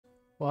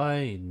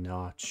Why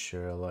not?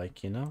 Sure,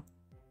 like, you know?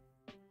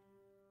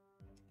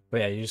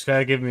 But yeah, you just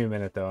gotta give me a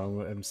minute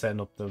though. I'm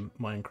setting up the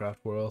Minecraft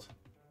world.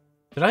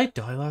 Did I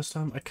die last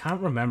time? I can't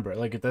remember.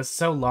 Like, that's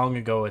how long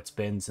ago it's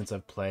been since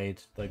I've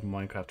played, like,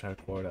 Minecraft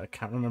Hardcore. I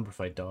can't remember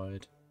if I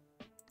died.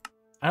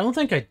 I don't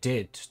think I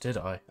did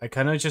I? I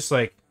kind of just,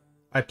 like,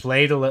 I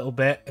played a little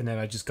bit, and then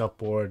I just got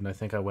bored, and I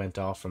think I went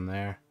off from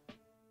there.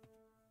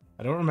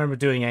 I don't remember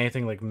doing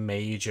anything, like,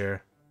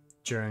 major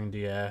during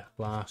the,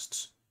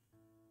 last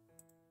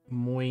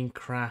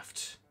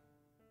Minecraft,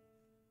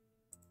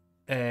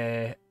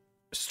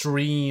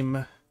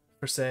 stream,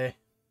 per se.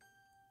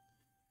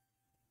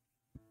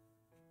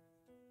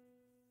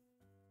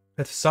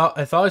 I thought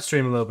I'd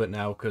stream a little bit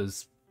now,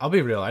 because I'll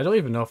be real, I don't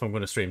even know if I'm going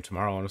to stream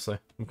tomorrow, honestly.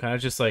 I'm kind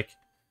of just like,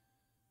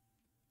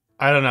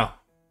 I don't know.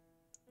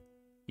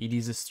 It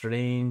is a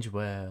strange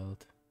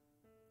world.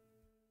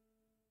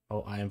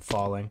 Oh, I am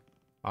falling.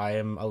 I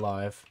am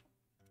alive.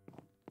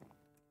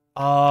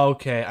 Oh,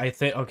 okay,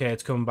 okay,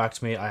 it's coming back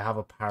to me. I have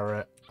a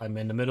parrot. I'm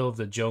in the middle of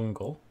the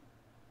jungle.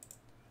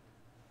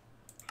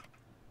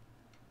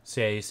 So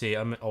yeah, you see,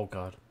 oh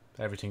god.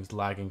 Everything's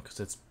lagging because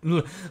it's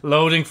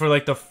loading for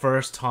like the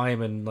first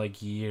time in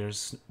like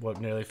years, what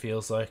nearly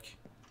feels like.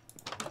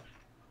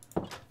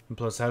 And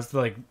plus it has to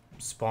like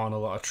spawn a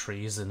lot of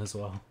trees in as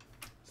well.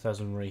 So that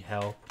doesn't really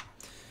help.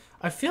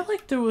 I feel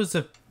like there was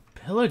a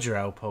pillager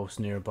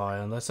outpost nearby,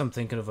 unless I'm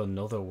thinking of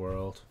another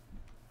world.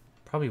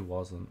 Probably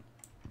wasn't.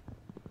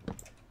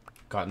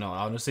 God, no,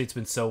 honestly it's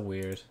been so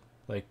weird.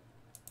 Like,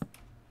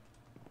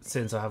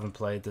 since I haven't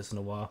played this in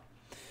a while.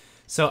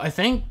 So I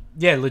think,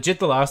 yeah, legit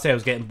the last day I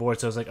was getting bored,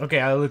 so I was like, okay,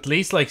 I'll at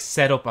least, like,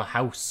 set up a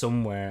house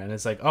somewhere. And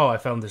it's like, oh, I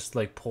found this,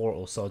 like,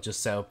 portal, so I'll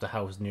just set up the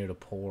house near the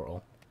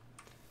portal.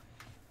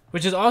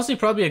 Which is honestly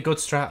probably a good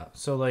strat.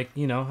 So, like,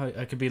 you know,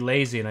 I could be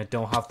lazy and I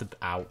don't have to,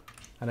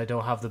 and I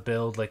don't have to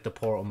build, like, the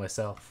portal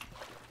myself.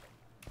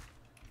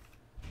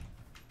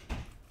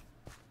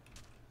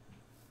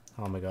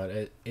 Oh my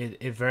god,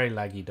 it very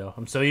laggy, though.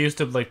 I'm so used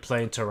to, like,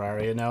 playing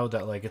Terraria now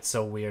that, like, it's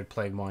so weird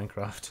playing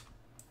Minecraft.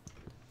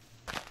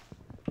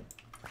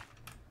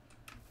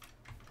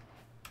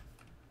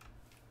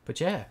 But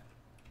yeah,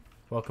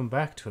 welcome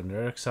back to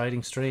another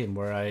exciting stream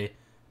where I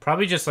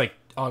probably just, like,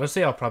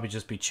 honestly, I'll probably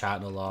just be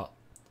chatting a lot.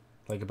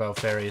 Like, about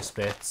various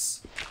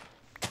bits.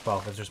 Well,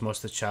 there's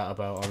much to chat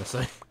about,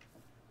 honestly.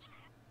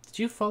 Did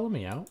you follow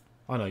me out?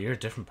 Oh no, you're a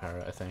different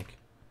parrot, I think.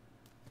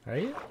 Are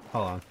you?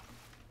 Hold on.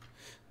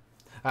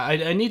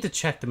 I need to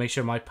check to make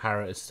sure my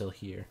parrot is still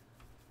here.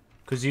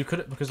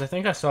 Because I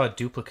think I saw a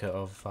duplicate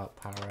of that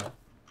parrot.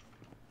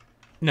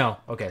 No,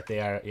 okay,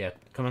 they are, yeah.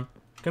 Come on.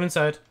 Come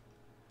inside.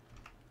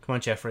 Come on,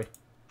 Jeffrey.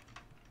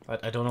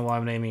 I don't know why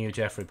I'm naming you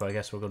Jeffrey, but I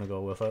guess we're going to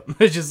go with it.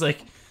 It's just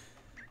like...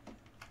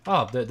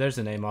 Oh, there's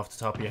a name off the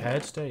top of your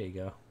head. There you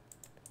go.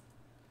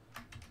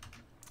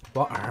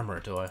 What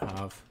armor do I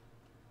have?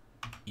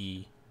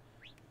 E.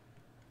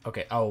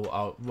 Okay,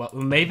 well,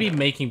 maybe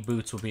making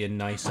boots would be a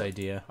nice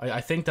idea. I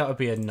think that would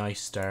be a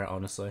nice start,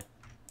 honestly.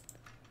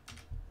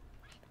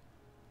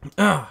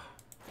 And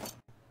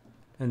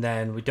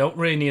then we don't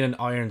really need an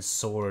iron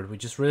sword. We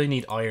just really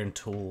need iron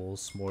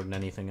tools more than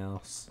anything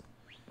else.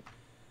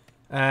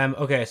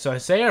 Okay, so I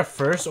say our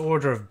first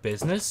order of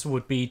business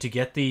would be to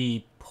get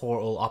the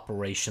portal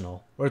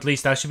operational. Or at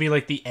least that should be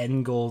like the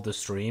end goal of the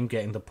stream,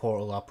 getting the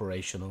portal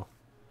operational.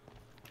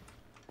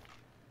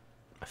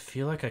 I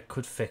feel like I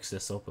could fix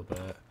this up a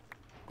bit.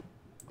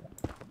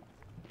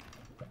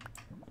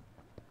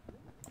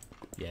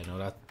 Yeah,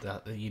 no,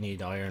 that you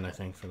need iron, I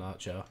think, for that,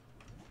 Joe.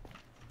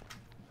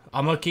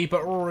 I'm gonna keep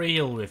it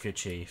real with you,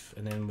 Chief.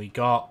 And then we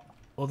got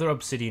other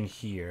obsidian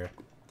here.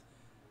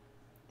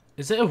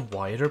 Is it a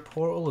wider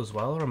portal as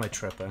well, or am I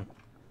tripping?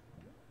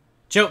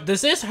 Joe,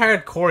 this is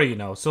hardcore, you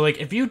know. So, like,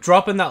 if you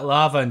drop in that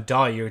lava and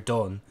die, you're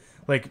done.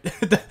 Like,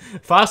 the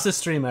fastest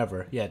stream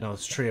ever. Yeah, no,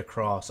 it's 3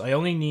 across. I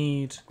only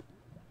need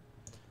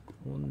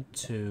 1,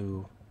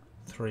 2,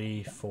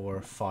 3,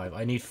 4, 5.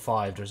 I need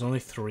 5. There's only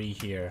 3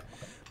 here.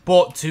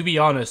 But, to be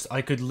honest,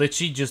 I could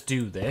literally just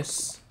do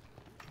this.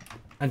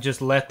 And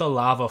just let the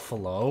lava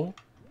flow.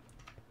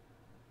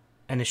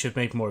 And it should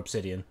make more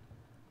obsidian.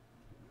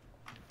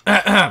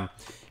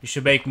 You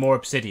should make more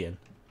obsidian.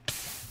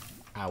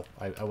 Ow,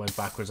 I went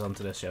backwards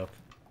onto this, yo.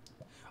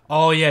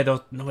 Oh, yeah,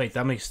 no, wait,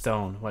 that makes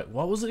stone. Wait,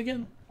 what was it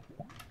again?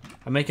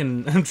 I'm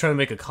trying to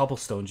make a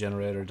cobblestone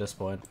generator at this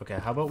point. Okay,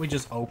 how about we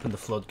just open the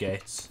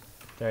floodgates?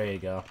 There you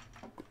go.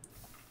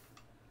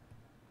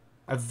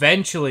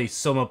 Eventually,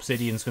 some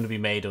obsidian's going to be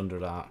made under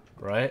that,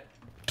 right?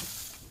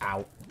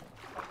 Ow.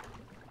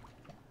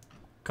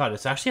 God,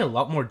 it's actually a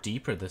lot more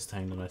deeper this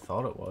time than I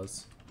thought it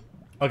was.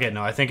 Okay,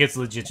 no, I think it's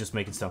legit just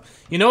making stone.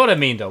 You know what I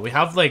mean, though? We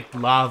have, like,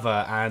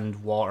 lava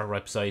and water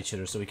right beside each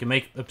other, so we can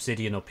make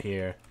obsidian up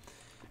here.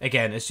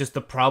 Again, it's just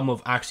the problem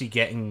of actually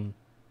getting...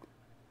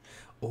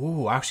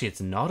 Oh, actually,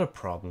 it's not a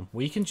problem.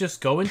 We can just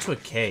go into a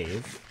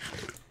cave,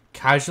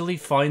 casually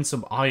find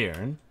some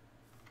iron,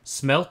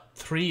 smelt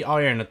 3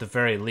 iron at the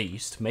very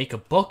least, make a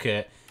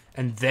bucket,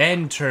 and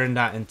then turn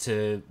that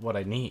into what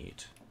I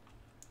need.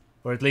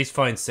 Or at least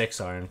find 6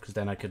 iron, because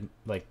then I could,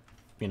 like,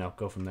 you know,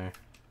 go from there.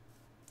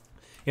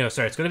 You know,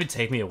 sorry, it's gonna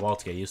take me a while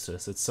to get used to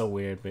this. It's so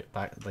weird,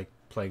 back like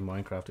playing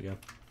Minecraft again.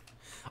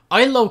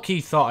 I low-key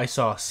thought I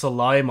saw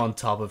slime on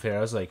top of here.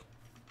 I was like,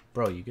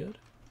 bro, you good?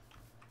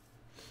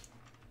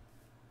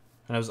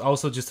 And I was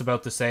also just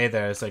about to say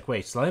there, it's like,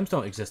 wait, slimes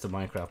don't exist in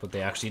Minecraft, but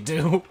they actually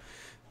do.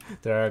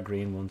 There are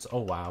green ones.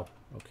 Oh, wow.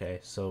 Okay,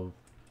 so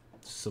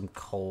some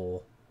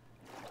coal.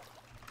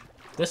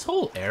 This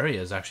whole area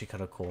is actually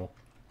kind of cool.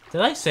 Did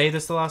I say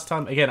this the last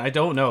time? Again, I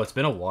don't know. It's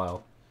been a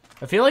while.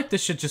 I feel like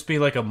this should just be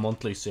like a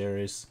monthly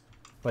series.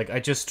 Like, I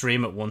just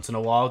stream it once in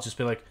a while. Just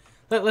be like,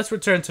 let's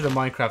return to the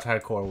Minecraft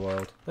hardcore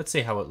world. Let's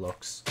see how it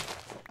looks.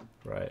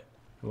 Right.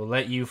 We'll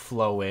let you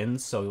flow in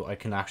so I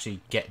can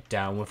actually get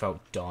down without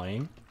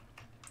dying.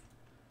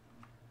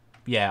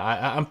 Yeah,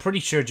 I'm pretty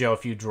sure, Joe,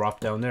 if you drop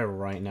down there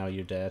right now,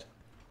 you're dead.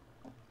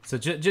 So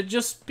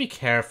just be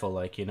careful,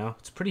 like, you know?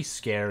 It's pretty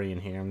scary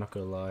in here, I'm not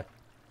gonna lie.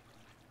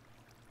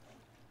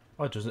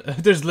 Oh,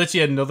 there's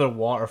literally another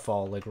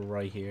waterfall, like,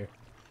 right here.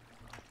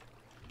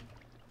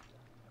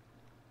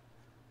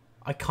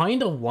 I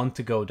kind of want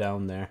to go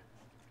down there.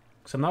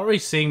 Because I'm not really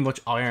seeing much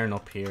iron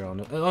up here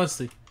on it.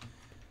 Honestly.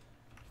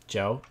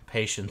 Joe,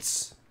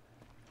 patience.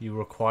 You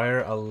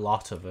require a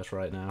lot of it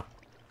right now.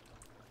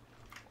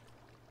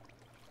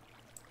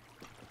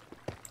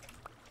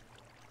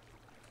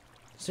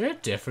 Is there a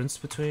difference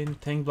between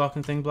thing block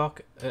and thing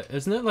block?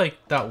 Isn't it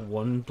like that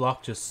one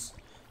block just...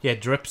 Yeah,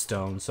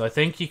 dripstone. So I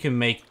think you can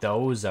make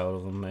those out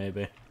of them,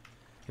 maybe.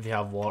 If you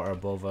have water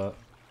above it.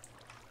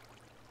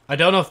 I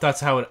don't know if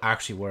that's how it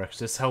actually works.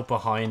 Just how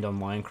behind on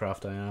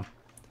Minecraft I am.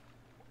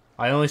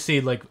 I only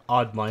see, like,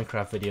 odd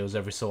Minecraft videos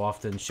every so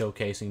often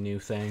showcasing new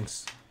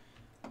things.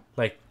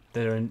 Like,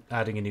 they're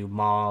adding a new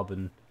mob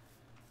and...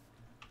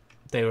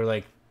 They were,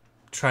 like,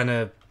 trying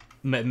to...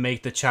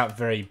 make the chat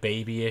very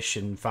babyish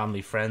and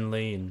family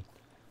friendly and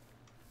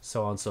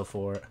so on and so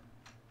forth.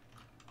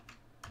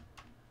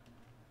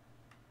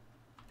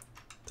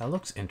 That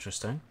looks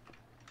interesting.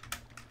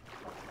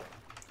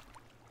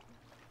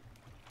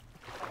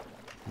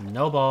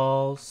 No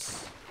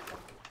balls.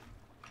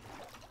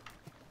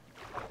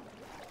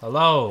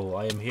 Hello,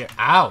 I am here.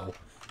 Ow!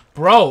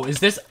 Bro, is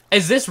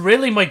this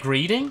really my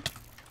greeting?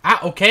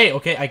 Ah, okay,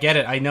 I get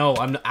it. I know.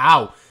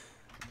 Ow.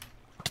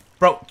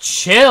 Bro,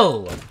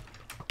 chill!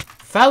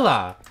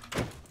 Fella!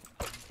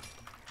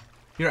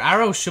 Your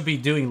arrows should be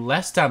doing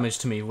less damage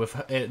to me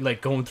with it,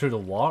 like, going through the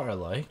water,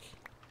 like.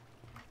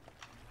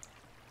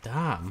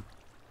 Damn.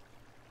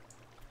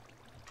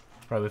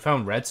 Right, we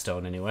found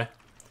redstone anyway.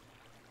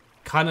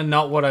 Kinda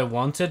not what I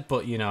wanted,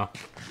 but, you know.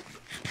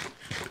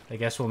 I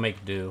guess we'll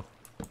make do.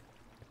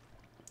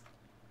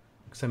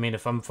 Because, I mean,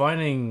 if I'm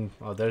finding...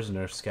 Oh, there's an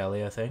Earth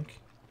Skelly, I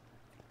think.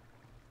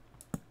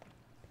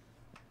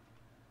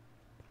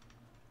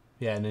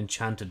 Yeah, an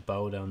enchanted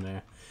bow down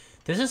there.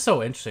 This is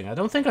so interesting. I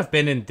don't think I've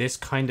been in this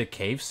kind of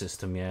cave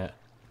system yet.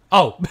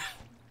 Oh!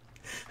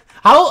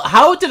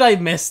 How did I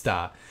miss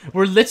that?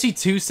 We're literally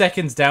 2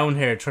 seconds down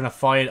here trying to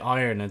find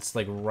iron. It's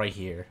like right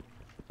here.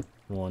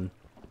 1,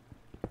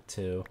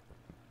 2,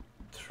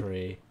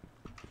 3,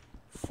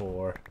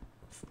 4.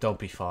 Don't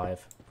be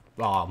 5.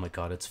 Oh my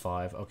god, it's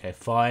 5. Okay,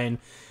 fine.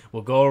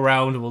 We'll go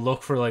around. We'll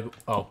look for like...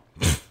 Oh.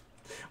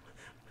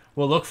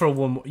 We'll look for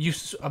one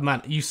more.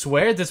 Man, you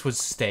swear this was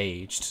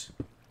staged.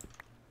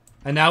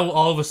 And now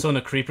all of a sudden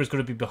a creeper's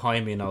gonna be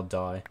behind me and I'll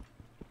die.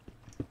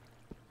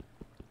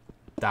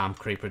 Damn,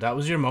 creeper. That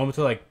was your moment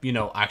to, like, you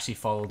know, actually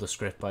follow the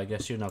script, but I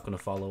guess you're not gonna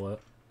follow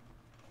it.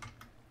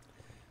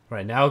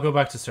 Right, now I'll go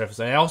back to surface.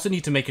 I also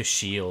need to make a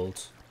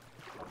shield.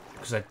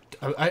 Because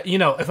I you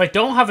know, if I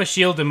don't have a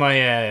shield in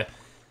my,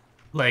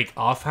 like,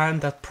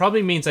 offhand, that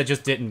probably means I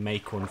just didn't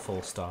make one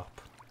full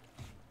stop.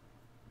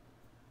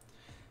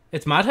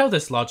 It's mad how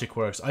this logic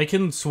works. I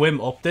can swim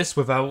up this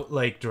without,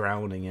 like,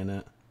 drowning in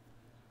it.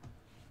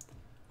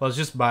 Well, it's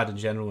just bad in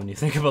general when you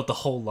think about the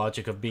whole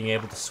logic of being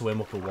able to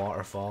swim up a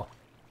waterfall.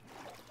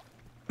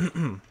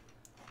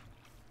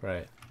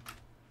 Right.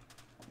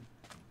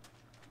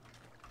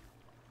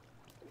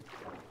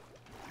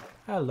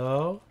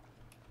 Hello,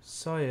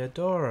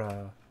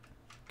 Sayadora.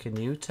 Can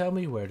you tell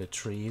me where the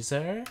trees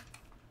are?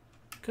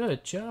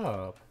 Good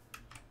job.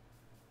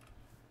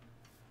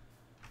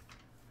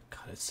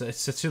 God, it's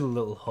such a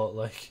little hut,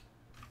 like.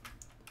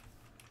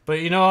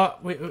 But you know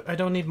what? I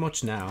don't need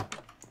much now.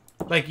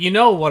 Like, you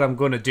know what I'm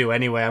gonna do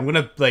anyway. I'm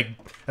gonna, like,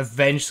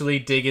 eventually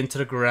dig into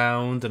the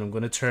ground, and I'm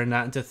gonna turn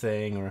that into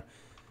thing, or...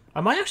 I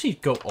might actually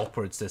go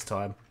upwards this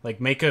time. Like,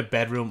 make a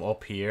bedroom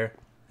up here,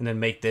 and then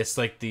make this,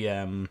 like,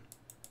 the,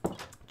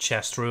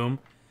 chest room.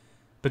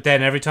 But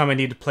then every time I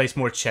need to place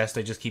more chests,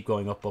 I just keep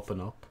going up, up,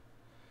 and up.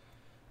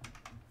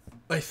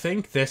 I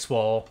think this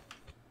wall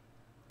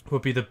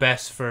would be the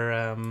best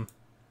for,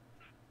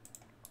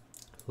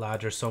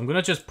 ladder. So I'm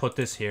gonna just put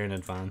this here in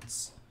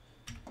advance.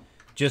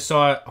 Just so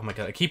I... Oh my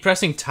god, I keep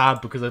pressing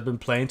tab because I've been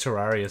playing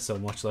Terraria so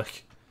much,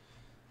 like...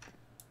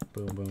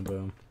 Boom, boom,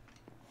 boom.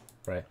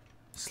 Right.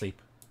 Sleep.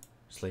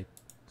 Sleep.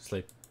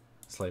 Sleep.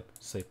 Sleep.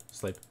 Sleep.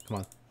 Sleep. Come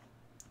on.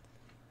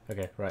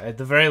 Okay, right. At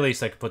the very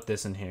least, I could put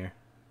this in here.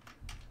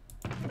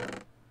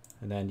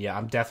 And then, yeah,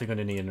 I'm definitely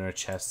going to need another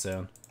chest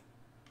soon.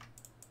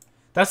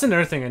 That's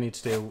another thing I need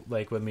to do,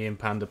 like, when me and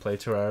Panda play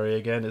Terraria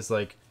again, is,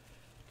 like,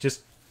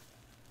 just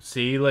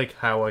see, like,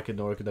 how I can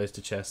organize the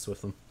chests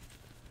with them.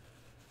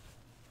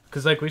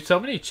 Because, like, we've so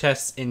many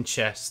chests in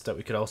chests that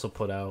we could also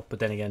put out. But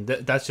then again,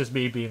 that's just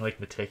me being, like,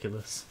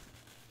 meticulous.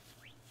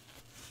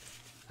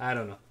 I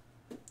don't know.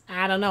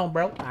 I don't know,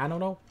 bro. I don't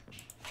know.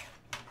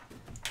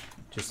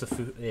 Just a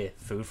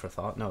food for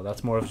thought. No,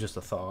 that's more of just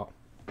a thought.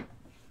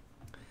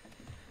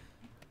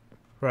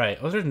 Right,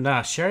 other than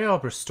that, Sherry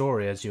Albert's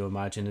story, as you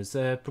imagine, is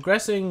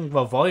progressing.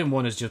 Well, Volume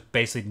 1 has just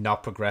basically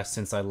not progressed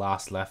since I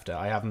last left it.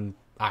 I haven't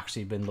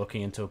actually been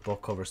looking into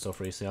book cover stuff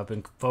recently. I've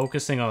been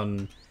focusing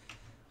on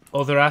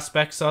other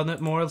aspects on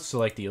it more, so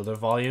like the other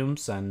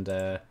volumes and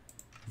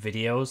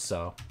videos,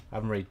 so I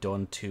haven't really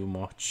done too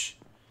much.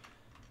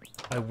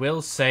 I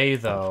will say,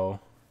 though,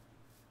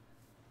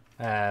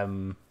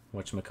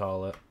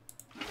 whatchamacallit,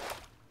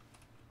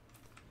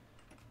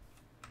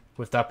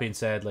 with that being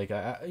said, like,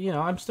 you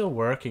know, I'm still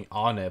working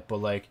on it, but,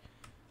 like,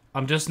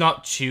 I'm just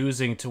not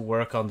choosing to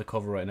work on the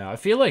cover right now. I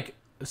feel like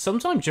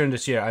sometime during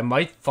this year, I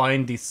might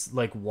find this,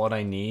 like, what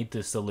I need,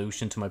 the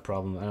solution to my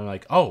problem, and I'm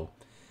like, oh,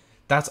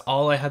 that's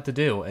all I had to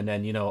do. And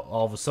then, you know,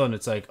 all of a sudden,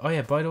 it's like, oh,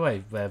 yeah, by the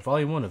way,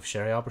 Volume 1 of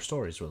Sherry Albert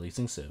Stories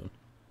releasing soon.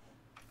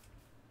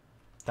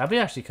 That'd be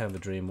actually kind of a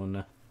dream, wouldn't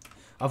it?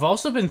 I've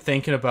also been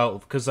thinking about,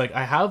 because, like,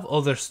 I have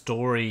other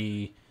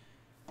story,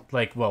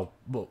 like, well,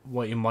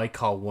 what you might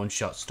call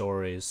one-shot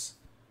stories.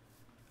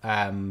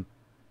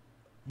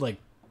 Like,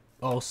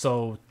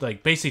 also,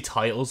 like, basically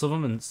titles of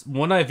them, and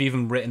one I've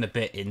even written a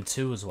bit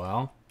into as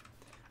well.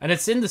 And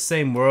it's in the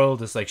same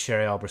world as, like,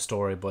 Sherry Albert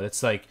Story, but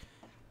it's, like,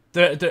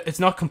 it's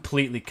not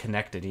completely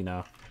connected, you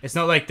know? It's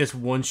not like this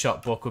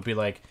one-shot book would be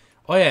like,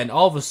 oh yeah, and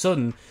all of a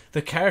sudden,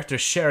 the character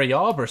Sherry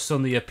Albert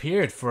suddenly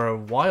appeared for a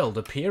wild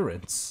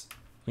appearance.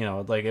 You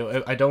know, like,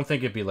 I don't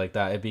think it'd be like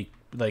that. It'd be,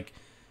 like,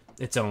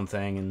 its own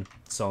thing and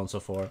so on and so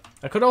forth.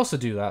 I could also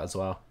do that as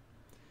well.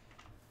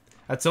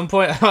 At some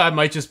point, I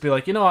might just be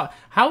like, you know what,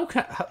 how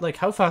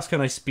fast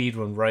can I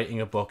speedrun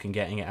writing a book and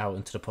getting it out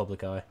into the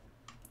public eye?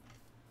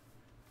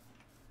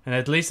 And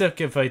at least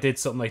if I did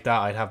something like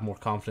that, I'd have more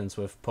confidence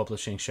with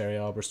publishing Sherry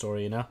Albert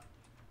Story, you know?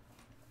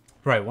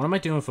 Right, what am I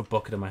doing with a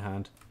bucket in my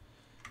hand?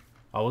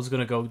 I was going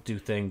to go do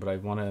thing, but I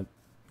want to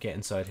get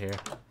inside here.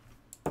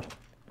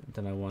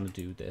 Then I want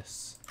to do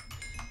this.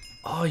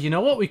 Oh, you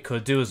know what we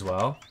could do as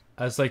well?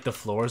 As, like, the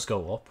floors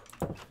go up.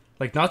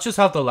 Like, not just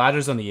have the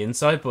ladders on the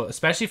inside, but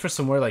especially for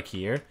somewhere like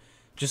here,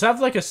 just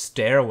have, like, a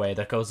stairway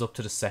that goes up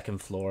to the second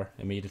floor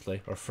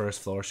immediately. Or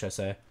first floor, should I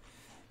say.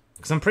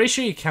 Because I'm pretty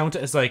sure you count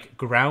it as, like,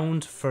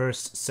 ground,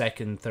 first,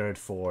 second, third,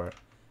 four.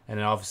 And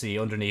then obviously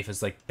underneath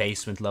is, like,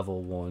 basement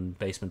level 1,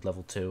 basement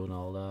level 2, and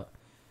all that.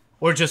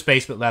 Or just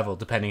basement level,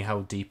 depending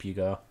how deep you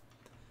go.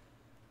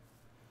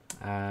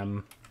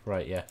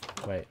 Right, yeah.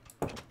 Wait.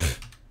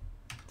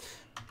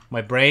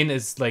 My brain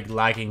is, like,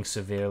 lagging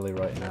severely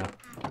right now.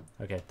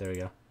 Okay, there we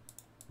go.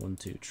 1,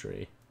 2,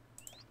 3.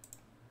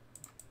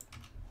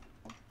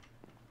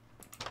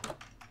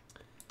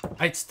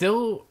 I'd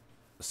still...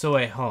 So,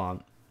 wait, hold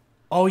on.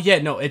 Oh, yeah,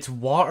 no, it's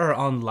water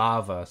on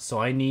lava. So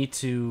I need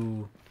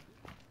to...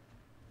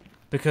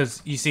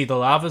 Because, you see, the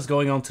lava's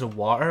going onto the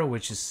water,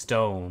 which is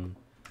stone.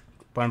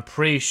 But I'm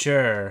pretty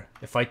sure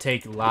if I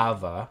take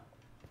lava...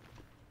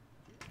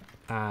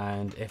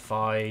 And if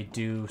I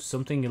do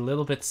something a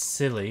little bit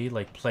silly,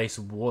 like place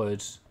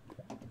wood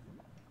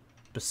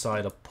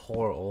beside a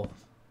portal,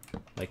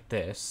 like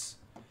this,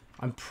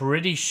 I'm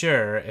pretty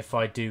sure if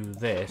I do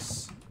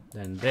this,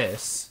 then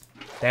this,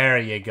 there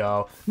you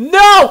go.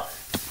 No!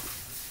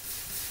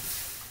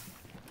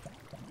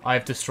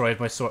 I've destroyed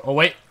my sword. Oh,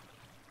 wait.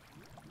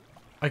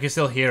 I can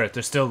still hear it.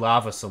 There's still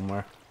lava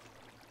somewhere.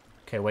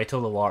 Okay, wait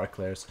till the water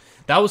clears.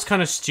 That was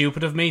kind of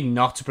stupid of me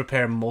not to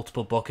prepare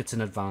multiple buckets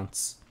in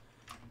advance.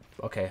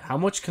 Okay, how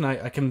much can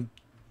I can...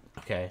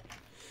 Okay.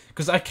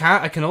 Because I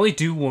can only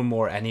do one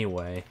more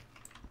anyway.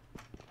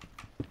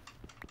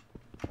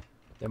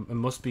 It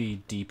must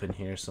be deep in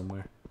here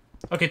somewhere.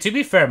 Okay, to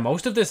be fair,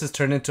 most of this is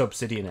turned into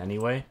obsidian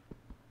anyway.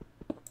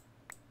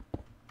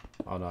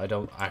 Oh no, I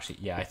don't actually...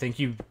 Yeah, I think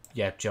you...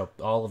 Yeah, Joe,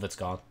 all of it's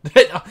gone.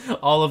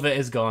 All of it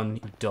is gone,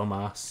 you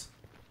dumbass.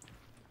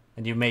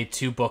 And you made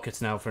 2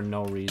 buckets now for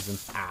no reason.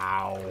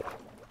 Ow.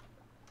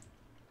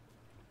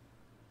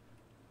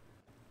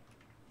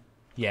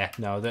 Yeah,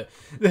 no,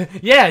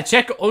 yeah,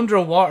 check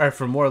underwater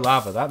for more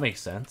lava. That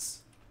makes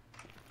sense.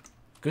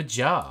 Good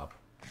job.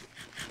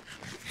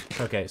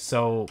 Okay,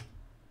 so...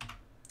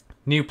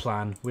 New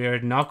plan. We are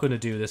not going to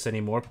do this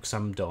anymore because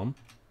I'm dumb.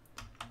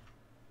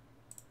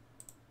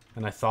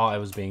 And I thought I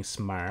was being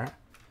smart.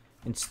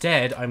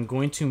 Instead, I'm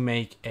going to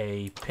make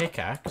a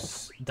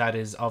pickaxe that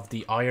is of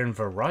the iron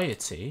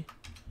variety.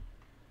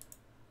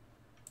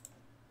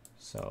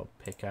 So,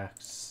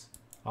 pickaxe,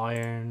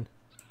 iron...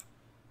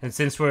 And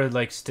since we're,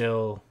 like,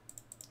 still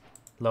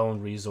low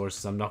on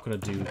resources, I'm not going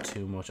to do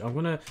too much. I'm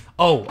going to...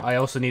 Oh, I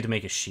also need to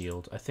make a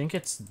shield. I think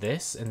it's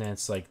this, and then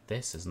it's like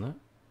this, isn't it?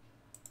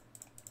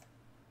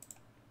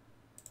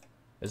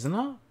 Isn't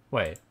it?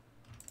 Wait.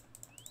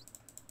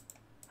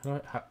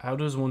 How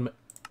does one...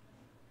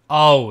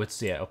 Oh,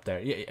 it's, yeah, up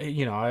there.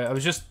 You know, I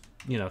was just,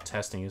 you know,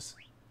 testing his...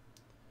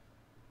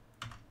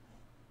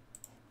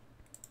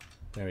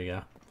 There we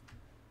go.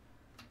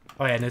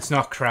 Oh, yeah, and it's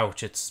not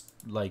crouch, it's,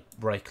 like,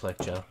 right-click,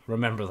 Joe.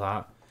 Remember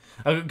that.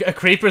 A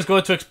creeper's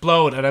going to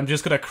explode, and I'm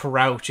just gonna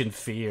crouch in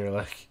fear,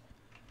 like...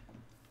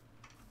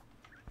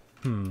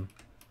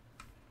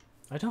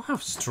 I don't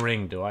have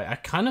string, do I? I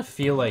kind of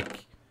feel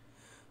like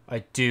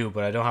I do,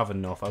 but I don't have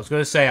enough. I was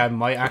gonna say I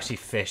might actually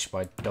fish,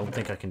 but I don't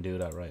think I can do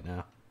that right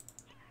now.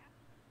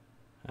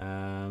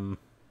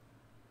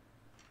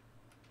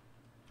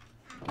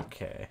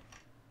 Okay.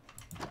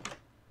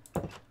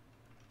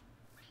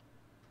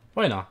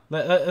 Why not?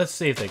 Let's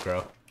see if they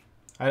grow.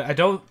 I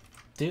don't...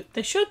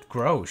 They should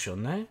grow,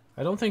 shouldn't they?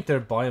 I don't think they're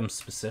biome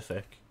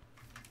specific.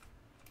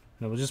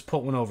 No, we'll just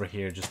put one over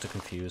here just to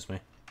confuse me.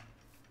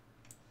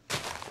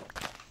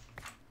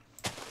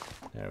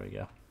 There we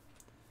go.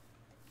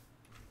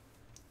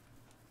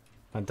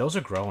 And those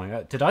are growing.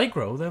 Did I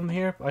grow them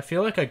here? I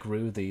feel like I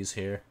grew these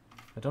here.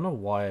 I don't know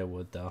why I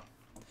would, though.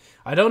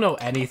 I don't know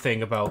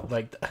anything about,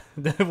 like,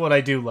 what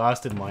I do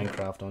last in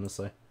Minecraft,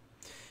 honestly.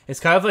 It's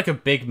kind of like a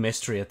big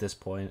mystery at this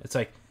point. It's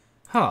like,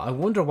 huh, I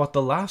wonder what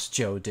the last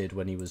Joe did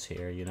when he was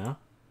here, you know?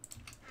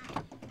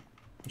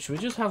 Should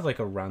we just have, like,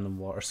 a random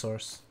water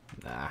source?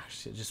 Nah,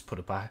 just put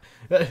it back.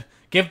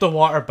 Give the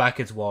water back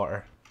its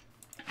water.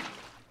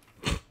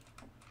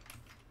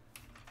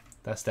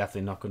 That's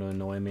definitely not going to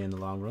annoy me in the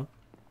long run.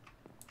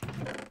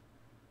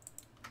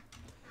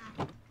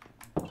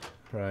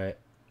 Right.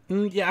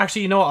 Yeah,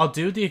 actually, you know what? I'll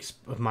do the...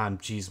 Man,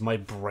 jeez, my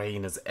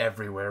brain is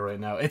everywhere right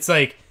now. It's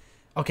like,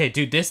 okay,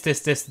 do this,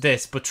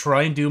 but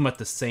try and do them at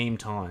the same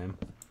time.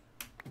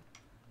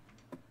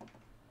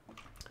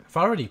 I've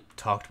already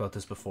talked about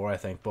this before, I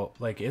think, but,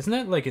 like, isn't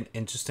it, like, an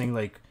interesting,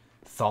 like,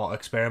 thought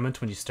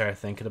experiment when you start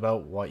thinking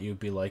about what you'd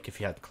be like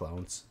if you had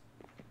clones?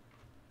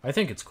 I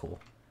think it's cool.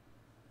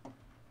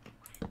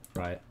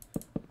 Right.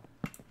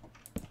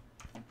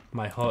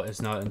 My hut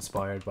is not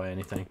inspired by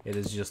anything. It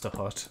is just a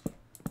hut.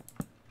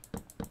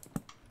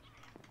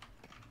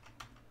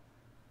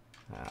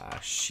 Ah,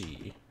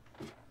 she.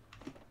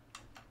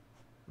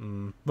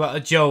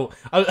 But, Joe,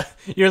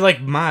 you're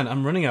like, man,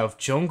 I'm running out of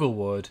jungle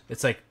wood.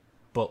 It's like,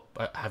 but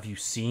have you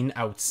seen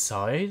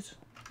outside?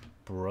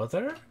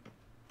 Brother?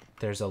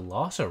 There's a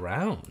lot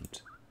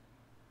around.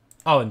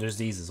 Oh, and there's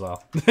these as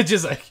well.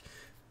 Just like,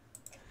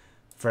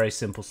 very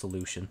simple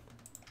solution.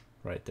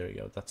 Right, there you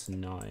go. That's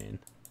 9.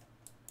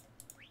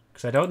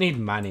 Because I don't need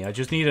many. I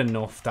just need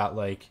enough that,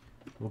 like,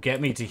 will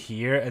get me to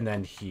here and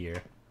then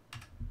here.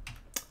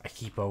 I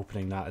keep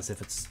opening that as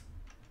if it's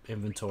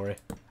inventory.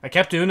 I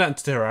kept doing that in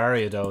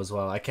Terraria, though, as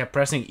well. I kept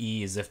pressing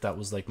E as if that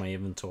was, like, my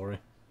inventory.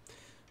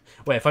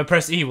 Wait, if I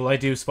press E, will I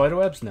do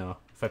spiderwebs? No.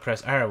 If I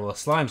press R, will a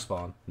slime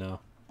spawn? No.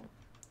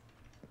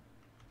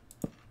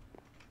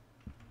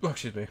 Oh,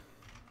 excuse me.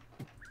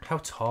 How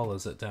tall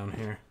is it down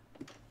here?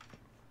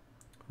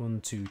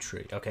 1, 2,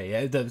 3. Okay, yeah,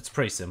 it's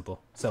pretty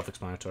simple.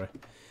 Self-explanatory.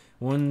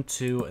 1,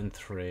 2, and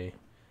 3.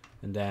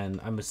 And then,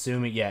 I'm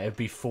assuming, yeah, it'd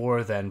be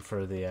 4 then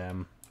for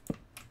the,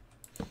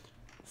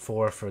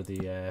 4 for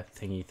the,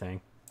 thingy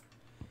thing.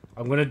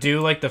 I'm gonna do,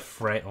 like, the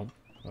frame...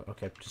 Oh,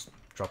 okay, just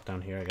drop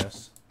down here, I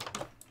guess.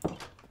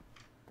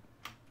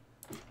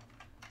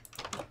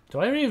 Do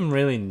I even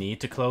really need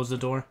to close the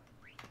door?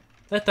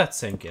 Let that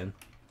sink in.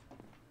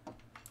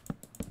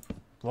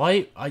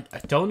 Why? I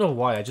don't know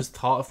why. I just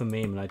thought of the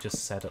meme and I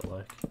just said it,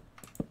 like.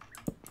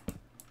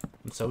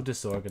 I'm so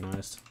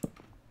disorganized.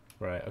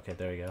 Right, okay,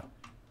 there you go.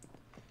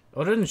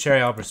 Other than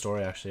Cherry Arbor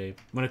Story, actually,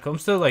 when it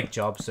comes to, like,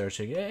 job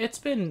searching, it's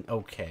been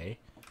okay.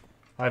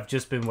 I've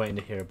just been waiting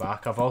to hear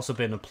back. I've also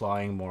been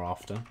applying more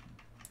often.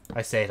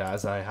 I say that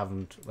as I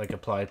haven't, like,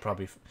 applied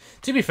probably...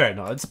 To be fair,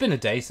 no, it's been a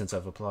day since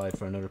I've applied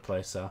for another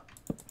place, so...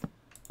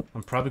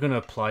 I'm probably going to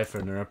apply for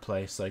another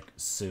place, like,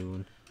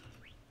 soon.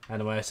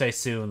 And when I say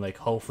soon, like,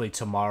 hopefully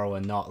tomorrow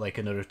and not, like,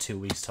 another 2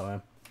 weeks'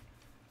 time.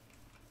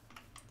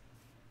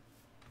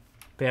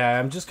 But yeah,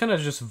 I'm just kind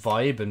of just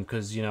vibing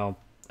because, you know,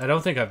 I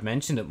don't think I've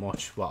mentioned it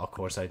much. Well, of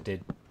course I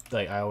did.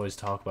 Like, I always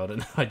talk about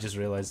it. I just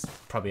realized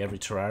probably every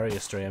Terraria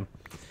stream.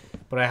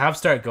 But I have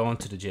started going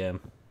to the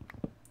gym.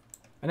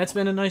 And it's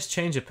been a nice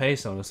change of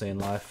pace, honestly, in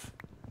life.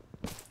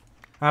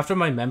 After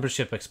my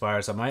membership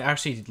expires, I might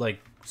actually, like,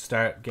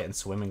 start getting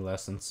swimming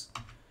lessons.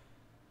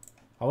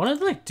 I want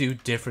to, like, do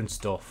different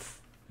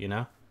stuff, you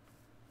know?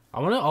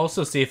 I want to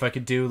also see if I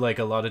could do, like,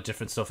 a lot of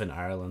different stuff in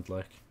Ireland,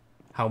 like.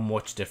 How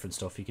much different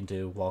stuff you can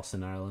do whilst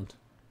in Ireland.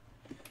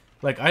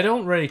 Like, I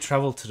don't really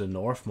travel to the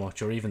north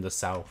much, or even the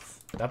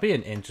south. That'd be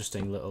an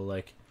interesting little,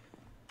 like,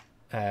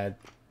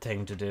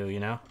 thing to do, you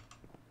know?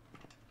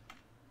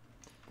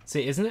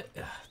 See, isn't it...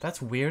 That's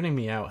weirding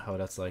me out how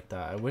that's like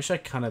that. I wish I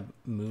kind of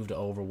moved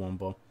over one,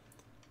 but...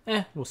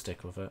 we'll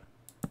stick with it.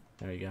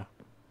 There you go.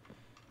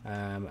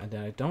 And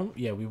then I don't...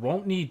 Yeah, we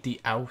won't need the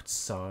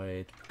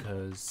outside,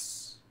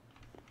 because...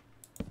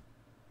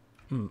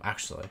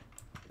 actually...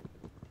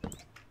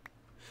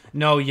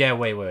 No, yeah,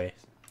 wait.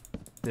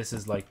 This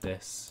is like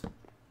this.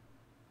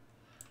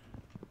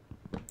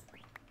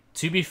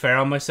 To be fair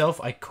on myself,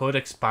 I could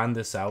expand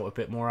this out a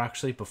bit more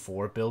actually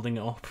before building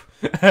it up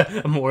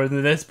more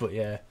than this, but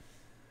yeah.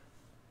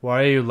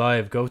 Why are you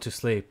live? Go to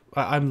sleep.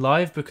 I'm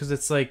live because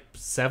it's like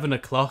 7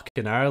 o'clock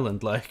in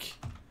Ireland, like.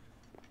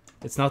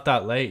 It's not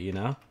that late, you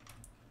know?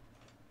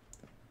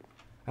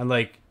 And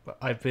like,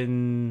 I've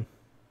been...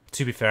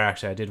 To be fair,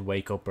 actually, I did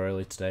wake up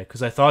early today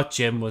because I thought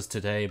gym was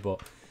today, but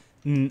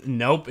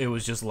nope, it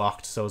was just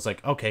locked. So I was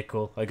like, okay,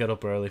 cool. I got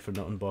up early for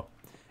nothing, but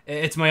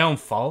it's my own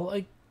fault,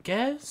 I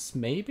guess,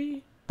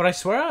 maybe. But I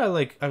swear,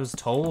 I was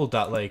told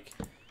that like,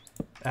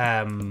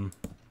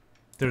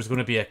 there's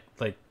gonna be a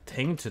like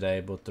thing today,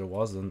 but there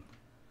wasn't.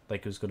 Like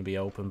it was gonna be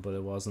open, but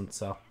it wasn't.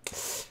 So,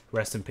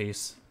 rest in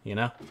peace. You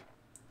know.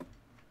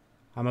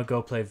 I'm gonna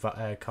go play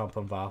Comp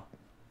on Val.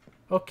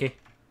 Okay,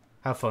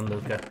 have fun,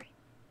 Luca.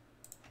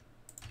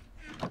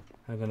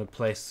 I'm gonna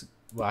place.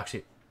 Well,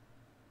 actually,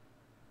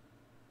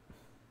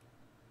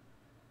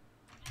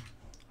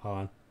 hold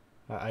on.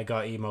 I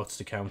got emotes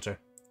to counter.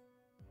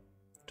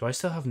 Do I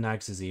still have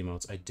Nags'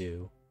 emotes? I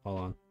do. Hold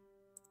on.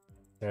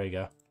 There you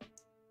go.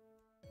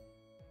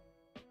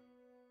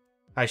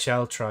 I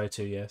shall try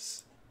to,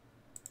 yes.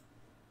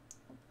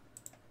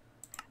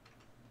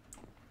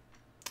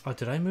 Oh,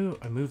 did I move?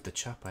 I moved the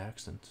chat by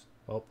accident.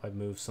 Oh, I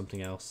moved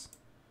something else.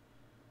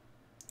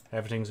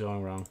 Everything's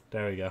going wrong.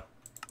 There we go.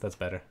 That's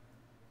better.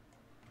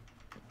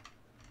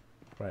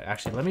 Right,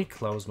 actually, let me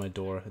close my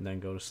door and then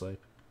go to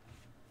sleep.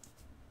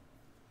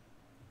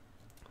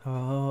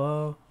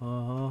 Oh,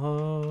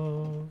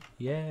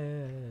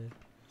 yeah.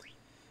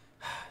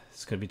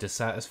 It's gonna be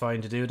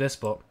dissatisfying to do this,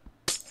 but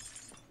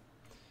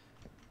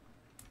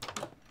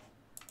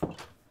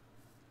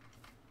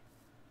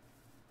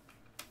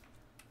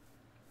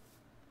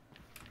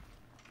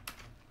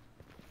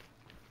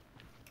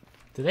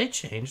did they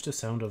change the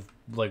sound of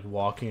like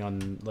walking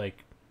on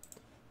like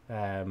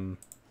not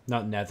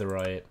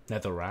netherite,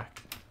 netherrack?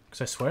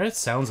 Because I swear it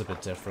sounds a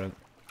bit different.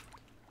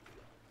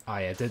 Ah,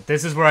 yeah,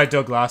 this is where I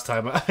dug last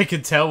time. I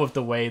can tell with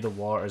the way the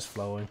water's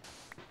flowing.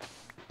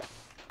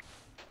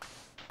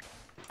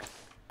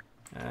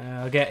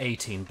 I'll get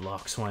 18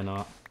 blocks, why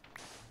not?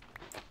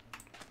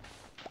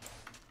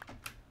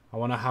 I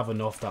want to have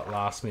enough that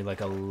lasts me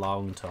like a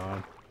long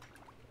time.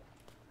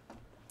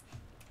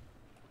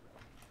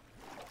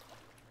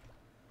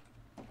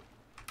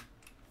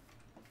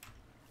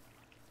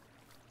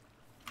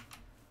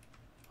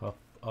 Up,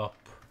 up.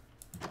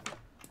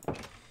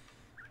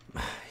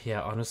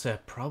 Yeah, honestly, I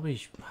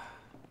probably...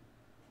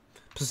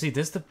 So see,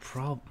 this is the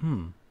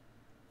problem.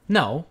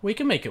 No, we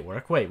can make it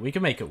work. Wait, we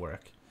can make it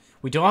work.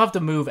 We don't have to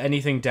move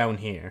anything down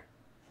here.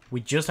 We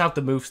just have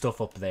to move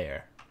stuff up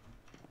there.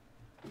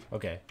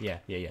 Okay, yeah,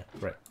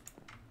 right.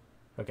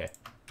 Okay,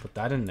 put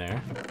that in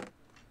there.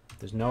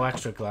 There's no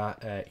extra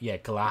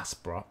glass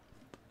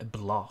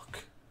block,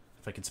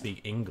 if I can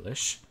speak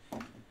English.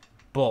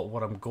 But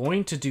what I'm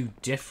going to do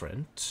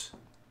different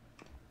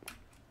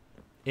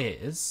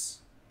is...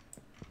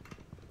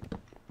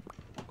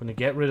 I'm going to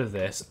get rid of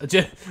this,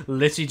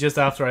 literally just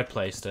after I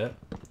placed it.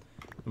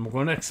 And we're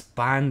going to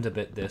expand a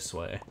bit this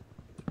way.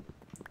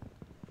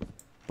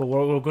 But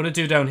what we're going to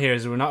do down here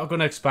is we're not going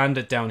to expand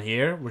it down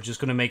here. We're just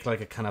going to make like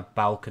a kind of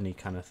balcony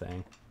kind of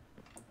thing.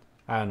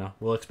 I don't know.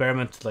 We'll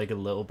experiment like a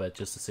little bit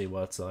just to see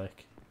what it's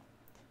like.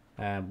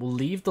 We'll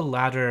leave the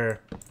ladder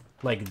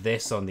like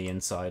this on the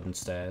inside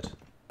instead.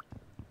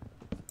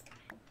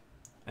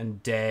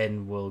 And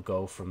then we'll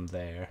go from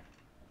there.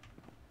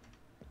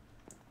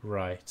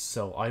 Right,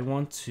 so I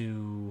want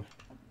to...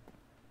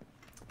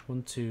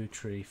 1, 2,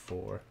 3,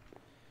 4.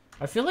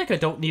 I feel like I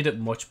don't need it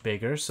much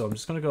bigger, so I'm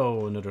just going to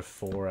go another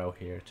 4 out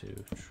here.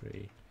 2,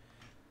 3,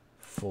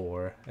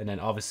 4. And then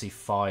obviously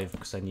 5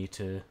 because I need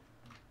to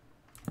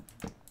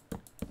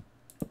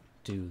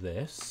do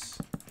this.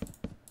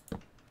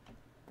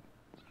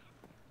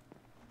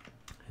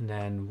 And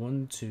then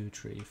 1, 2,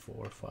 3,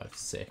 4, 5,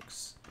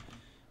 6.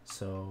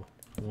 So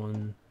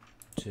 1,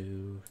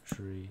 2,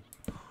 3,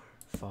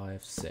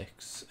 5,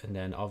 6. And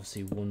then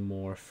obviously one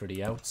more for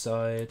the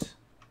outside.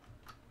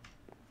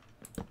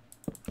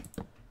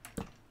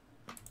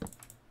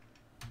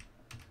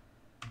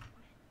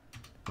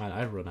 Man,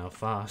 I run out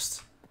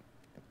fast.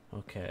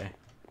 Okay.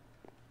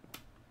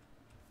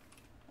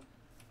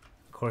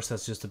 Of course,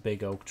 that's just a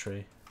big oak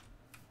tree.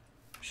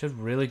 Should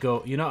really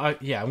go... You know,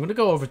 yeah, I'm going to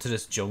go over to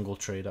this jungle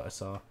tree that I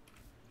saw.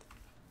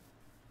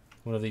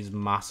 One of these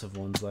massive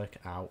ones, like,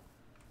 ow.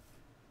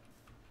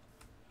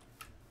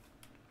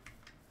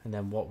 And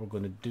then what we're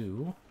going to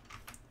do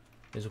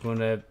is we're going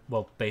to,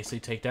 well, basically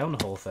take down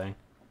the whole thing.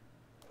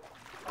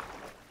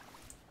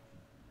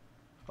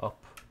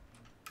 Up.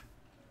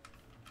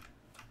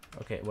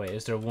 Okay, wait,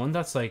 is there one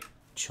that's, like,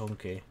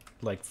 chunky?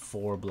 Like,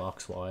 4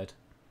 blocks wide?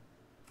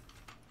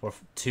 Or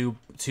 2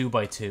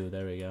 by 2,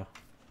 there we go.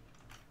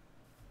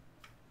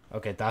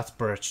 Okay, that's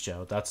birch,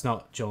 Joe. That's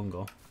not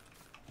jungle.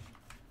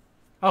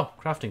 Oh,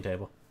 crafting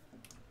table.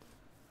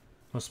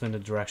 Must have been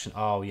the direction.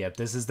 Oh, yeah,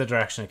 this is the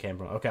direction it came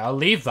from. Okay, I'll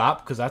leave that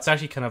because that's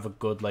actually kind of a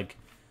good, like,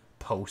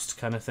 post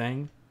kind of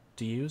thing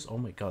to use. Oh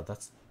my god,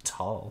 that's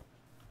tall.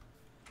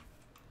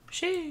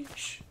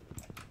 Sheesh.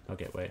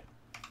 Okay, wait.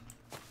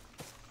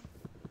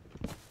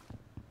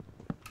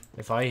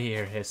 If I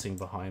hear hissing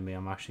behind me,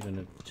 I'm actually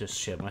gonna just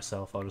shit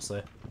myself,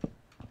 honestly.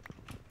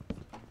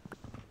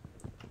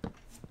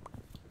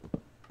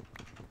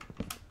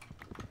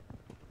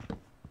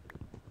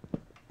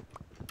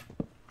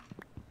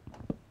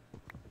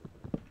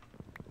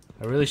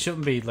 I really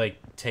shouldn't be, like,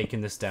 taking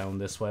this down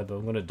this way, but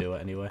I'm gonna do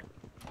it anyway.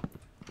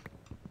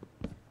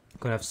 I'm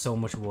gonna have so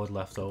much wood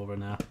left over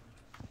now.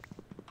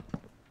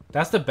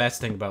 That's the best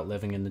thing about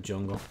living in the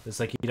jungle. It's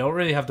like, you don't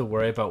really have to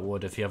worry about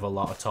wood if you have a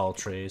lot of tall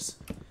trees.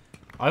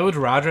 I would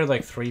rather,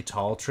 like, 3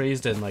 tall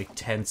trees than, like,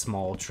 10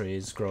 small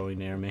trees growing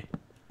near me.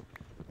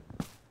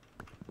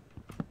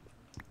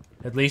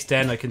 At least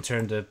then I can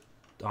turn the...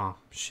 Oh,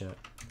 shit.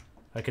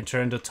 I can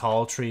turn the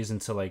tall trees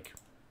into, like,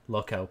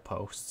 lookout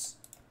posts.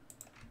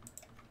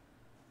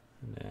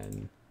 And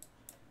then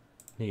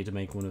need to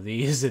make one of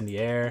these in the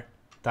air.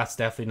 That's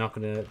definitely not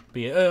going to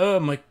be... Oh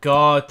my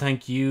god,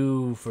 thank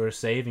you for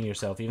saving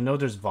yourself. Even though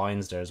there's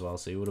vines there as well,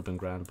 so you would have been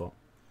grand, but...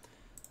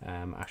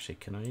 actually,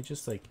 can I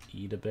just, like,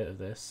 eat a bit of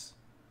this?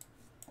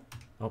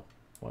 Oh,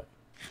 what?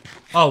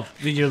 Oh,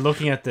 you're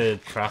looking at the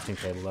crafting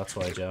table, that's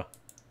why, Joe.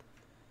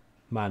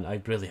 Man, I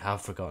really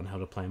have forgotten how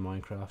to play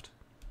Minecraft.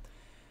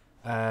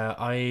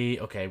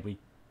 Okay, we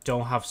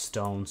don't have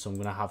stone, so I'm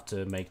going to have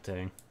to make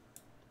thing.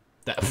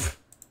 There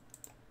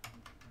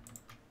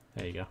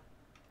you go.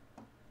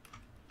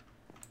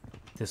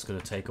 This is going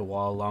to take a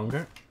while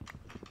longer.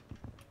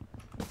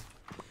 But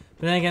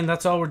then again,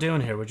 that's all we're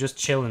doing here. We're just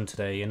chilling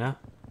today, you know?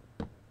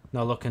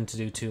 Not looking to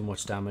do too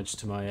much damage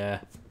to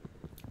my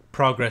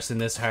progress in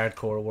this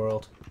hardcore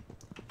world.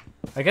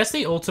 I guess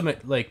the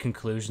ultimate, like,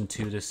 conclusion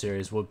to this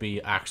series would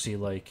be actually,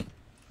 like,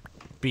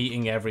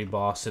 beating every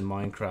boss in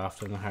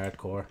Minecraft in the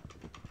hardcore.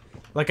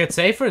 Like, I'd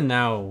say for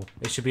now,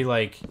 it should be,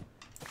 like,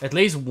 at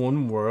least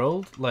one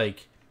world,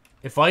 like...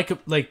 If I could,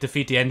 like,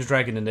 defeat the Ender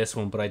Dragon in this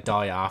one, but I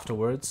die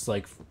afterwards,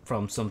 like,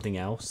 from something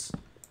else,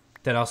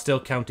 then I'll still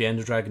count the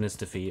Ender Dragon as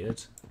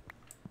defeated.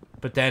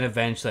 But then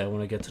eventually I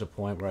want to get to the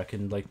point where I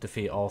can, like,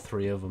 defeat all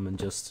 3 of them and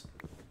just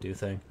do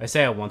thing. I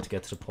say I want to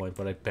get to the point,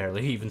 but I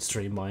barely even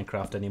stream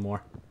Minecraft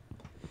anymore.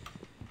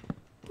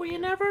 But you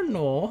never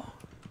know.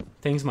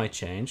 Things might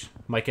change.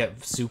 Might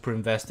get super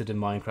invested in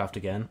Minecraft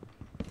again.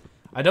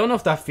 I don't know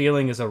if that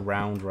feeling is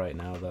around right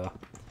now, though.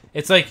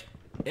 It's like...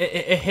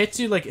 It hits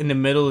you, like, in the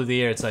middle of the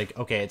year. It's like,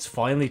 okay, it's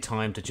finally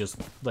time to just,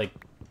 like,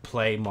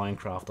 play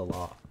Minecraft a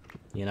lot.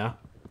 You know?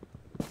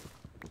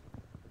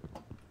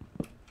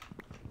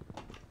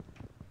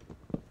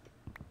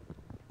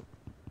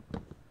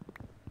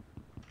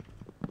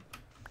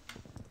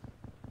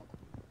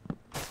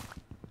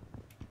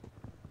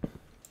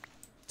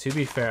 To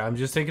be fair, I'm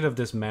just thinking of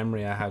this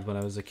memory I had when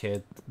I was a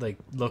kid. Like,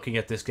 looking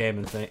at this game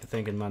and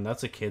thinking, man,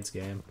 that's a kid's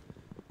game.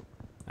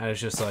 And it's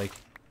just like...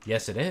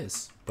 Yes, it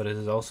is, but it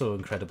is also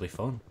incredibly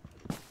fun.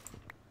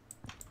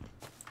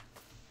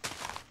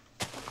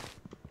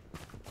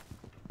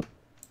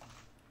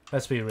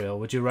 Let's be real.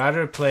 Would you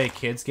rather play a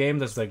kid's game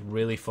that's, like,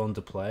 really fun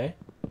to play?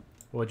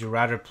 Or would you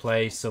rather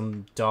play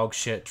some dog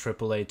shit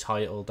AAA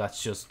title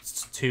that's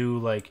just too,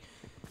 like...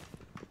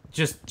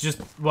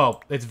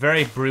 Well, it's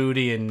very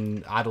broody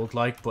and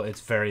adult-like, but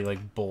it's very,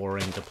 like,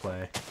 boring to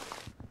play.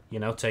 You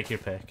know, take your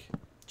pick.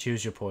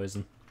 Choose your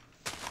poison.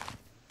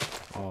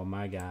 Oh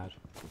my god.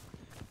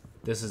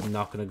 This is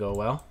not going to go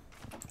well.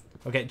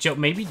 Okay, Joe,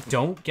 maybe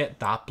don't get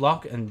that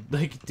block and,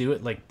 like, do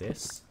it like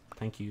this.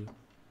 Thank you.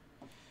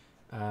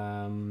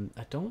 I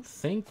don't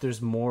think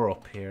there's more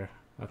up here.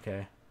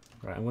 Okay.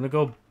 Right, I'm going to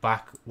go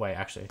back. Wait,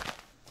 actually.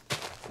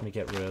 Let me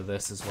get rid of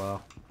this as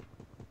well.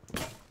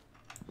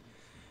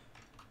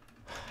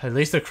 At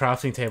least the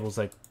crafting table's,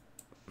 like...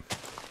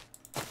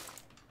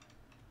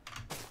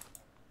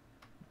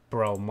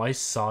 Bro, my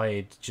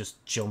side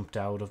just jumped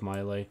out of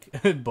my, like,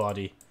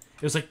 body.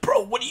 It was like,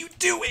 bro, what are you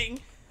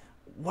doing?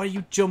 Why are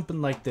you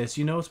jumping like this?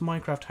 You know it's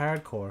Minecraft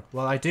hardcore.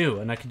 Well, I do,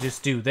 and I could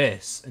just do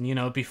this. And, you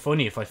know, it'd be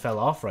funny if I fell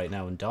off right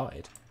now and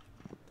died.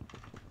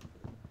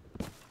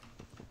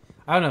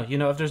 I don't know, you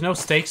know, if there's no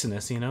stakes in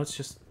this, you know, it's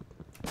just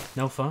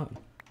no fun.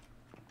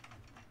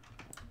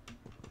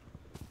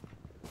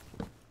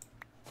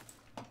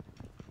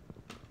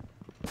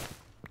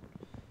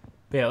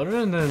 But yeah,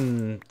 other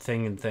than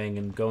thing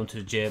and going to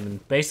the gym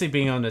and basically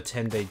being on a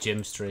 10-day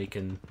gym streak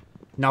and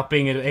not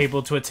being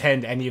able to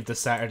attend any of the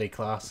Saturday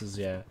classes,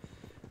 yeah.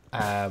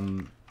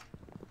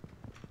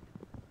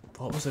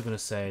 What was I going to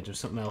say? There's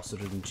something else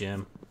other than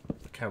gym.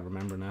 I can't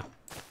remember now.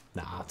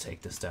 Nah, I'll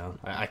take this down.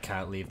 I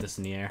can't leave this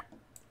in the air.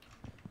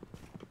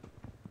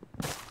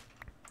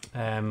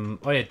 Oh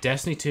yeah,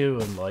 Destiny 2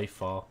 and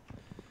Lightfall.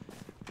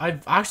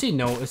 I've actually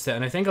noticed it,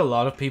 and I think a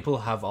lot of people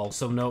have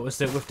also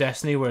noticed it with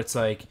Destiny, where it's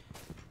like,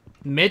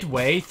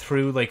 midway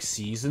through, like,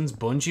 seasons,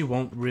 Bungie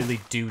won't really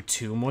do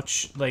too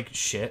much, like,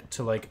 shit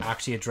to, like,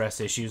 actually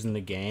address issues in the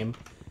game.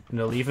 And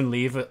they'll even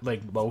leave it,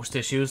 like, most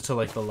issues to,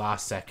 like, the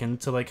last second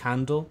to, like,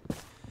 handle.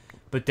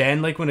 But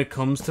then, like, when it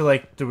comes to,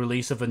 like, the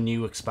release of a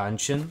new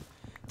expansion,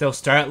 they'll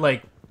start,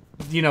 like,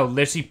 you know,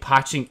 literally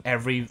patching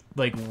every,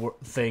 like,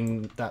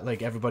 thing that,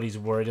 like, everybody's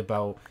worried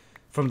about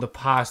from the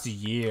past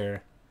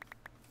year.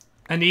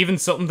 And even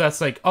something that's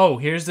like, oh,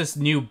 here's this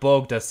new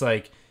bug that's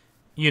like,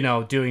 you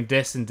know, doing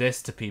this and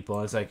this to people.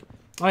 And it's like,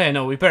 oh yeah,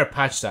 no, we better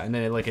patch that. And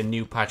then like a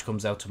new patch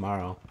comes out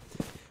tomorrow.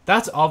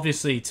 That's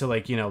obviously to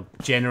like, you know,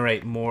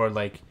 generate more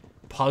like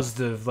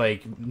positive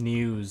like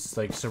news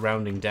like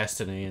surrounding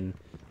Destiny and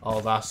all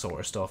that sort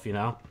of stuff, you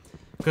know?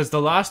 Because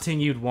the last thing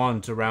you'd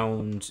want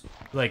around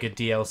like a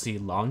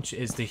DLC launch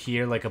is to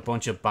hear like a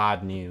bunch of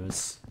bad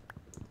news.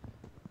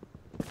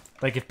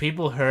 Like if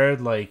people heard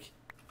like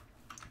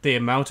the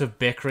amount of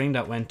bickering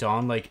that went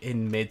on like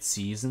in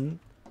mid-season,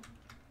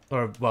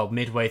 or well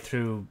midway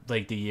through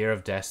like the year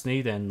of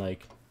Destiny, then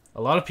like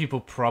a lot of people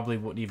probably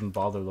wouldn't even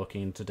bother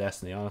looking into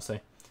Destiny,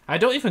 honestly. I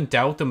don't even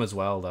doubt them as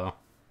well though,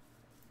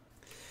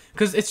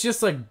 because it's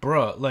just like,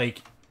 bruh,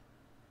 like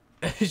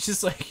it's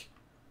just like,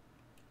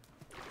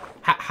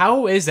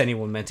 how is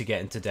anyone meant to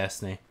get into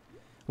Destiny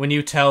when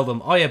you tell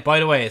them, oh yeah, by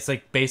the way, it's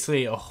like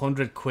basically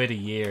 £100 a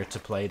year to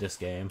play this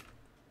game?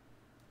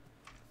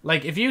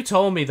 Like, if you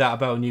told me that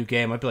about a new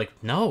game, I'd be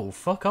like, no,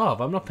 fuck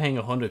off. I'm not paying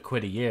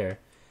 £100 a year.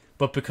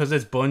 But because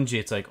it's Bungie,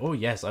 it's like, oh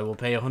yes, I will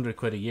pay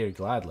 £100 a year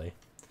gladly.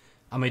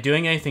 Am I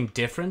doing anything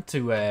different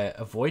to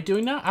avoid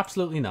doing that?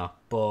 Absolutely not.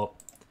 But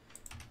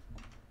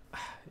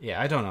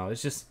yeah, I don't know.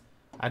 It's just,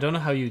 I don't know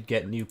how you'd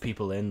get new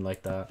people in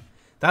like that.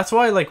 That's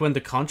why, like, when the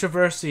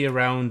controversy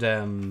around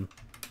an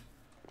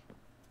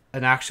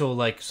actual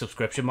like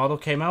subscription model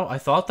came out, I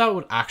thought that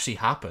would actually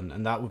happen,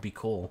 and that would be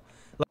cool.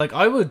 Like,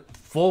 I would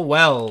full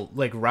well,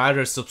 like,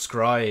 rather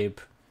subscribe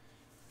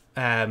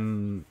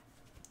to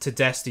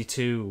Destiny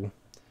 2,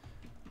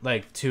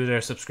 like, to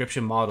their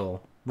subscription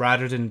model,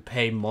 rather than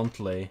pay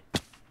monthly,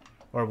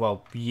 or,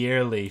 well,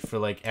 yearly for,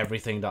 like,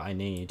 everything that I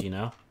need, you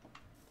know?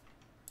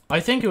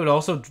 I think it would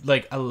also,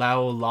 like,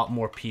 allow a lot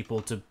more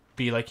people to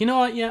be like, you know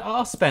what, yeah,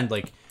 I'll spend,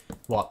 like,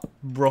 what,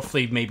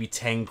 roughly maybe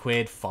 10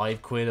 quid,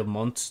 5 quid a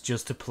month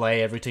just to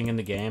play everything in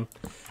the game.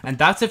 And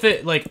that's if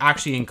it, like,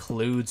 actually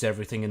includes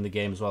everything in the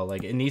game as well.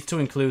 Like, it needs to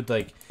include,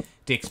 like,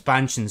 the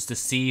expansions, the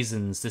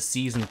seasons, the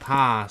season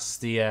pass,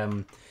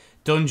 the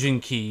dungeon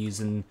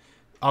keys, and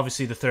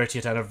obviously the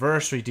 30th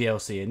anniversary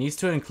DLC. It needs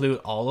to include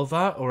all of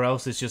that, or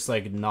else it's just,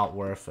 like, not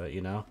worth it,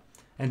 you know?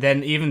 And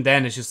then, even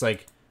then, it's just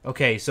like,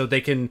 okay, so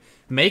they can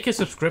make a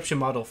subscription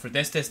model for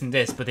this, this, and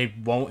this, but they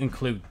won't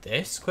include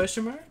this,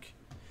 question mark?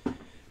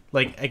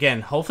 Like,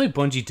 again, hopefully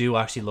Bungie do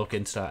actually look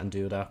into that and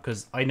do that.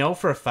 Because I know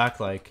for a fact,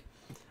 like,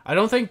 I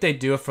don't think they'd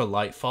do it for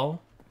Lightfall.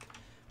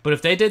 But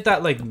if they did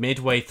that, like,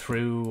 midway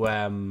through,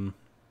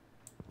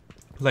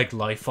 like,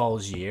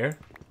 Lightfall's year,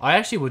 I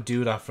actually would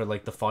do that for,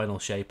 like, the final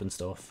shape and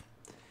stuff.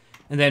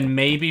 And then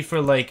maybe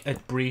for, like, a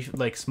brief,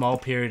 like, small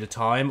period of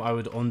time, I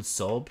would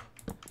unsub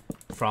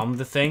from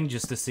the thing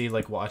just to see,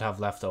 like, what I'd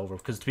have left over.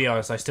 Because, to be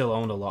honest, I still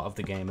own a lot of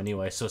the game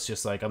anyway. So it's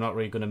just, like, I'm not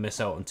really going to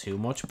miss out on too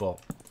much, but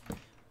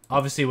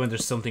obviously, when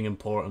there's something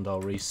important,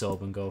 I'll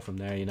resub and go from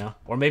there, you know?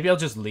 Or maybe I'll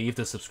just leave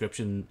the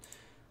subscription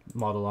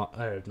model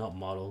on, or not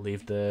model,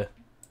 leave the...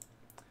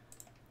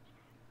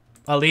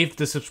 I'll leave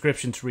the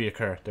subscription to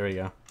reoccur. There you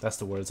go. That's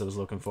the words I was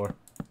looking for.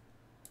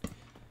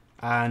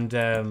 And,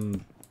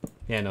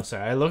 yeah, no,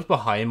 sorry. I looked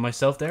behind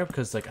myself there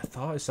because, like, I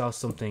thought I saw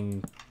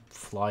something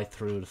fly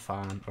through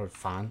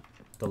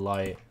the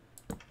light.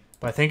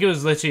 But I think it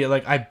was literally,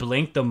 like, I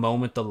blinked the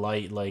moment the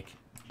light, like,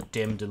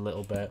 dimmed a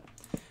little bit.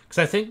 Because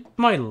I think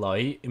my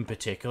light, in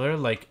particular,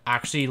 like,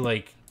 actually,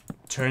 like,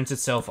 turns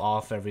itself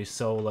off every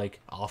so, like,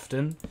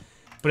 often.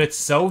 But it's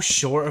so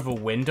short of a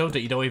window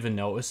that you don't even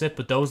notice it.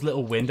 But those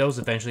little windows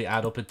eventually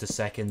add up into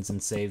seconds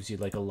and saves you,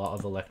 like, a lot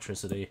of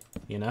electricity,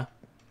 you know?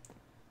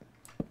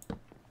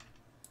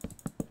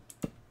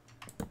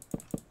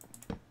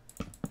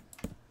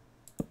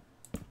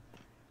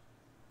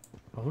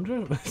 I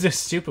wonder if, it's a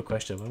stupid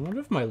question, I wonder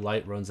if my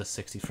light runs at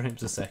 60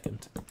 frames a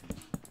second.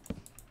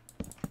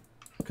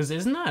 Because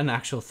isn't that an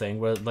actual thing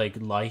where, like,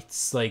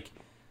 lights, like,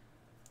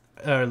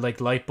 or,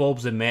 like, light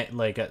bulbs emit,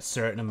 like, a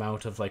certain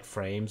amount of, like,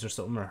 frames or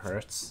something, or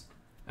hertz?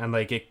 And,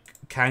 like, it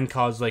can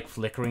cause, like,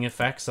 flickering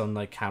effects on,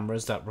 like,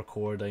 cameras that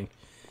record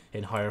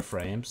in higher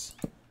frames.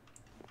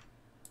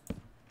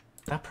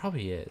 That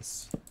probably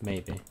is.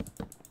 Maybe.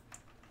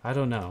 I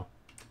don't know.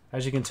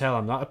 As you can tell,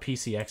 I'm not a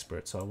PC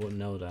expert, so I wouldn't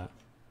know that.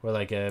 Or,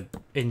 like,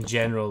 in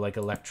general, like,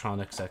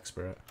 electronics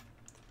expert.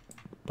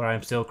 But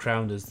I'm still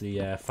crowned as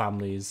the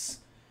family's,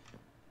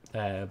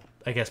 I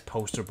guess,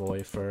 poster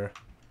boy for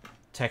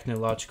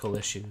technological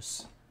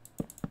issues.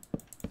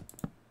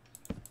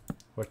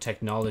 Or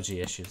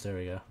technology issues. There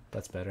we go.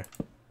 That's better.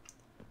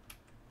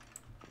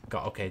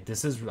 God, okay,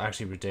 this is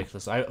actually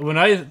ridiculous. When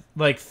I,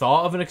 like,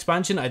 thought of an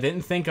expansion, I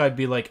didn't think I'd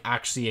be, like,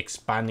 actually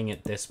expanding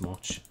it this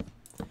much.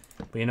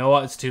 But you know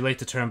what? It's too late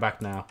to turn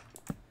back now.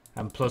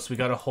 And plus, we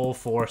got a whole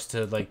force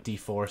to, like,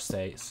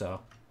 deforestate,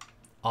 so...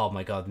 Oh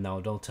my god, no,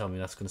 don't tell me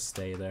that's gonna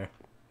stay there.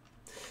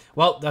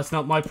 Well, that's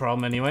not my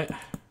problem anyway.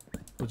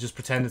 We'll just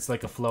pretend it's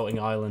like a floating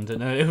island,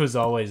 and it was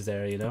always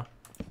there, you know?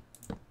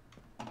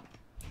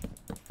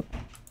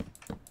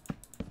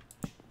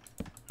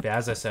 But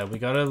as I said, we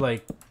gotta,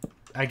 like...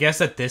 I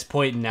guess at this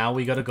point now,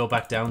 we gotta go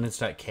back down into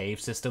that cave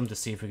system to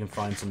see if we can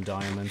find some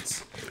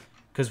diamonds.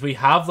 Because we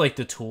have, like,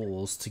 the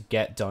tools to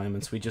get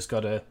diamonds. We just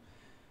gotta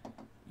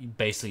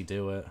basically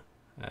do it.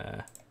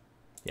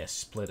 Yeah,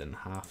 split it in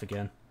half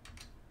again.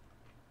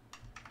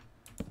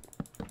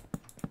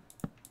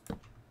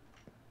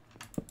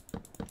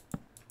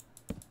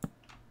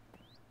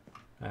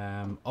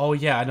 Oh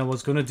yeah, and I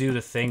was gonna do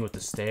the thing with the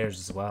stairs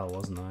as well,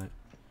 wasn't I?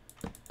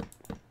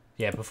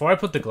 Yeah, before I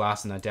put the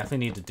glass in, I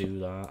definitely need to do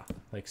that.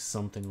 Like,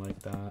 something like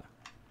that.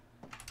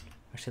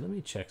 Actually, let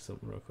me check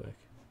something real quick.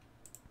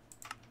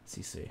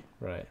 CC,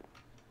 right.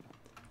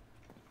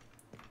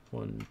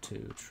 1,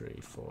 2, 3,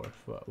 4.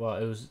 Well,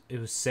 it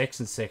was 6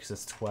 and 6,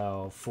 that's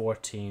 12.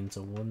 14,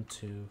 so 1,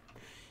 2, 4,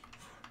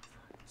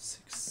 5,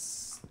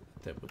 6.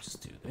 Then we'll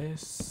just do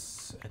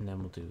this, and then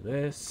we'll do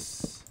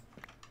this.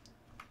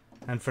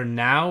 And for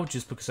now,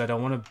 just because I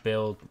don't want to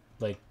build,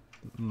 like,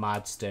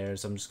 mad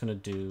stairs, I'm just going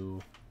to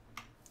do...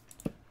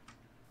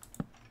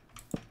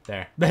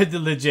 There.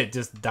 Legit,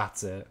 just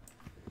that's it.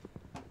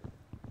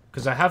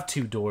 Because I have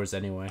 2 doors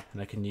anyway,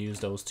 and I can use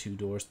those 2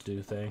 doors to do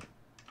the thing.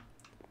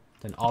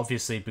 Then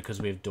obviously, because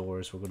we have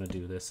doors, we're going to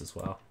do this as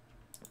well.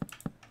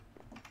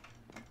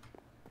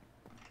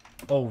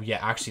 Oh, yeah,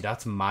 actually,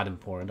 that's mad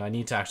important. I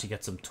need to actually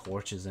get some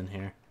torches in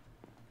here.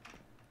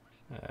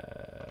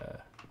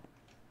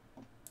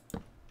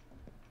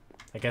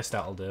 I guess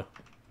that'll do.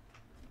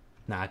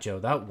 Nah, Joe,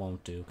 that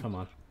won't do. Come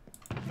on.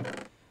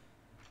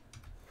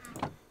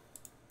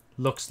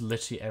 Looks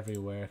literally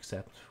everywhere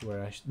except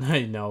where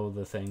I know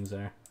the things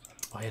are.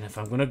 Oh, and if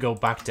I'm going to go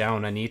back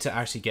down, I need to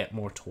actually get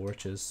more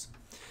torches.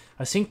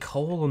 I've seen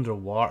coal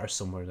underwater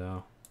somewhere,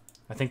 though.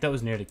 I think that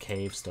was near the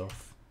cave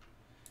stuff.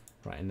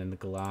 Right, and then the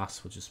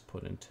glass we'll just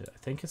put into... I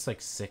think it's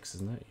like 6,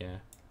 isn't it? Yeah.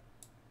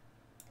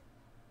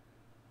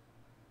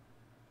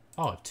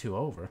 Oh, 2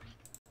 over.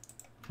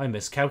 I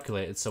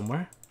miscalculated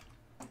somewhere.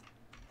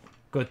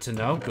 Good to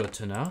know, good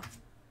to know.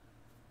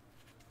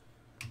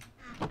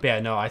 But yeah,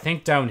 no, I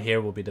think down here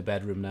will be the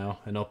bedroom now.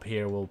 And up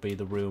here will be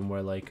the room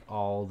where, like,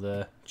 all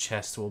the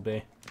chests will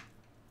be.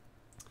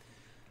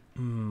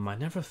 I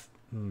never...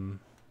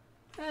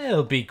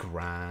 It'll be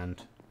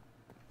grand.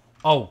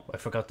 Oh, I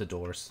forgot the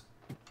doors.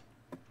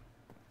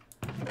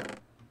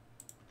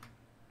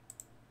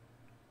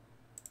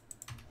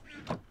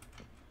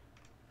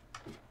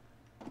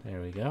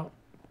 There we go.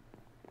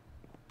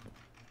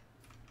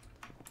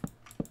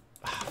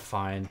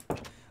 Fine.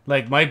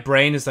 Like, my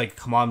brain is like,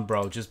 come on,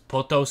 bro, just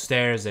put those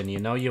stairs in. You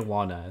know you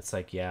wanna. It's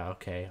like, yeah,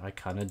 okay, I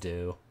kinda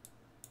do.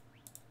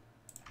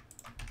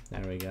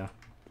 There we go.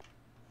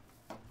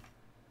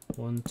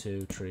 1,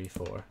 2, 3,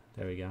 4.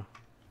 There we go.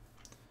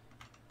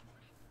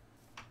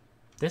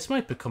 This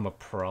might become a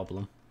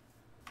problem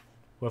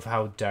with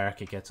how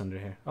dark it gets under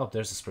here. Oh,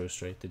 there's a spruce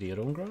tree. Did the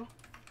other one grow?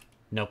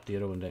 Nope, the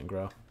other one didn't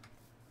grow.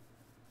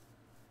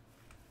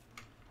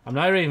 I'm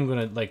not even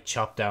gonna, like,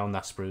 chop down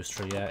that spruce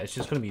tree yet. It's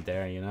just gonna be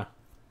there, you know?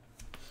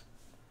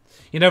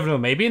 You never know.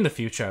 Maybe in the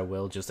future I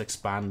will just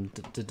expand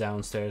the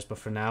downstairs, but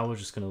for now we're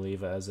just gonna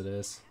leave it as it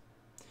is.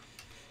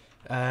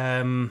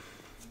 Yeah,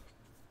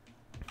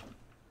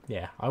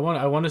 I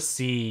want to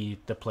see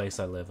the place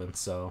I live in,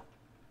 so...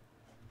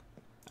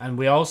 And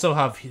we also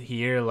have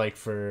here, like,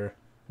 for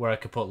where I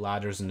could put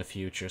ladders in the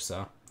future,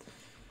 so...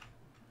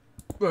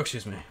 Oh,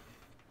 excuse me.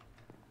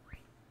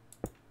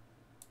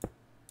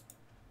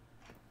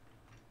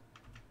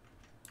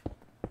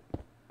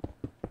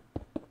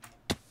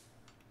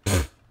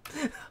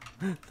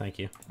 Thank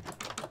you.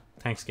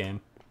 Thanks,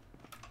 game.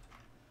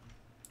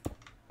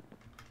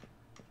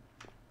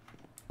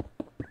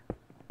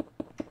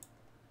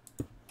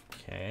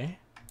 Okay.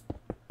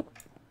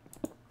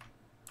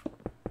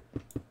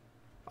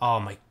 Oh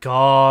my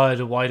god,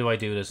 why do I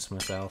do this to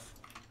myself?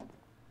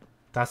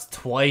 That's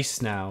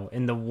twice now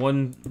in the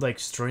one, like,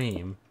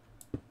 stream.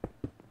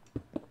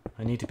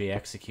 I need to be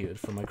executed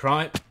for my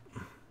crime.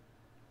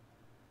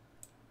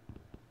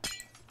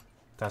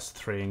 That's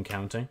 3 and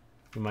counting.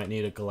 We might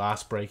need a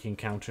glass breaking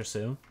counter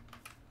soon.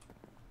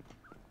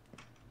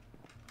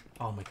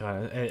 Oh my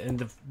god, and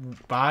the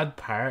bad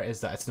part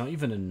is that it's not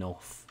even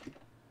enough.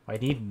 I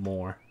need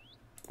more.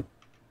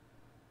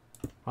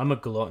 I'm a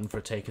glutton for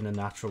taking the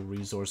natural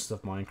resources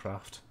of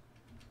Minecraft.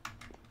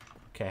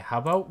 Okay, how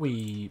about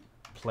we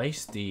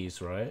place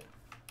these, right?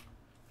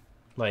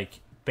 Like,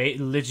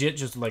 legit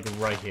just, like,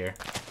 right here.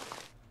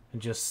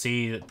 And just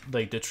see,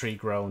 like, the tree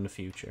grow in the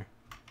future.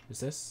 Is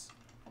this?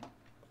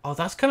 Oh,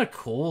 that's kind of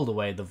cool, the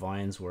way the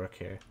vines work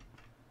here.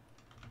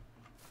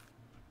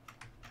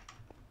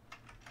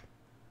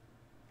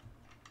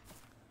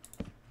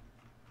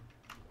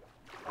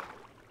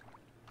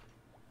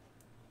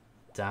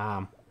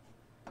 Damn.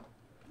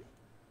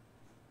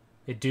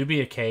 It do be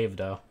a cave,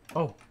 though.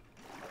 Oh.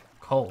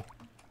 Coal.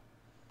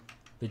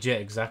 Legit,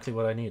 exactly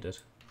what I needed.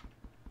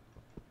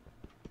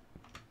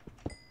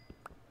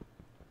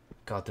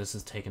 God, this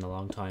is taking a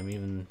long time,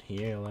 even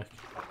here, like...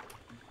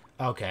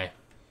 Okay.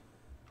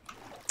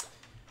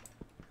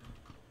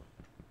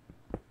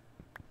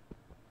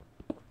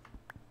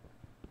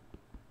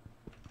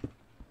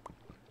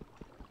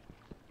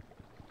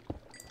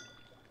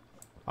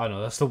 Oh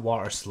no, that's the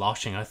water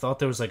sloshing. I thought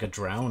there was like a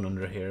drown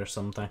under here or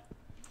something.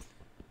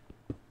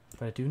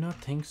 But I do not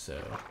think so.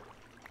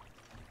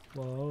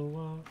 Whoa,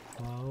 whoa,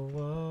 whoa,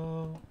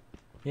 whoa.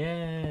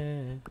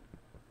 Yeah.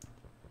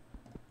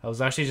 I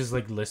was actually just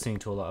like listening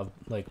to a lot of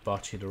like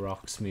Bocce the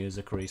Rock's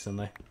music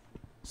recently.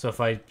 So if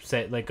I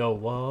say like go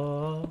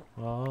whoa,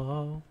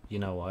 whoa, you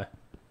know why.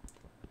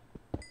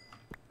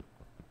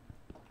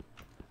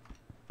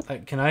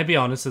 Can I be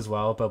honest as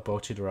well about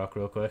Bocce the Rock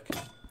real quick?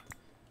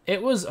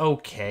 It was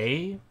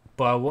okay,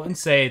 but I wouldn't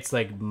say it's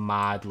like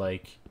mad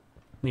like,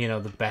 you know,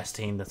 the best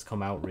team that's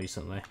come out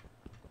recently.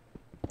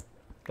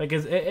 Like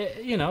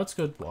you know, it's a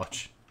good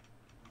watch.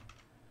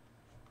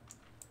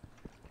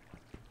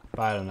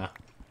 But I don't know.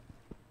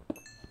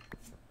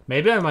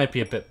 Maybe I might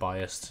be a bit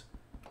biased.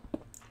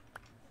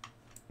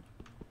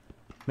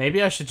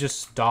 Maybe I should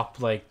just stop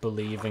like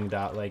believing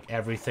that like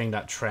everything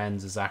that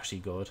trends is actually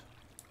good.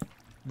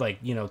 Like,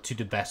 you know, to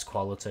the best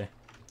quality.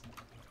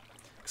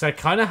 Because I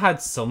kind of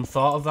had some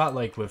thought of that,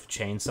 like, with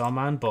Chainsaw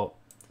Man, but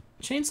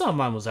Chainsaw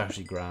Man was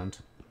actually grand,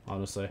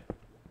 honestly.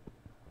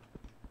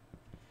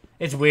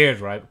 It's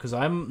weird, right? Because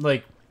I'm,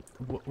 like,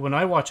 when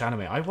I watch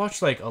anime, I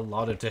watch, like, a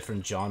lot of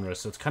different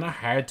genres, so it's kind of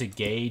hard to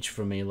gauge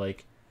for me,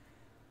 like,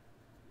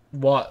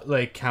 what,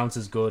 like, counts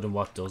as good and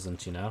what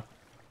doesn't, you know?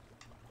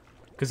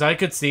 Because I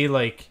could see,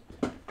 like,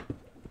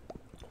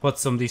 what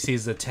somebody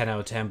sees as a 10 out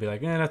of 10, be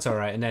like, eh, that's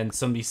alright. And then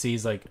somebody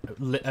sees, like,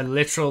 a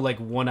literal, like,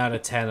 1 out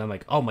of 10, I'm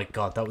like, oh my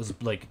god, that was,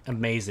 like,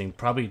 amazing.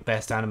 Probably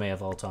best anime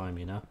of all time,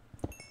 you know?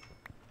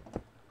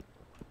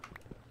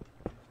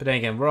 But then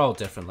again, we're all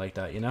different like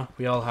that, you know?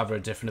 We all have our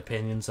different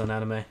opinions on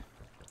anime.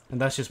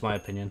 And that's just my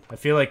opinion. I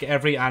feel like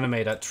every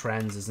anime that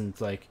trends isn't,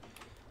 like,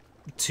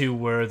 too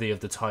worthy of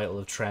the title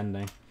of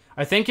trending.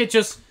 I think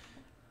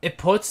it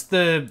puts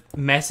the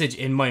message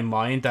in my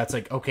mind that's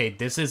like, okay,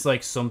 this is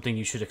like something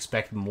you should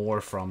expect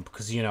more from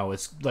because, you know,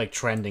 it's like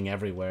trending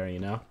everywhere, you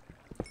know?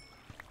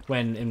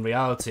 When in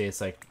reality, it's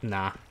like,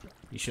 nah,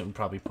 you shouldn't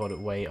probably put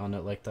weight on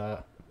it like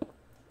that.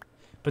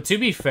 But to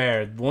be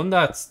fair, one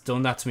that's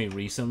done that to me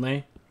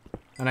recently,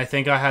 and I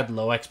think I had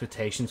low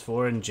expectations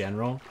for it in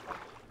general,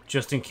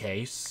 just in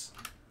case,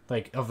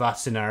 like, of that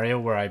scenario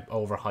where I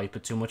overhype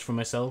it too much for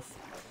myself,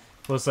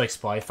 was like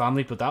Spy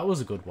Family, but that was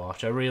a good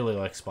watch. I really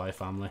like Spy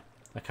Family.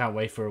 I can't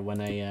wait for when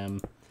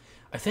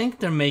I think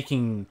they're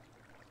making...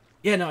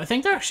 Yeah, no, I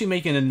think they're actually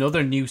making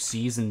another new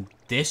season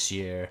this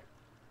year.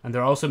 And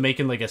they're also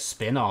making, like, a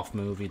spin-off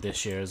movie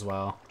this year as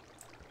well.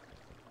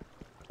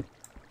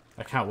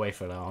 I can't wait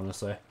for that,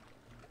 honestly.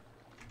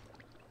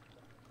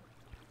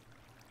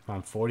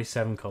 Man,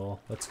 47 coal.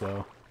 Let's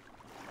go.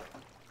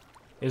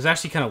 It was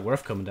actually kind of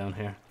worth coming down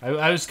here.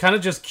 I was kind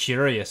of just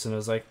curious, and I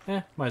was like,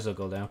 might as well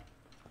go down.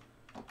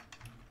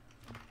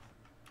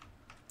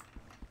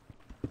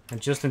 And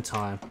just in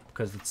time,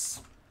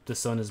 because the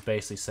sun is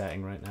basically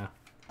setting right now.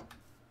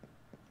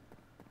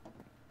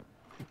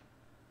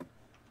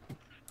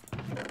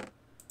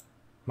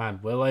 Man,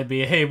 will I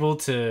be able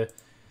to,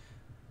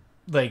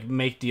 like,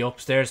 make the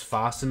upstairs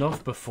fast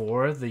enough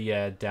before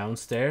the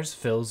downstairs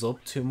fills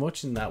up too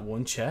much in that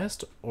one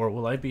chest? Or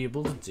will I be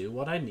able to do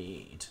what I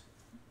need?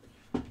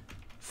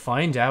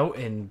 Find out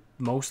in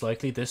most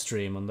likely this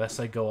stream, unless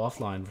I go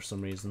offline for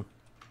some reason.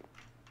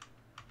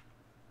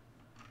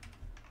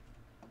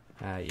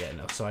 Yeah,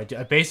 no, so I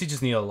basically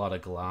just need a lot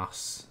of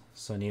glass.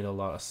 So I need a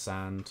lot of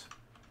sand.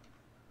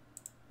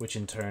 Which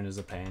in turn is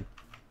a pain.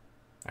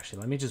 Actually,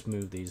 let me just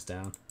move these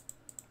down.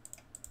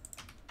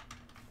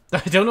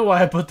 I don't know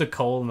why I put the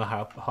coal in the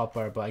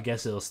hotbar, but I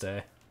guess it'll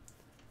stay.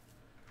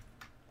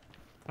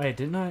 Oh yeah,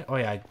 didn't I? Oh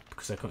yeah,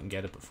 because I couldn't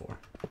get it before.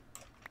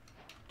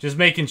 Just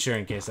making sure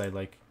in case I,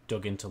 like,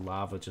 dug into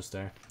lava just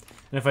there.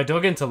 And if I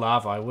dug into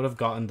lava, I would have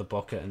gotten the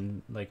bucket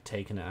and, like,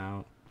 taken it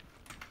out.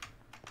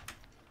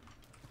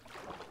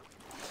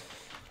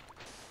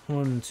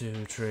 1,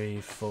 2,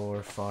 3,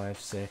 4, 5,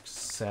 6,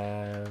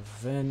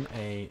 7,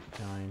 8,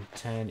 9,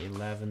 10,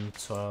 11,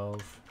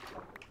 12,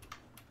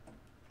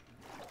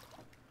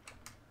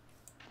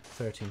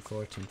 13,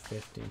 14,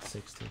 15,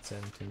 16,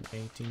 17,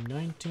 18,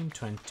 19,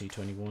 20,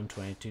 21,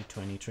 22,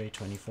 23,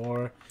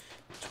 24,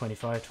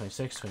 25,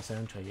 26,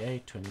 27,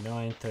 28,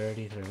 29,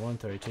 30, 31,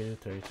 32,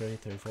 33,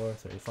 34,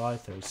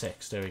 35,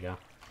 36. There we go.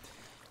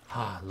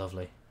 Ah,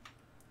 lovely.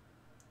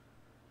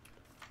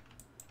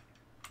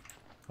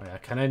 I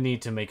kind of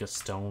need to make a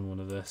stone one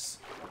of this.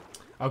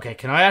 Okay,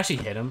 can I actually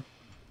hit him?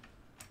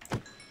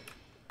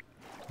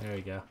 There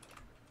we go.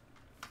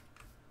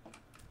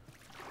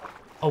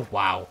 Oh,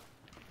 wow.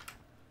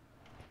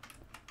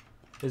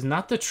 Isn't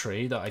that the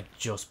tree that I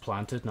just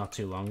planted not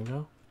too long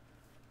ago?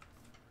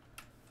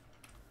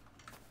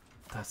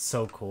 That's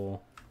so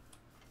cool.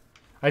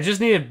 I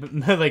just need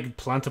to, like,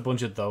 plant a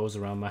bunch of those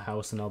around my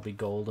house and I'll be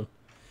golden.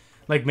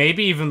 Like,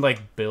 maybe even,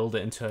 like, build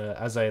it into,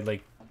 as I,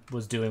 like,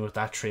 was doing with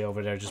that tree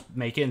over there, just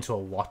make it into a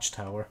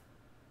watchtower.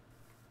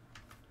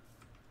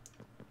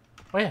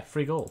 Oh yeah,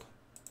 free gold.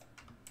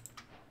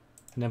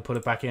 And then put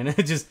it back in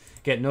and just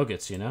get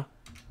nuggets, you know?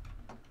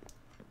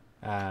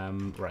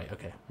 Right,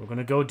 okay. We're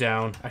gonna go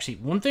down. Actually,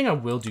 one thing I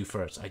will do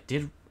first.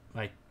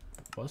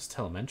 What's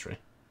telemetry?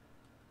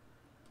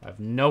 I have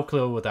no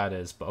clue what that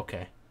is, but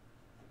okay.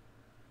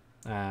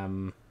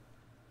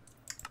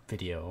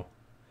 video.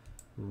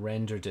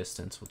 Render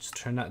distance. We'll just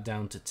turn that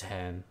down to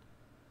 10.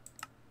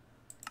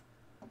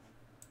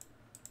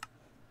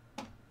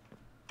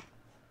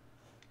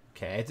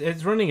 Okay,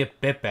 it's running a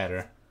bit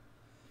better.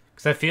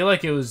 Because I feel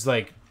like it was,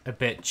 like, a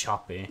bit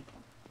choppy.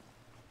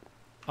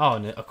 Oh,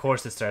 and of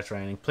course it starts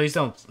raining. Please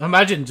don't...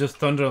 Imagine just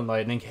thunder and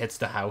lightning hits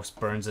the house,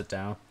 burns it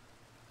down.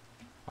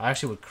 I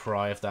actually would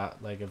cry if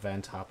that, like,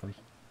 event happened.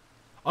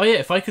 Oh yeah,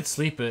 if I could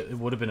sleep, it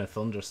would have been a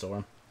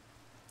thunderstorm.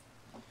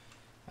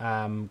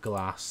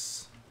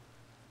 Glass.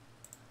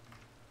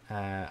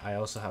 I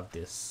also have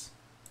this.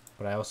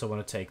 But I also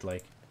want to take,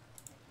 like...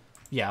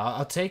 Yeah,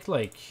 I'll take,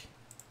 like...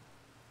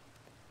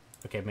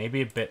 Okay,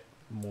 maybe a bit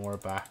more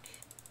back.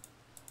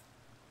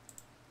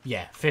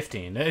 Yeah,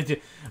 15.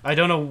 I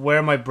don't know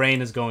where my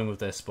brain is going with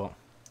this, but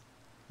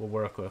we'll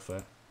work with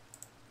it.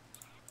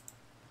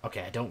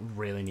 Okay, I don't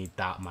really need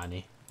that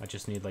many. I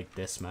just need, like,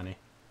 this many.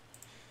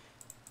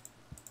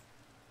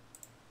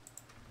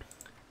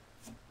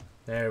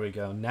 There we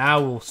go. Now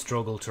we'll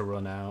struggle to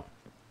run out.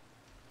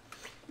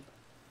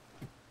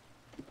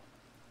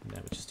 And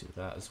then we just do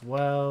that as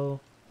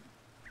well.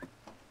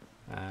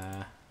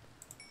 Come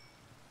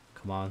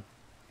on.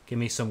 Give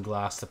me some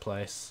glass to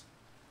place.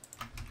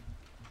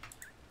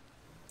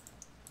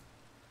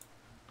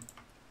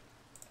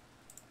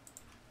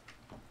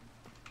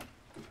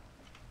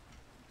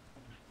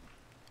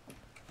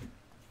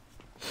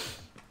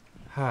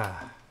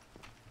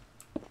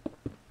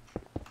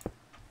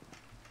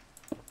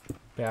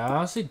 Yeah, I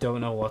honestly don't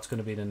know what's going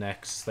to be the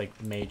next,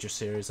 like, major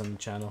series on the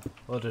channel,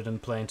 other than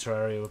playing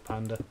Terraria with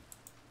Panda.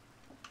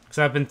 Because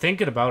I've been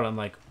thinking about it, I'm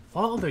like,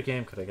 what other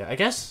game could I get? I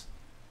guess...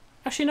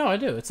 Actually, no, I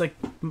do. It's like,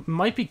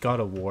 might be God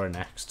of War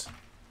next.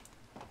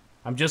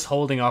 I'm just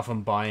holding off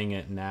on buying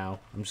it now.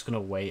 I'm just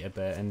going to wait a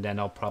bit, and then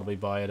I'll probably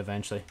buy it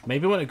eventually.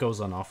 Maybe when it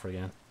goes on offer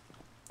again.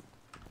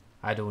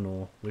 I don't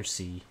know. We'll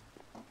see.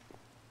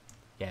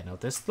 Yeah, no,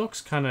 this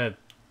looks kind of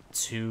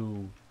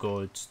too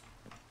good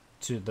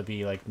to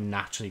be, like,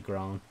 naturally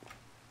grown.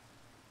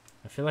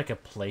 I feel like I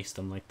placed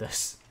them like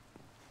this.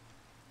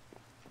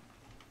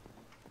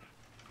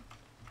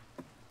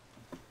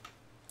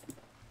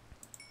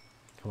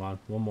 Come on,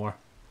 one more.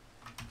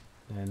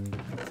 And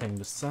thing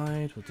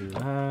beside, we'll do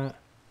that.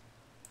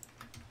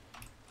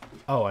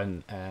 Oh,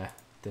 and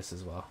this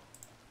as well.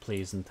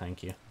 Please and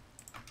thank you.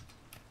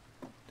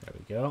 There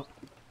we go.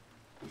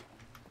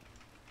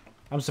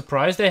 I'm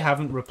surprised they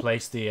haven't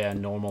replaced the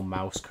normal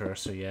mouse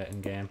cursor yet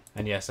in game.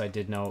 And yes, I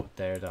did note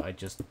there that I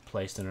just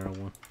placed another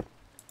one.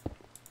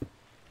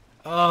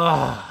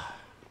 Ugh.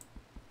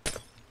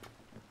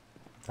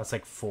 That's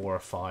like 4 or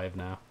 5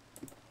 now.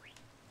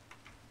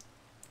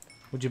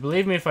 Would you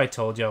believe me if I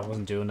told you I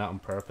wasn't doing that on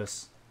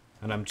purpose?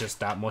 And I'm just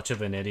that much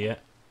of an idiot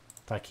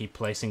that I keep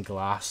placing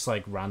glass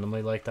like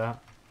randomly like that?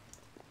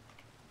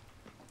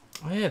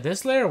 Oh yeah,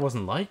 this layer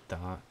wasn't like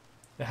that.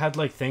 It had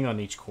like thing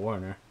on each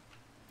corner.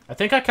 I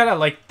think I kind of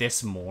like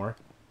this more,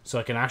 so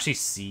I can actually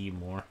see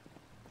more.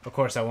 Of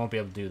course, I won't be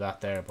able to do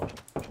that there, but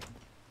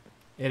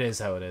it is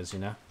how it is, you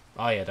know?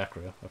 Oh yeah, that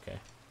grew. Okay.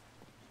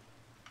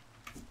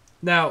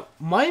 Now,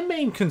 my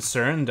main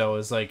concern, though,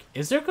 is, like,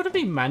 is there going to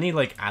be many,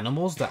 like,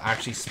 animals that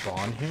actually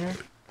spawn here?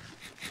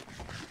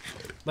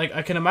 Like,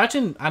 I can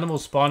imagine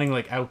animals spawning,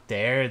 like, out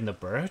there in the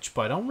birch,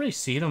 but I don't really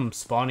see them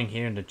spawning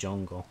here in the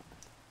jungle.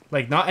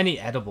 Like, not any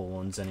edible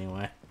ones,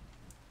 anyway.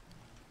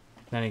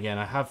 Then again,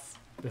 I have...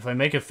 If I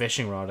make a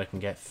fishing rod, I can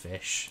get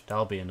fish.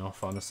 That'll be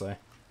enough, honestly.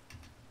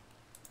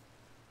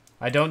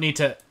 I don't need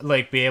to,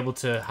 like, be able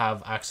to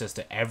have access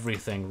to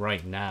everything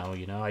right now,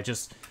 you know? I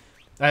just...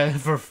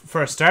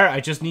 for a start,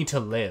 I just need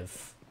to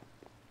live.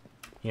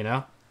 You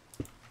know?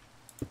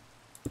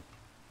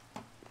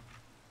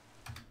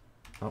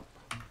 Oh.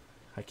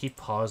 I keep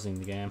pausing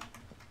the game.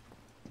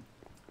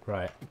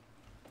 Right.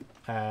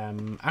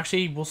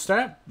 Actually, we'll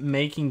start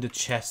making the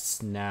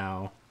chests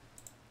now.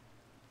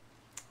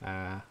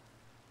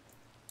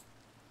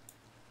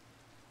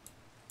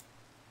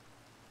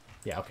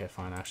 Yeah, okay,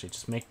 fine, actually.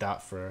 Just make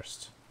that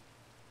first.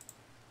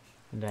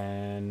 And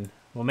then...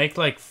 We'll make,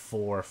 like,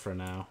 4 for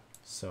now.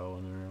 So,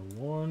 another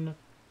 1.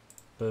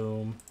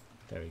 Boom.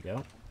 There we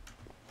go.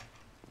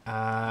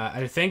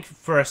 I think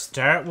for a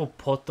start, we'll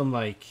put them,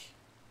 like,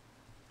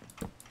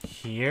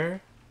 here.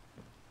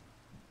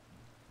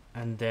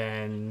 And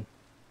then...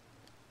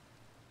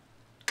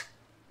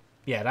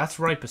 Yeah, that's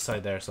right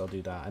beside there, so I'll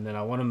do that. And then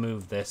I want to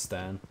move this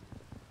then.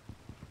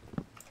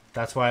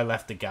 That's why I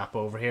left the gap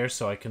over here,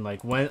 so I can,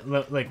 like,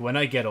 when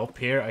I get up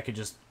here, I could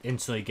just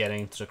instantly get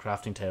into the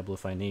crafting table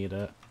if I need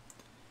it.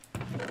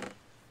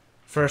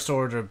 First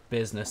order of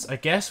business. I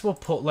guess we'll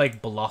put,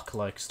 like,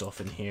 block-like stuff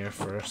in here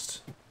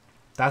first.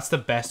 That's the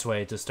best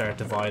way to start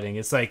dividing.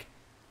 It's like,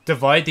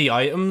 divide the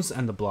items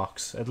and the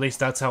blocks. At least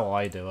that's how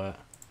I do it.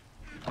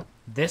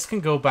 This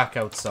can go back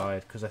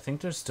outside, because I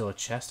think there's still a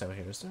chest out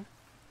here, is there?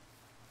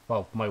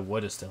 Well, my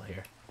wood is still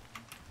here.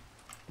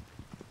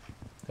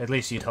 At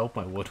least you'd hope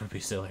my wood would be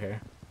still here.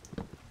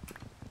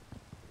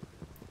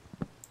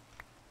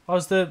 Oh,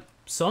 is the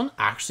sun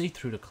actually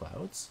through the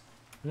clouds?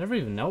 I never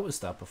even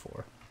noticed that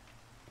before.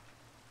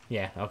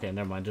 Yeah, okay,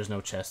 never mind. There's no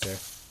chest there.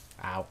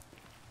 Ow.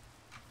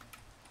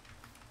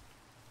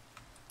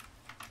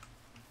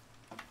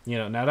 You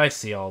know, now that I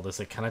see all this,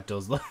 it kind of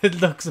does look... It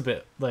looks a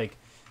bit like...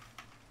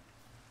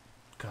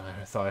 God,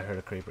 I thought I heard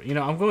a creeper. You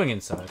know, I'm going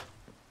inside.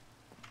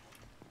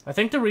 I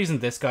think the reason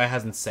this guy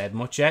hasn't said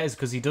much yet is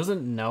because he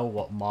doesn't know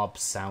what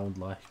mobs sound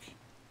like.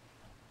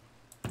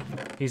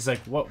 He's like,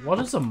 what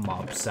does a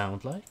mob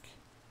sound like?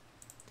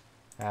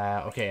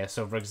 Okay,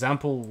 so for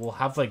example, we'll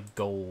have like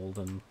gold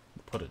and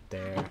put it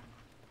there.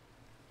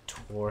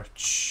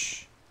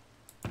 Torch.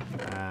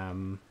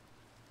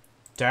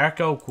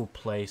 Dark oak will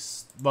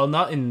place... Well,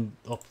 not in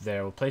up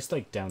there. We'll place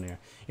like down here.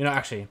 You know,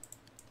 actually,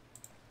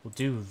 we'll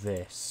do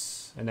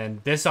this. And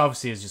then this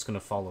obviously is just going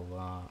to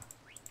follow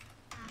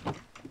that.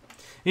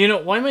 You know,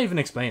 why am I even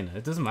explaining it?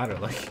 It doesn't matter,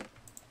 like...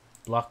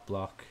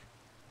 Block.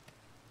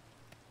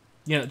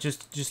 You know,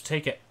 just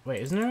take it...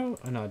 Wait, isn't there...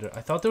 Oh, no,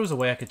 I thought there was a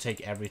way I could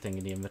take everything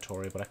in the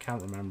inventory, but I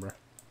can't remember.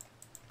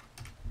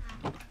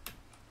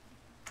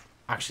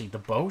 Actually, the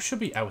boat should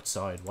be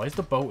outside. Why is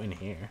the boat in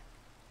here?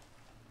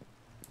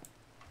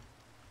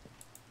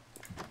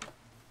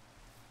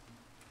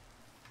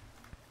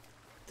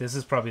 This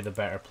is probably the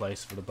better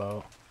place for the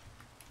boat.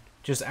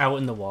 Just out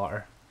in the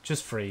water.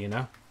 Just free, you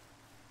know?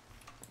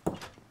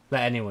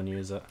 Let anyone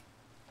use it.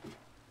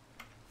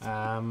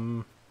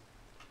 I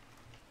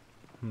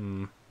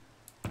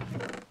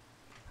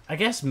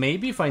guess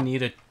maybe if I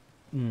need a...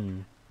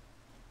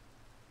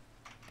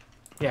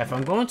 Yeah, if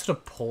I'm going to the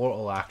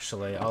portal,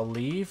 actually, I'll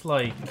leave,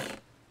 like...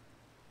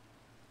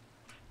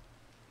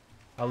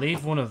 I'll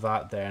leave one of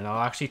that there, and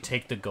I'll actually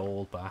take the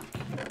gold back.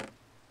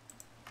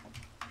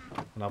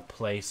 And I'll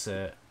place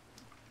it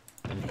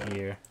in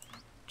here.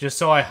 Just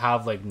so I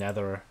have, like,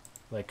 nether,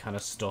 like, kind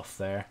of stuff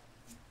there.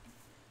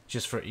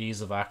 Just for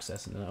ease of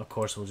access. And then, of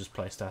course, we'll just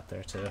place that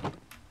there, too.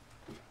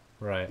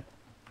 Right.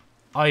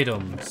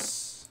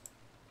 Items.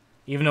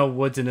 Even though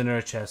wood's in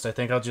another chest, I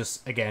think I'll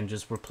just, again,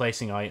 just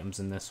replacing items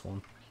in this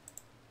one.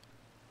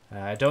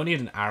 I don't need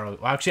an arrow.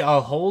 Well, actually,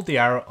 I'll hold the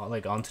arrow,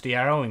 like, onto the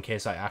arrow in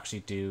case I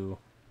actually do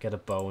get a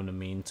bow in the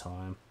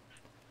meantime.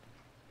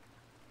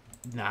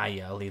 Nah,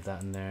 yeah, I'll leave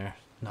that in there.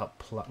 Not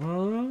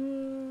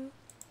plant.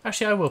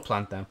 Actually, I will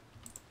plant them.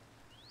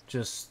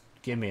 Just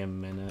give me a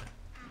minute.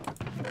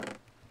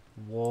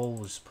 Wool,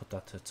 we'll just put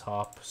that to the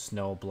top.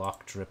 Snow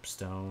block,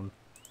 dripstone.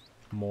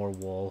 More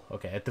wool.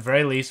 Okay, at the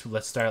very least,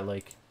 let's start,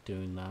 like,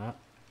 doing that.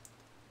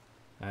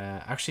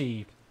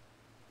 Actually...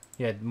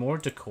 Yeah, more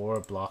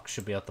decor blocks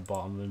should be at the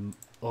bottom, and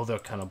other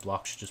kind of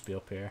blocks should just be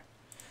up here.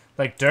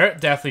 Like,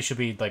 dirt definitely should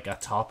be, like,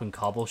 at top, and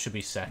cobble should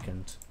be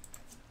second.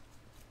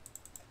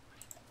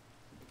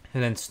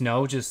 And then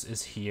snow just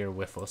is here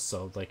with us,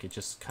 so, like, it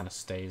just kind of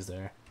stays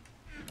there.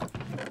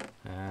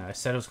 I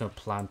said I was going to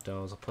plant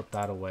those. I'll put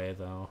that away,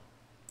 though.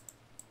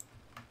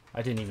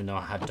 I didn't even know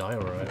I had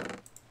diorite.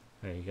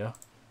 There you go.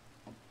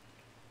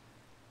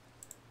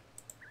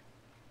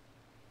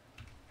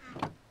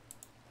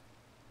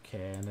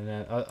 Okay, and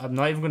then I'm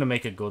not even going to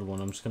make a good one.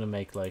 I'm just going to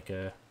make like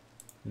a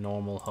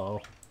normal hoe.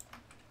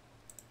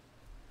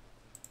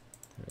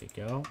 There you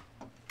go.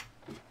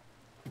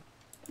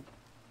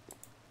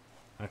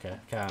 Okay,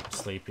 can't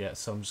sleep yet,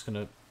 so I'm just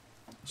going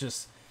to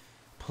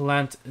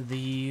plant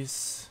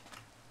these.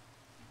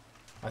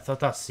 I thought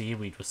that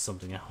seaweed was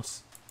something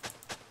else.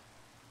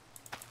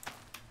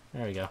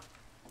 There we go.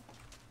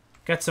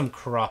 Get some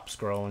crops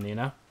growing, you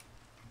know?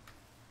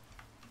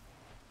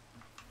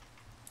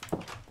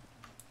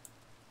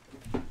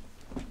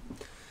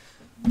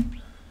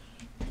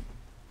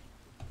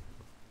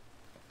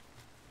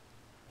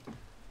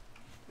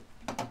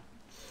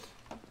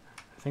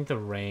 I think the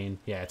rain...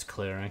 Yeah, it's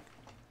clearing.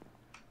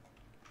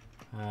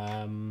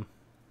 I'm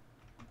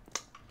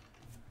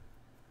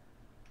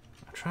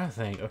trying to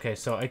think. Okay,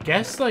 so I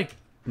guess, like,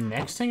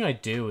 next thing I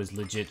do is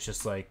legit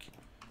just, like,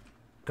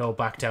 go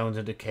back down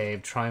to the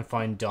cave, try and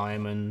find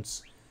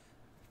diamonds.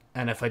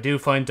 And if I do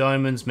find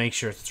diamonds, make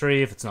sure it's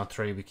 3. If it's not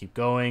 3, we keep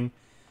going.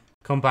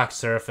 Come back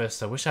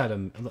surface. I wish I had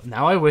a...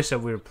 Now I wish that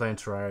we were playing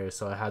Terraria,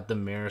 so I had the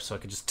mirror so I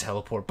could just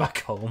teleport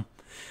back home.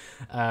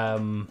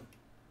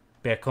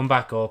 Yeah, come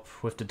back up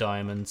with the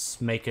diamonds,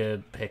 make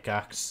a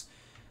pickaxe,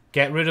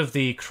 get rid of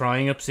the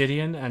crying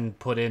obsidian and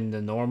put in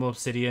the normal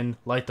obsidian,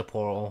 light the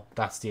portal.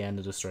 That's the end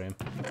of the stream.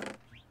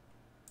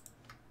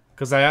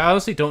 Because I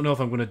honestly don't know if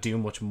I'm going to do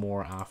much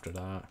more after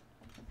that.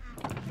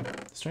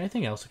 Is there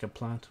anything else I could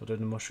plant other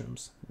than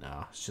mushrooms?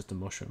 No, it's just the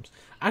mushrooms.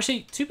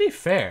 Actually, to be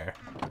fair,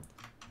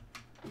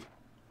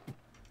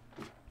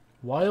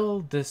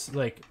 whilst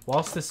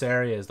this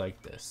area is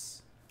like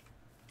this,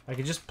 I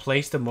could just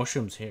place the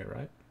mushrooms here,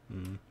 right?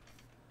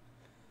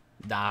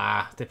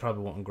 Nah, they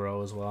probably won't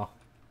grow as well.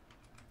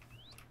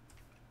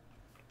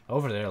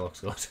 Over there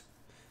looks good.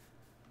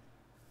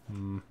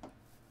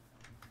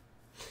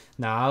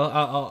 Nah,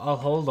 I'll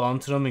hold on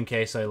to them in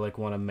case I like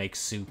want to make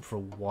soup for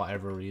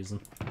whatever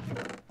reason.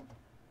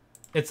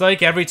 It's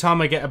like every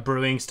time I get a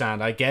brewing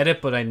stand, I get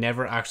it, but I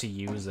never actually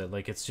use it.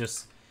 Like, it's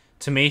just,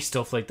 to me,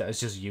 stuff like that is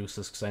just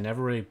useless because I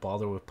never really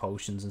bother with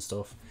potions and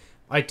stuff.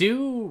 I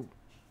do,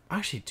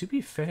 actually, to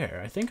be fair,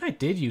 I think I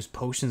did use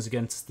potions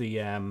against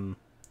the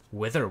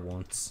Wither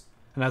once.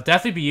 And I'll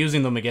definitely be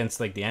using them against,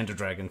 like, the Ender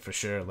Dragon for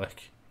sure,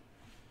 like.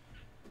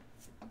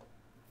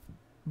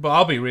 But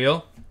I'll be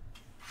real.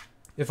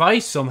 If I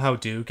somehow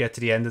do get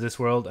to the end of this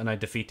world and I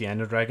defeat the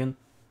Ender Dragon,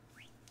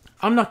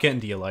 I'm not getting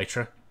the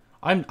Elytra.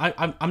 I'm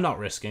not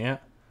risking it.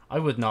 I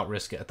would not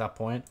risk it at that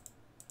point.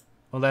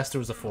 Unless there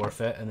was a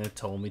forfeit and it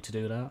told me to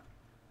do that.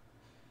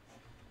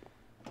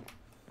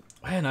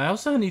 And I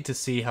also need to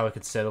see how I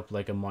could set up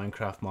like a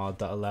Minecraft mod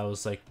that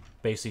allows like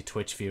basically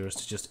Twitch viewers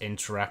to just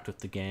interact with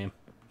the game.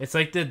 It's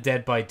like the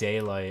Dead by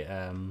Daylight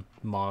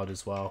mod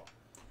as well.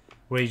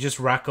 Where you just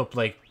rack up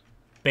like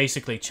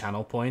basically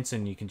channel points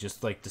and you can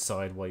just like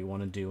decide what you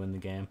want to do in the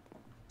game.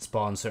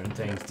 Spawn certain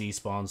things,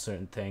 despawn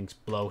certain things,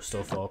 blow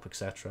stuff up,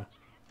 etc.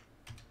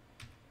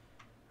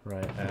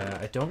 Right,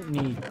 I don't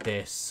need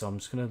this, so I'm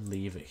just gonna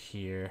leave it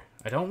here.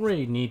 I don't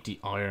really need the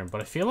iron,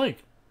 but I feel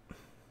like...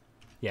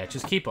 Yeah,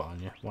 just keep it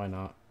on you. Why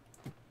not?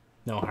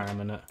 No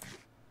harm in it.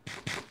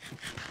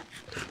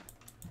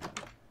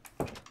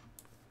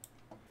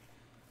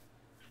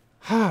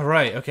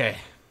 Right, okay.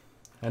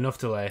 Enough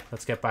delay.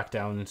 Let's get back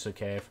down into the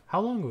cave. How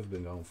long have we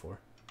been going for?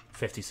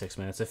 56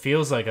 minutes. It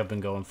feels like I've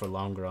been going for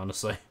longer,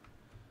 honestly.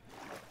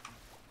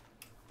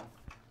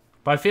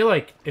 But I feel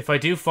like if I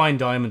do find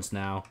diamonds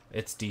now,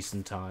 it's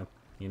decent time,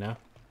 you know?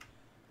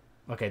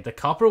 Okay, the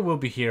copper will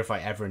be here if I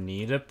ever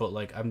need it, but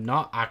like I'm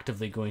not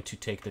actively going to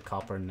take the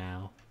copper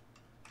now.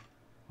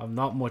 I've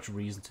not much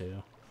reason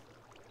to.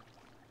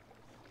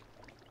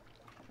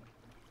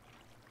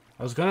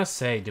 I was gonna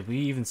say, did we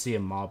even see a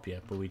mob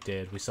yet? But we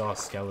did. We saw a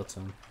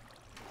skeleton.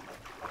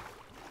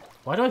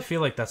 Why do I feel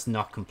like that's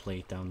not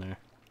complete down there?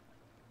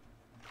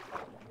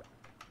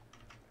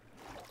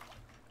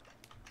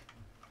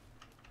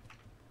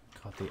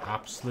 God, the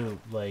absolute,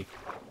 like...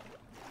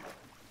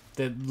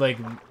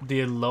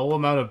 The low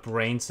amount of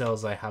brain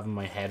cells I have in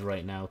my head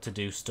right now to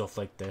do stuff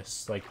like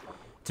this. Like,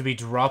 to be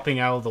dropping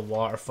out of the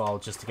waterfall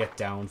just to get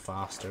down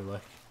faster,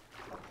 like...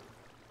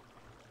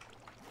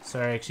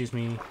 Sorry, excuse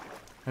me.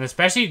 And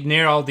especially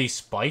near all these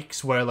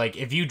spikes where, like,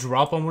 if you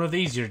drop on one of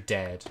these, you're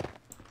dead.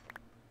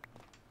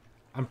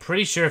 I'm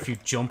pretty sure if you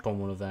jump on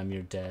one of them,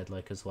 you're dead,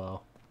 like, as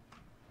well.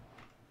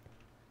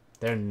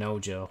 They're no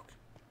joke.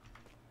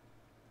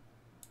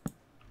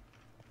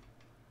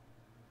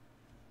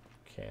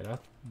 Okay,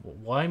 that...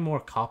 Why more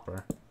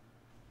copper?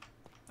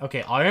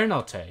 Okay, iron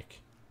I'll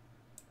take.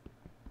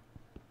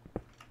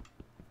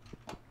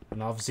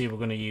 And obviously we're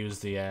going to use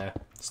the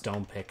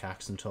stone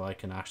pickaxe until I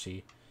can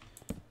actually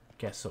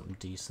get something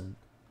decent.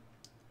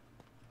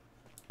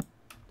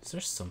 Is there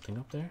something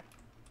up there?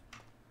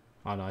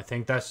 Oh no, I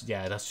think that's...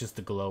 Yeah, that's just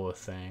the glow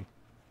thing.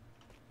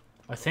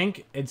 I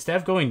think instead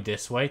of going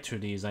this way through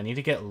these, I need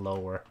to get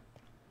lower.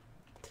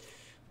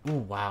 Ooh,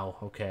 wow,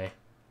 okay.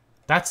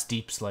 That's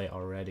deep slate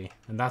already.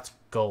 And that's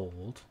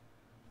gold.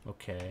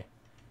 Okay.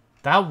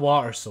 That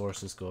water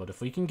source is good.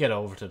 If we can get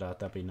over to that,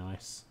 that'd be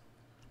nice.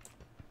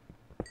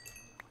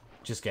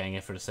 Just getting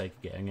it for the sake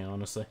of getting it,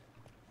 honestly.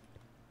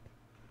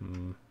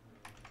 I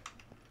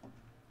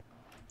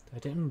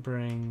didn't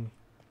bring...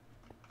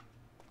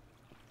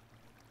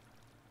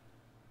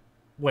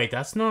 Wait,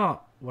 that's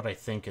not what I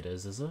think it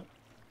is it?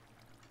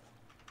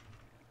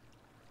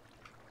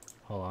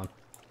 Hold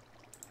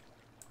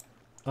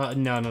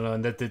on. No.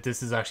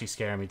 This is actually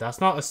scaring me.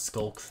 That's not a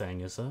skulk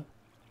thing, is it?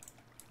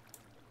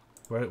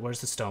 Where's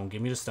the stone?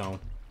 Give me the stone.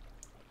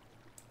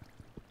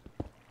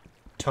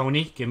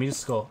 Tony, give me the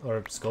skull.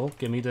 Or skull,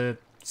 give me the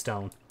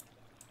stone.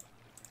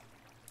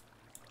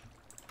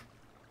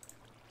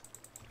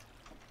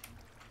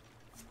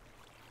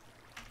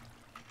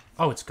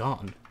 Oh, it's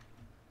gone.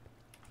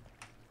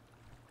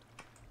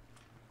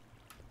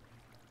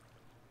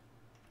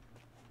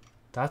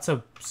 That's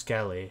a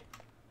skelly.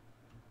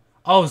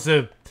 Oh, it's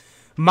a...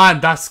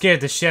 Man, that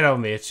scared the shit out of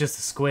me. It's just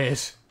a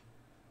squid.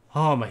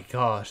 Oh my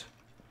god.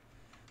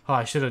 Oh,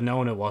 I should have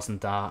known it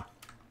wasn't that.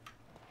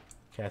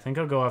 Okay, I think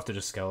I'll go after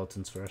the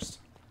skeletons first.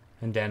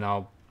 And then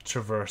I'll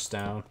traverse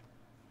down.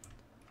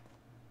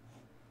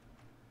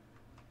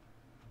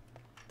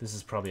 This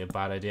is probably a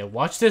bad idea.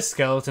 Watch this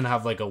skeleton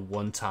have like a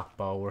one-tap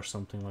bow or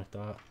something like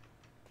that.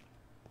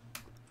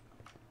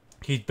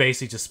 He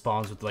basically just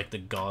spawns with like the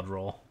god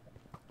roll.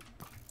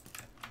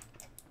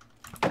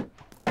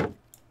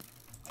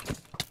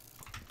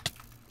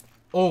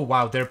 Oh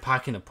wow, they're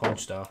packing a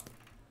punch though.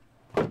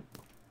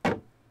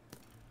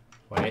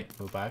 Wait,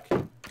 move back.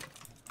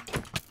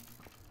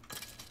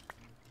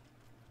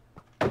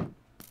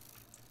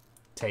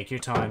 Take your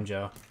time,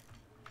 Joe.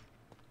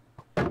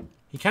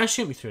 He can't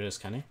shoot me through this,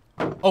 can he?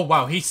 Oh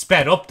wow, he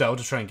sped up though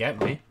to try and get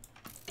me.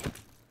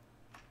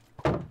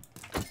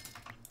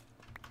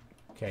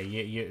 Okay,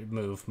 you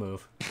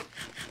move.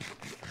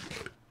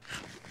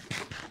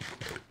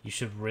 You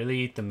should really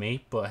eat the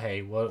meat, but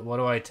hey, what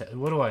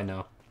do I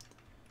know?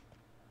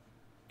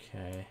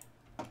 Okay.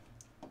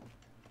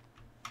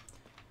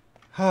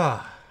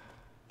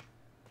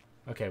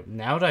 Okay,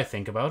 now that I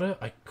think about it,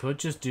 I could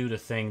just do the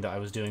thing that I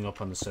was doing up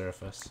on the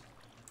surface.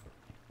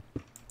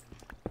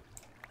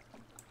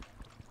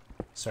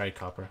 Sorry,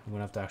 Copper. I'm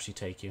gonna have to actually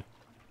take you.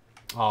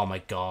 Oh my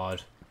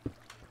god.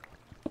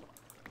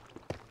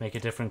 Make a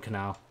different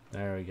canal.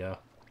 There we go.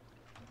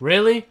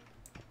 Really?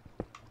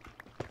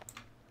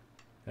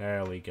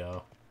 There we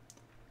go.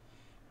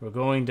 We're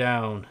going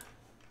down.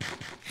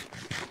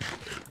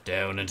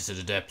 Down into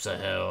the depths of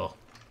hell.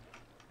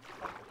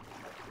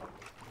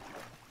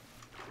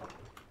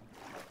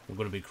 We're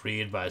gonna be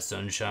greeted by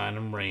sunshine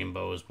and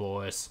rainbows,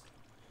 boys.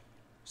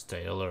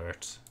 Stay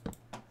alert.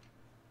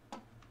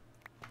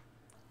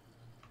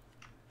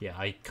 Yeah,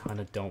 I kind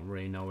of don't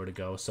really know where to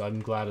go, so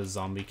I'm glad a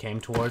zombie came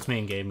towards me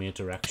and gave me a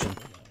direction.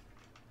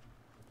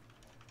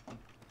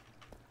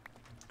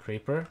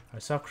 Creeper? I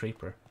saw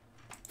Creeper.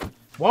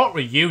 What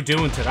were you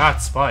doing to that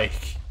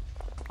spike?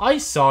 I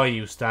saw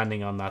you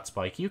standing on that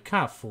spike. You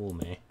can't fool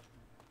me.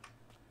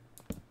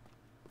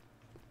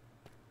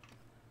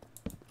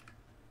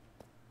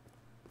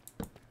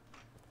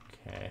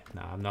 Okay,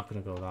 nah, I'm not gonna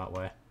go that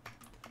way.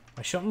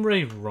 I shouldn't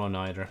really run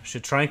either. I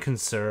should try and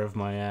conserve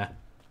my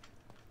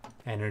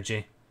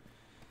energy.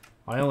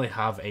 I only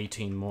have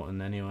 18 mutton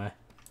anyway.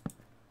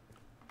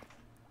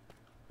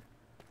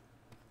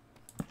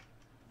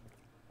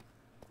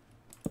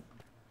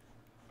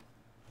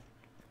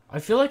 I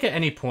feel like at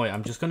any point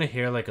I'm just gonna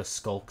hear like a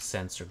skulk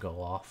sensor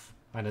go off,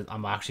 and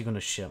I'm actually gonna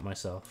shit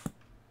myself.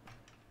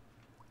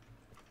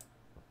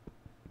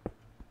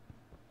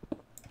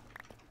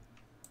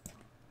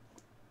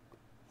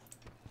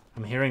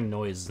 I'm hearing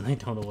noises and I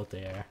don't know what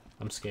they are.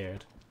 I'm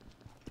scared.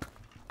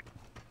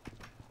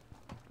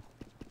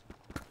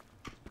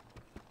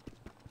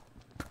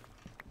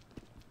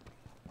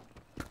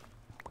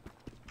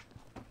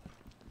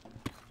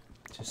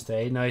 Just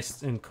stay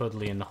nice and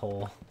cuddly in the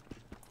hole.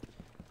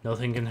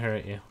 Nothing can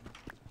hurt you.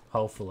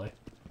 Hopefully.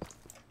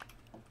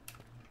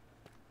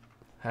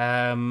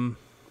 There's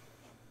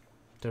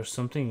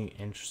something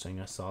interesting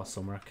I saw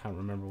somewhere. I can't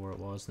remember where it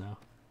was now.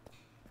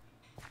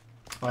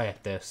 Oh yeah,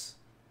 this.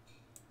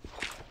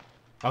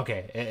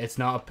 Okay, it's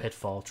not a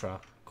pitfall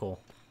trap.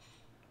 Cool.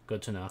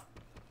 Good to know.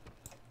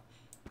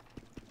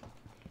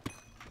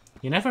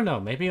 You never know.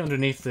 Maybe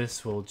underneath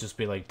this will just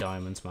be like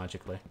diamonds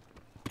magically.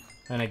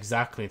 And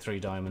exactly 3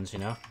 diamonds, you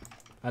know?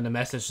 And the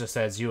message just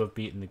says you have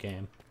beaten the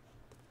game.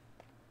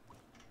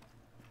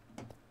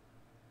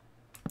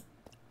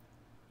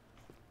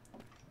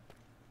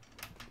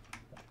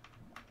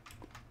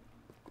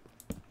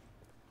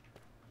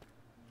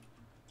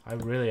 I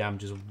really am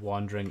just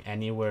wandering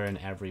anywhere and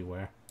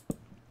everywhere.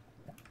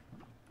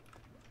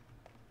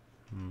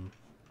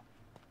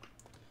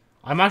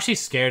 I'm actually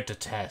scared to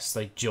test,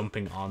 like,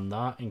 jumping on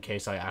that in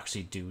case I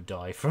actually do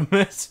die from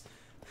it.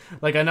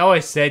 Like, I know I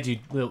said you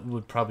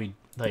would probably,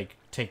 like,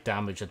 take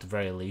damage at the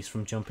very least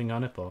from jumping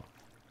on it, but...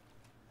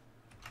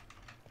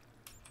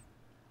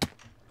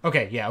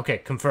 Okay, yeah, okay,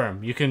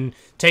 confirm. You can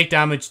take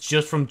damage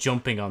just from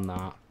jumping on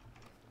that.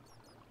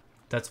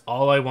 That's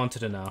all I wanted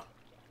to know.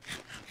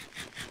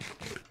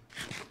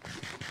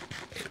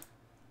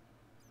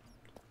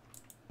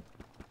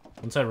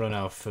 Once I run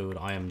out of food,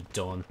 I am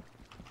done.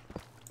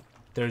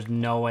 There's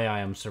no way I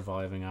am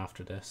surviving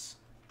after this.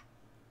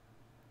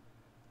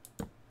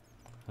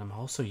 I'm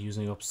also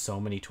using up so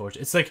many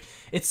torches. It's like,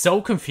 it's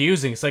so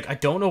confusing. It's like, I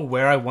don't know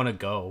where I want to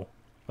go.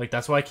 Like,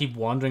 that's why I keep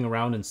wandering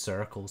around in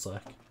circles,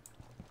 like.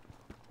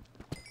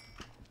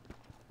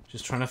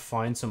 Just trying to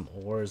find some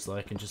ores,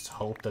 like, and just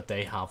hope that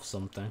they have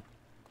something.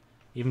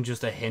 Even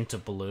just a hint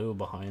of blue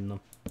behind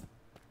them.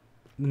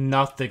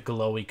 Not the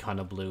glowy kind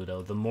of blue,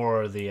 though. The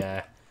more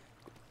the,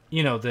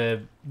 you know,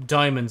 the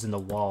diamonds in the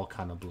wall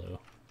kind of blue.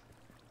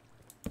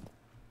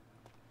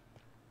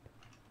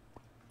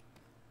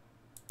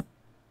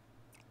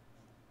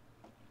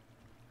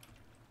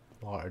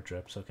 Water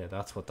drips. Okay,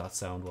 that's what that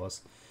sound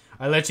was.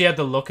 I literally had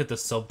to look at the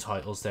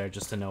subtitles there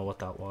just to know what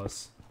that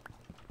was.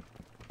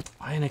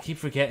 Oh, and I keep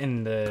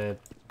forgetting the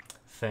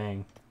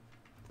thing.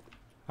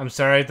 I'm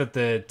sorry that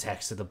the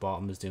text at the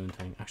bottom is doing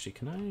thing. Actually,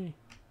 can I...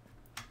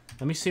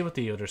 Let me see what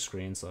the other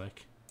screen's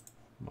like.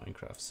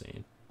 Minecraft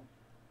scene.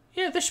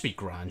 Yeah, this should be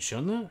grand,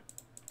 shouldn't it?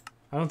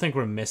 I don't think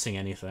we're missing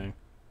anything.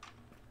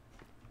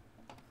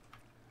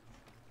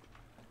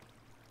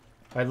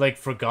 I, like,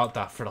 forgot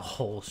that for the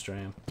whole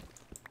stream.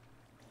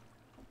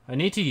 I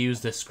need to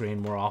use this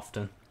screen more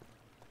often.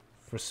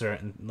 For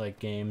certain, like,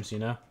 games, you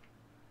know?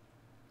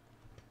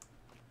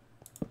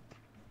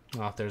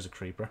 Oh, there's a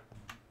creeper.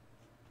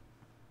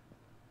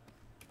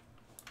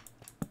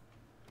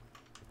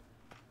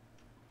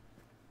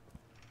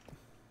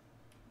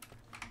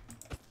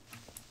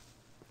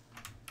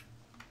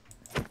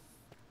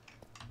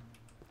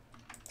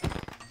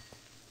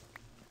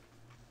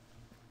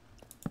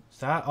 Is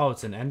that? Oh,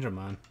 it's an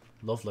Enderman.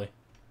 Lovely.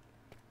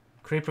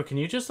 Creeper, can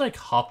you just, like,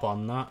 hop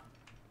on that?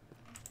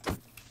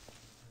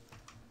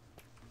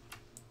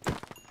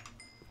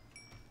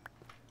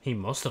 He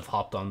must have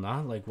hopped on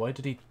that. Like, why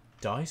did he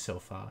die so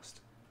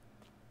fast?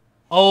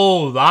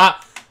 Oh,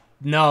 that...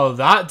 No,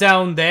 that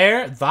down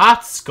there,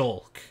 that's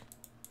Skulk.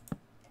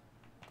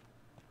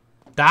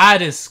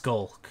 That is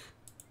Skulk.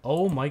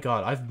 Oh my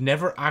god, I've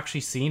never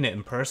actually seen it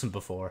in person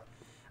before.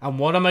 And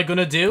what am I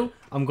gonna do?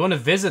 I'm gonna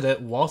visit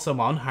it whilst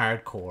I'm on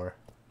hardcore.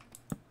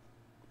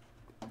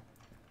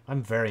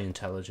 I'm very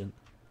intelligent.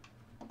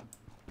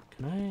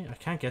 Can I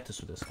can't get this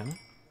with this, can I?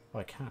 Oh,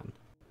 I can.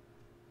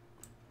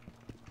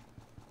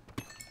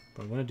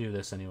 But I'm gonna do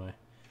this anyway.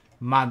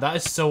 Man, that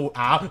is so...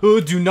 Ah! Oh,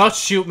 do not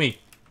shoot me!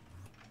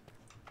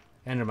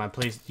 Enderman,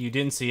 please. You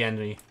didn't see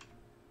Enderman.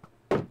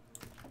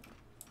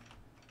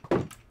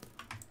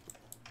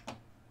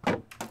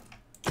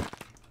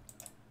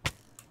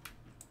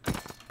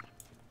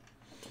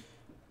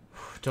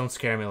 Don't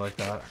scare me like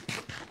that.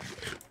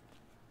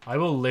 I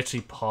will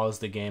literally pause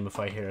the game if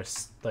I hear a,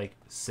 like,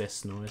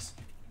 sis noise.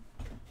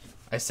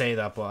 I say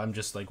that, but I'm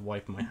just, like,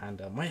 wiping my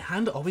hand out. My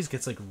hand always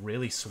gets, like,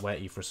 really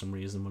sweaty for some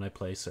reason when I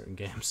play certain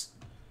games.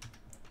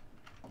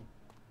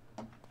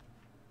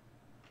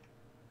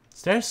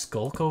 Is there a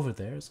skulk over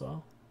there as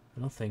well?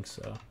 I don't think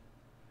so.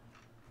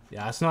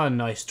 Yeah, it's not a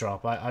nice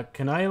drop.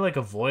 Can I, like,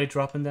 avoid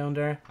dropping down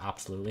there?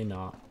 Absolutely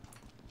not.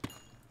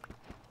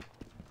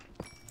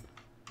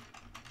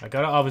 I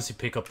gotta obviously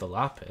pick up the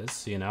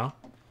lapis, you know?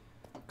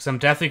 Because I'm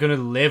definitely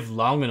gonna live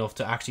long enough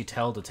to actually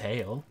tell the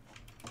tale.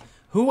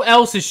 Who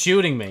else is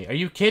shooting me? Are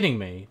you kidding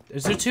me?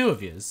 Is there two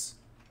of yous?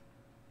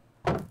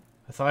 I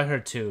thought I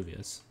heard two of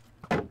yous.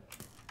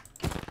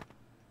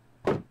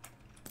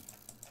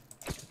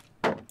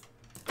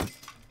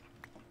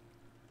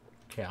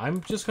 Okay,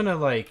 I'm just gonna,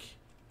 like...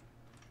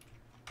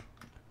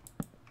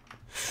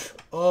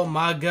 Oh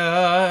my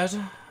god.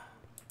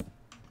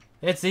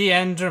 It's the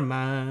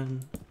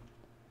Enderman.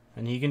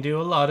 And he can do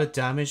a lot of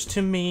damage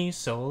to me,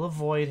 so I'll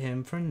avoid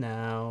him for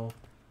now.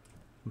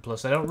 And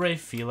plus, I don't really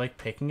feel like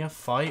picking a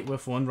fight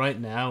with one right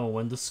now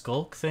when the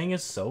skulk thing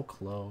is so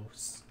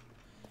close.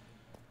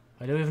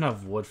 I don't even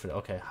have wood for that.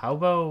 Okay, how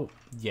about...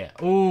 Yeah.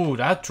 Ooh,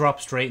 that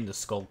dropped straight into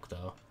skulk,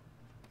 though.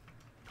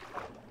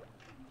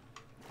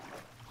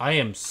 I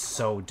am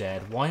so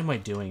dead. Why am I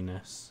doing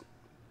this?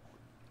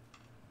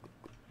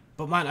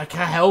 But man, I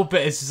can't help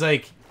it. It's just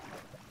like...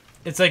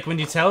 It's like when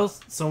you tell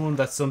someone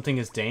that something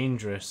is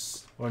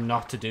dangerous or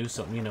not to do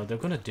something, you know, they're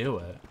gonna do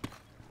it.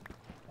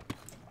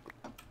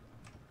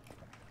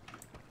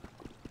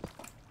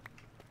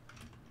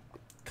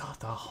 God,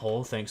 that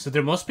whole thing. So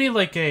there must be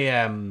like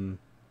a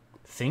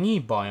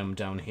thingy biome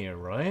down here,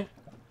 right?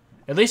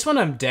 At least when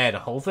I'm dead,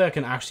 hopefully I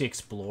can actually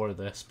explore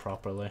this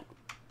properly.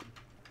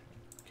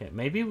 Okay,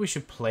 maybe we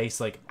should place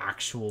like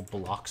actual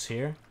blocks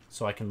here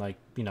so I can like,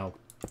 you know,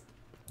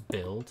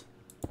 build.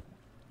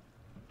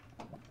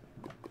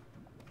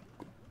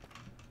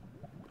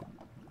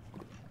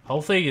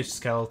 Hopefully your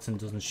skeleton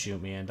doesn't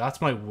shoot me in. That's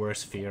my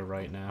worst fear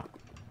right now.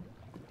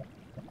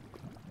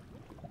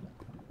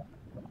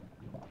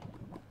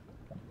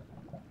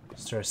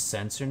 Is there a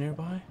sensor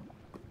nearby?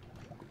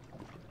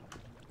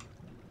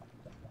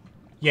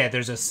 Yeah,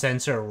 there's a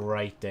sensor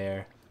right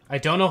there. I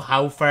don't know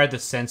how far the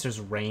sensor's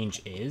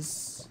range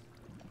is.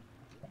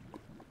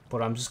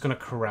 But I'm just going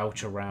to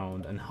crouch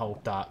around and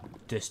hope that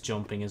this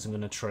jumping isn't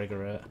going to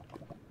trigger it.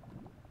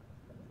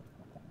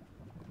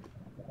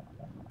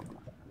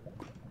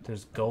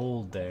 There's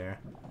gold there.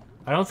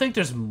 I don't think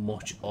there's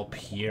much up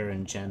here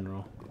in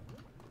general.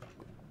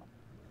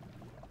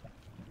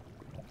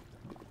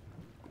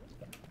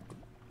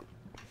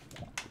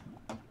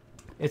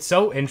 It's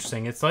so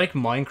interesting. It's like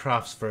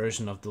Minecraft's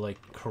version of the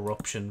like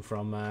corruption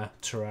from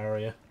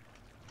Terraria.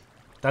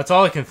 That's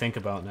all I can think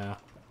about now.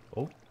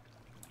 Oh.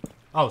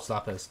 Oh, it's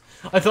lapis.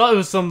 I thought it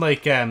was some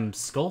like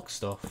skulk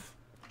stuff.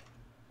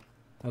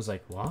 I was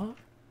like, what?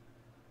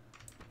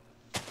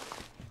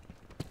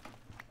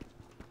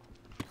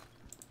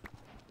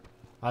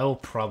 I will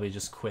probably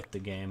just quit the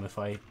game if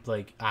I,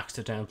 like,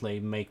 accidentally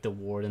make the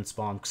warden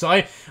spawn.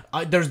 Because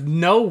there's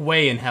no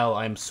way in hell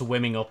I'm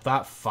swimming up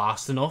that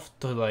fast enough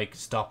to, like,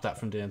 stop that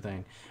from doing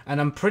anything.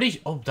 And I'm pretty...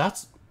 Oh,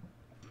 that's...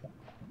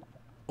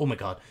 Oh my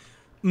god.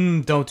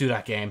 Don't do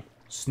that game.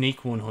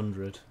 Sneak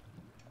 100.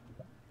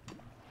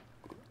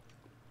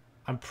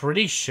 I'm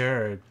pretty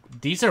sure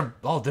these are...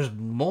 Oh, there's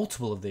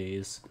multiple of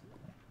these.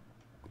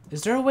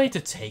 Is there a way to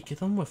take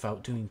them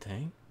without doing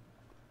thing?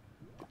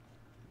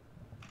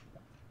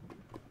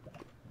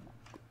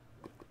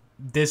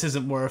 This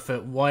isn't worth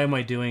it. Why am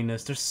I doing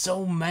this? There's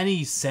so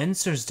many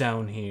sensors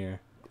down here.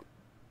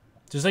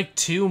 There's like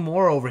 2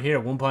 more over here.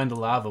 One behind the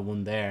lava,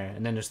 one there.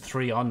 And then there's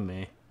 3 on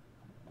me.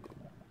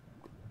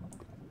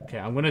 Okay,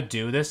 I'm gonna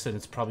do this and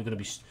it's probably gonna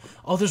be...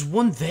 Oh, there's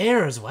one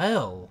there as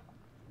well.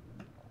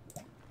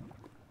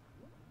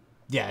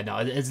 Yeah, no,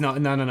 it's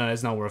not... No,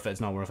 it's not worth it.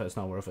 It's not worth it. It's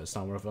not worth it. It's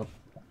not worth it.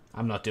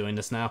 I'm not doing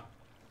this now.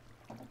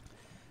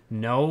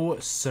 No,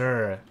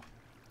 sir.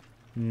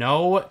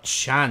 No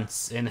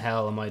chance in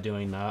hell am I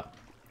doing that.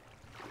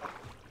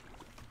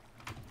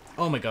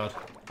 Oh my god.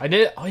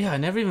 Oh yeah, I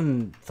never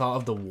even thought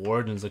of the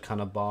warden as a kind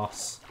of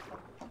boss.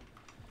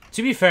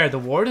 To be fair, the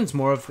warden's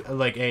more of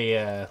like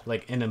a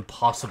like an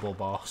impossible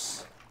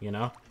boss, you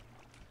know?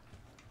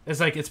 It's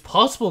like it's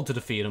possible to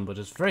defeat him, but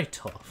it's very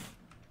tough.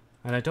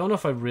 And I don't know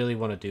if I really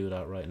want to do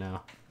that right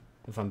now,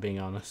 if I'm being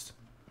honest.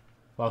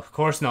 Well, of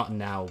course not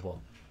now, but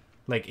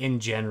like in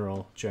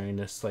general during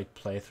this like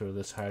playthrough of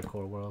this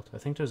hardcore world. I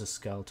think there's a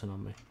skeleton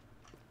on me.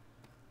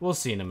 We'll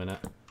see in a minute.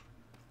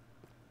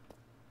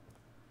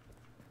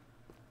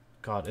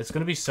 God, it's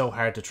gonna be so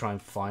hard to try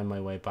and find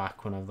my way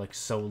back when I've like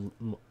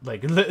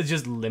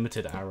just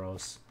limited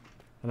arrows.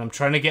 And I'm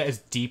trying to get as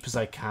deep as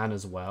I can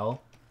as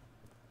well.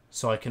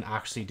 So I can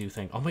actually do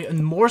things. Oh my,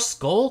 and more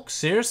skulk?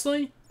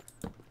 Seriously?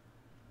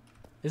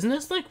 Isn't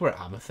this like where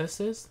Amethyst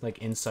is? Like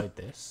inside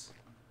this?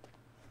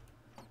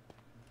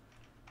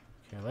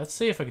 Okay, let's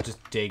see if I could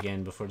just dig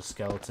in before the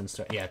skeletons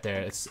start. Yeah,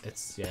 there,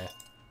 it's, yeah.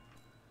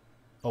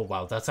 Oh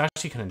wow, that's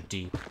actually kind of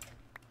deep.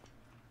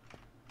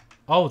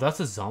 Oh, that's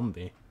a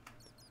zombie.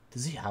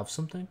 Does he have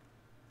something?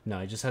 No,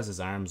 he just has his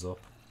arms up.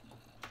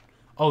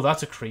 Oh,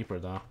 that's a creeper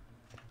though.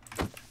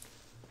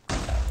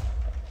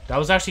 That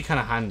was actually kind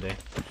of handy.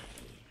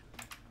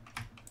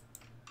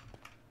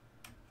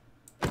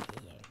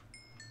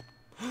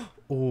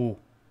 Oh.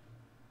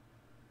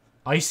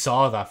 I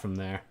saw that from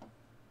there.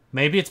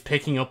 Maybe it's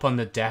picking up on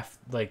the death,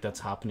 like,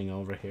 that's happening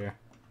over here.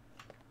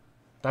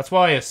 That's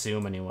what I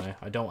assume, anyway.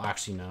 I don't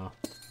actually know.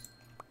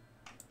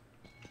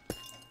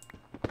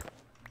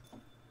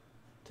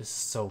 This is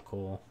so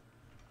cool.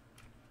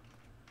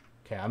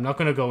 Okay, I'm not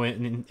going to go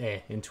into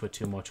it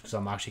too much, because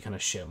I'm actually kind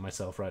of shitting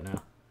myself right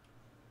now.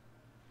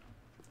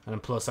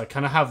 And plus, I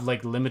kind of have,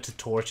 like, limited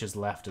torches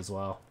left as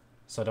well.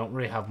 So I don't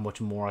really have much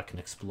more I can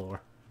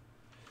explore.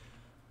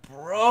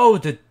 Bro,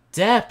 the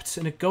depth!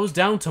 And it goes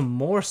down to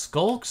more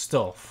skulk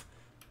stuff.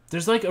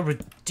 There's, like, a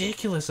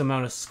ridiculous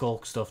amount of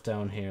skulk stuff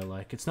down here.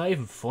 Like, it's not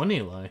even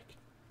funny, like.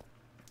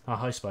 Oh,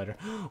 hi, spider.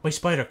 Wait,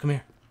 spider, come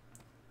here.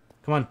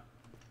 Come on.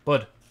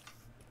 Bud.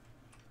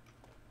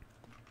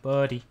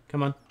 Buddy,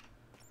 come on.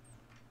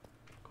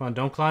 Come on,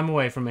 don't climb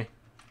away from me.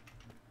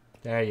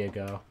 There you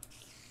go.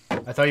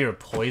 I thought you were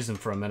poisoned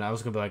for a minute. I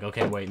was gonna be like,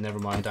 okay, wait, never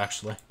mind,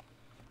 actually.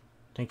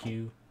 Thank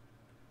you.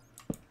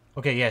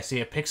 Okay, yeah, see,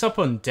 it picks up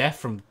on death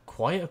from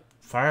quite a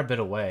far bit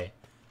away.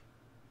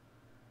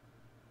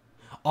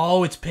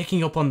 Oh, it's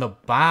picking up on the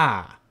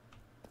bat.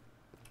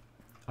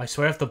 I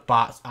swear if the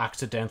bat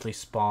accidentally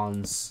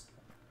spawns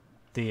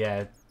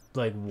the,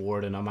 like,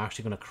 warden, I'm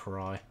actually gonna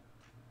cry.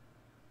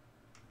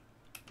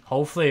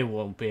 Hopefully it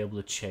won't be able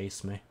to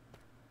chase me.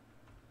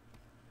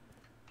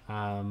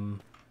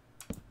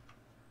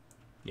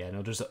 Yeah,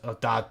 no, there's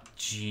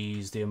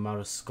jeez, the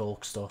amount of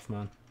skulk stuff,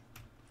 man.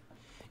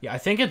 Yeah, I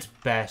think it's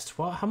best.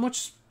 What? How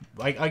much?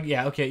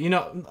 Yeah, okay. You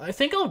know, I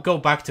think I'll go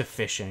back to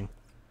fishing.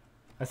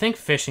 I think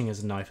fishing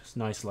is a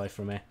nice life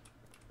for me.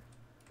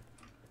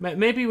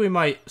 Maybe we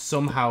might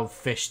somehow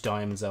fish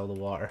diamonds out of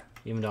the water,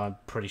 even though I'm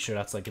pretty sure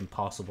that's like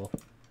impossible.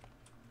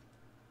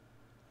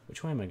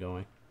 Which way am I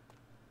going?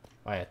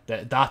 Oh yeah,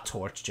 that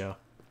torch, Joe.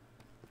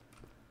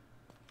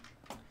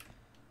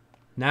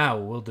 Now,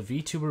 will the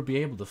VTuber be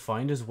able to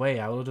find his way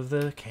out of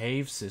the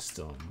cave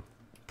system?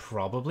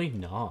 Probably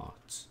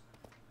not.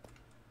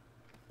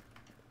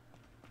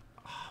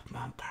 Oh,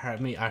 man, part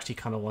of me actually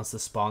kind of wants to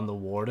spawn the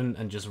warden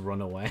and just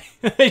run away.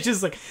 It's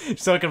just like,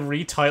 so I can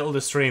retitle the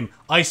stream,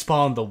 I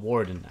spawned the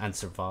warden and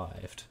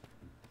survived.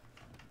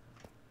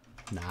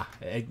 Nah,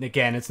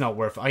 again, it's not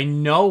worth it. I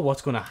know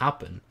what's going to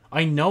happen.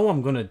 I know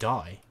I'm going to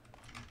die.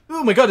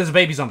 Oh my god, there's a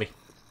baby zombie.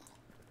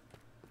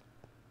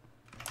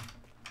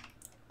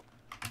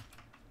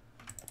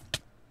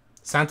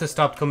 Santa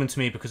stopped coming to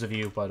me because of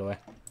you, by the way.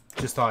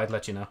 Just thought I'd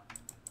let you know.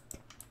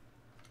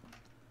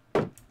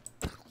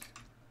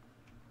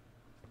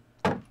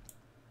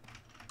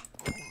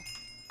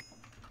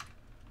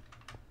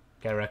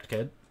 Get wrecked,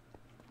 kid.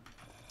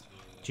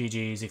 GG,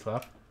 easy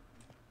clap.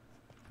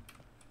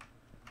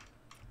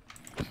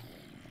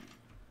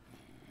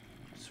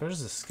 So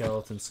there's a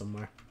skeleton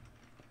somewhere.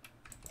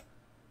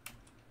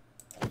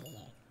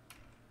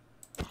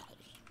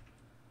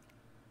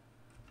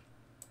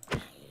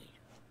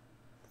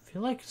 I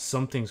feel like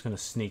something's gonna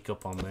sneak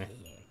up on me.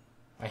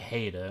 I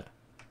hate it.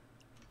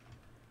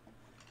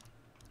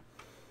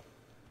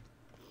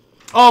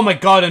 Oh my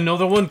god,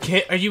 another one?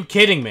 Are you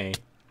kidding me?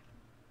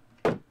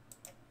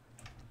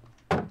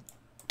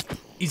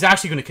 He's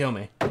actually gonna kill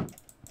me.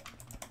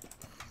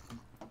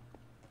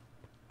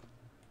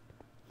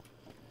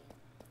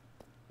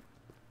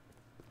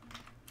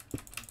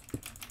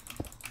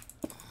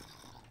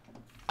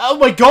 Oh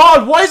my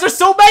god, why is there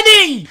so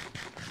many?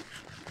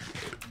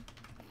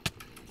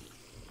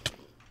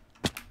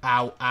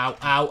 Ow, ow,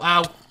 ow,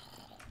 ow.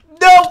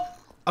 No!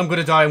 I'm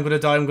gonna die, I'm gonna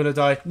die, I'm gonna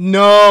die.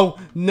 No!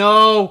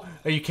 No!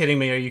 Are you kidding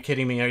me? Are you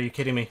kidding me? Are you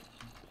kidding me?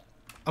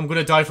 I'm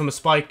gonna die from a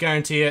spike,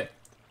 guarantee it.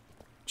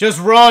 Just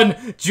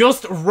run!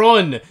 Just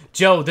run!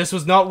 Joe, this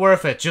was not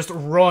worth it. Just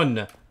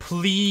run.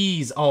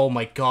 Please. Oh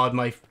my god,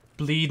 my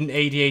bleeding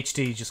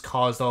ADHD just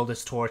caused all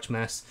this torch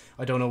mess.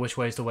 I don't know which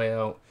way is the way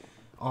out.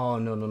 Oh,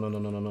 no, no, no, no,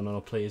 no, no, no, no,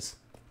 please.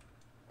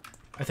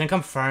 I think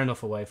I'm far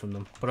enough away from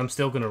them, but I'm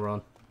still gonna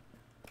run.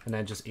 And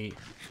then just eat.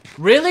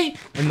 Really?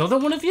 Another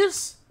one of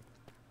yous?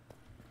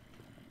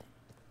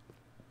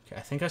 Okay, I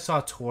think I saw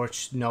a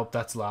torch. Nope,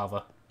 that's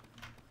lava.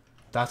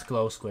 That's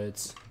glow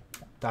squids.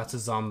 That's a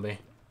zombie.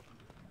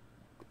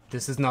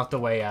 This is not the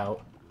way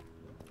out.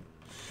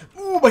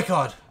 Oh my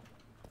god!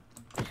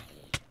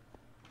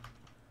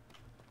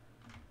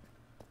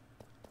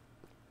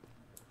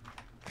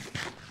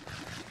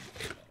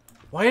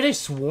 Why are they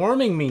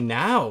swarming me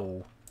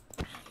now?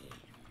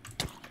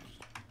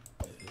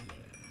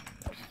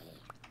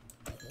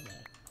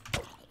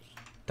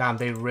 Damn,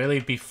 they really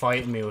be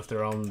fighting me with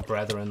their own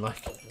brethren,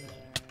 like.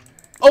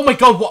 Oh my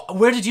god, what?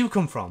 Where did you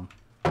come from?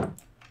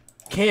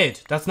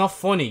 Kid, that's not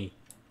funny.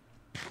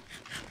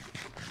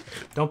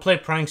 Don't play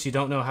pranks you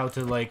don't know how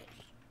to, like,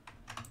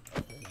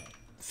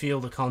 feel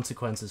the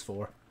consequences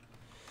for.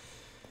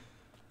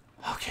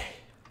 Okay.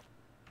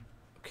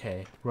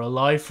 Okay, we're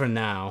alive for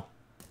now.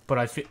 But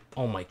I feel...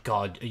 Oh my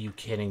god, are you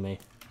kidding me?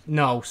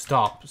 No,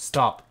 stop,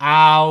 stop.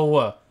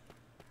 Ow!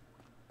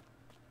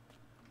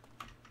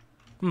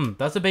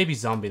 That's a baby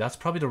zombie. That's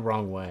probably the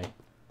wrong way.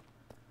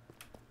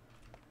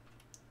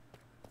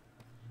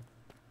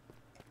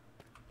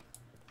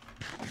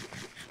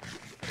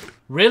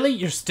 Really?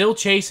 You're still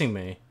chasing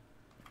me?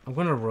 I'm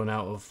gonna run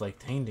out of, like,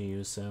 thing to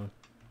use soon.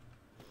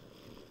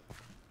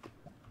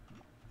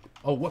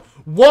 Oh,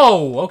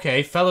 whoa!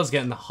 Okay, fella's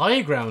getting the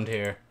high ground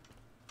here.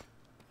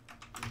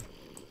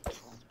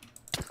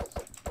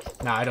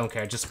 Nah, I don't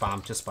care. Just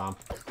spam, just spam.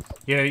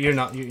 You're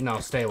not... no,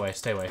 stay away,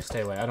 stay away,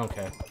 stay away. I don't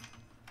care.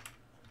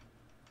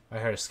 I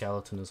heard a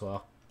skeleton as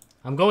well.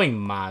 I'm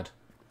going mad.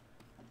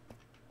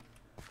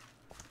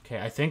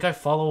 Okay, I think I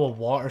follow a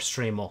water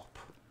stream up.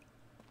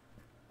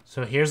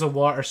 So here's a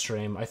water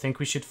stream. I think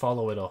we should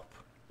follow it up.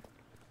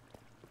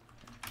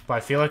 But I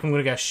feel like I'm going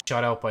to get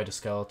shot out by the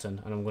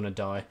skeleton and I'm going to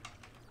die.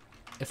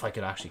 If I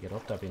could actually get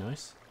up, that'd be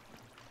nice.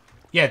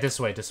 Yeah, this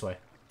way, this way.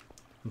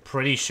 I'm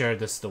pretty sure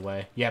this is the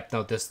way. Yep,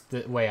 no, this...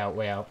 way out,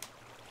 way out.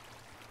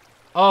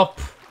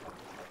 Up!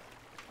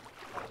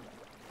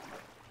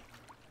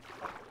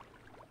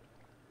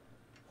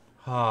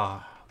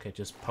 Ah, okay,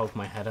 just poke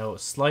my head out a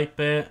slight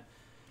bit.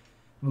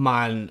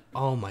 Man,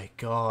 oh my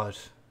god.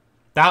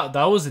 That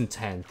was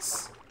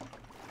intense.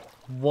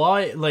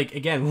 Why? Like,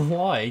 again,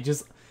 why?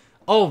 Just...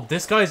 Oh,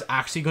 this guy's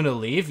actually gonna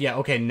leave? Yeah,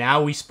 okay,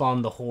 now we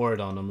spawn the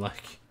horde on him,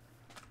 like...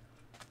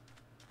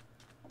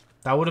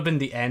 That would have been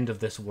the end of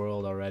this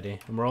world already.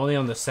 And we're only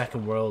on the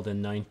second world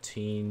in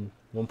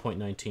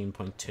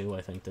 1.19.2,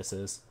 I think this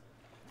is.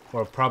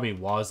 Or it probably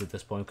was at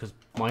this point, because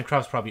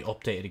Minecraft's probably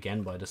updated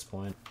again by this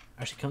point.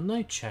 Actually, can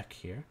I check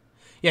here?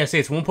 Yeah, see,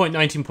 it's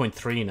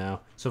 1.19.3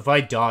 now. So if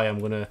I die, I'm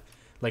going to,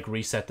 like,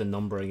 reset the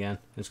number again.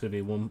 It's going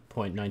to be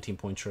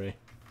 1.19.3.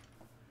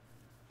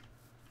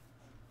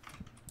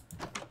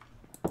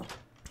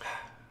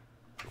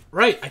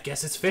 Right, I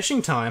guess it's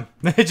fishing time.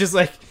 Just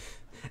like,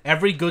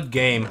 every good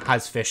game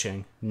has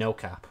fishing. No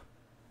cap.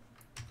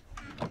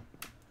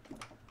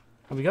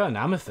 And we got an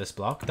amethyst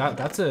block.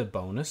 That's a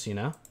bonus, you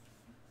know?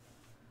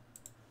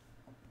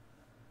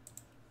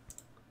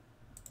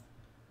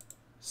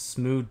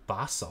 Smooth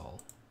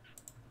basalt.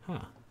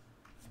 Huh.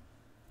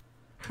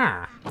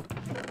 Huh.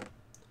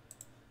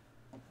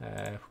 We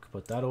can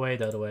put that away,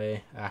 that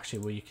away.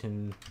 Actually, we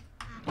can...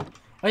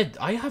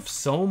 I have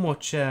so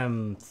much,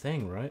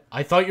 thing, right?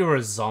 I thought you were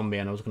a zombie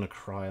and I was gonna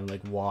cry. I'm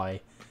like,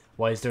 why?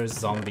 Why is there a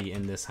zombie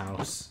in this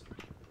house?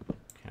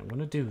 Okay, I'm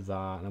gonna do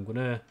that. And I'm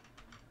gonna...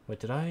 Wait,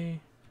 did I...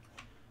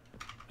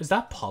 Is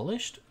that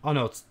polished? Oh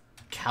no, it's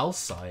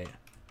calcite.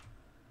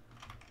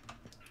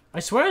 I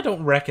swear I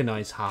don't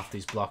recognize half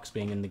these blocks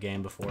being in the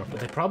game before,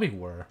 but they probably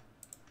were.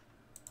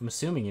 I'm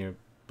assuming you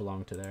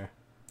belong to there.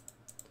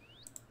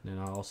 And then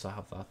I'll also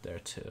have that there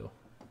too.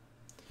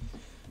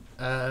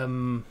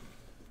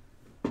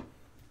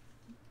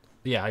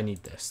 Yeah, I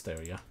need this. There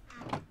we go.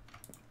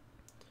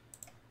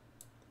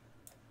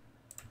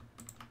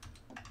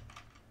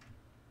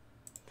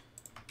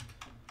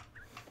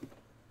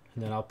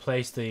 And then I'll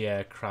place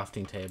the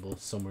crafting table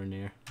somewhere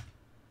near.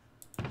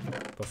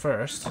 But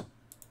first,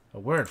 a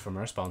word from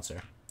our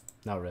sponsor.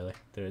 Not really.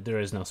 There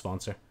is no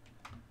sponsor.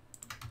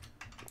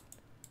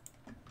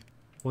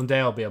 One day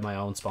I'll be my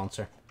own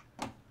sponsor.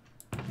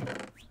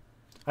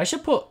 I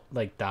should put,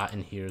 like, that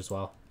in here as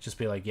well. Just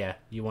be like, yeah,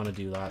 you want to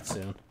do that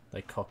soon.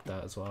 Like, cook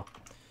that as well.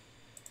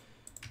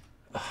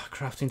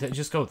 Crafting table.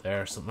 Just go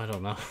there or something. I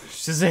don't know.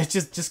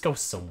 just go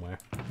somewhere.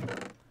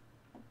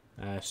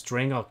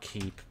 String I'll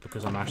keep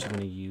because I'm actually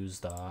going to use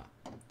that.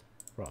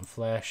 Rotten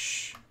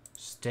flesh.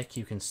 Stick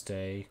you can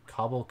stay.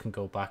 Cobble can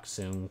go back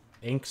soon.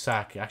 Ink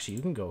sack. Actually,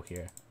 you can go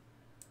here.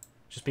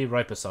 Just be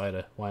right beside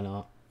it. Why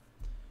not?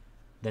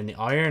 Then the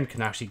iron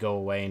can actually go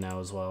away now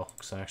as well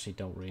because I actually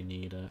don't really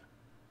need it.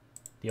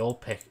 The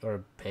old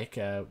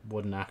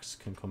wooden axe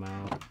can come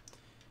out.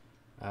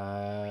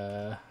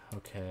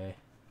 Okay.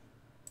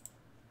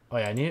 Oh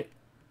yeah, I need...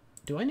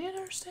 Do I need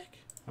another stick?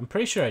 I'm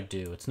pretty sure I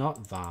do. It's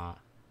not that.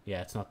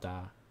 Yeah, it's not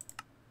that.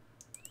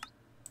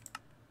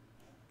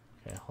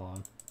 Okay, hold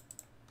on.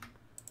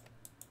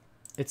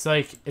 It's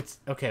like... It's...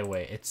 Okay,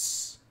 wait.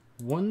 It's...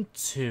 1,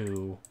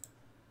 2...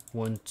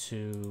 1,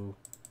 2...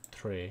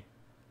 3.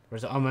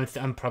 Where's it?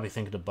 I'm probably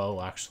thinking the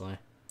bow, actually.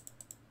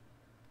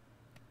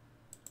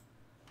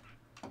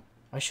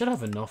 I should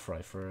have enough,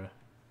 right, for...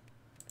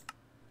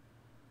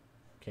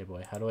 Okay,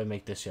 boy. How do I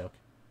make this yoke?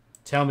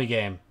 Tell me,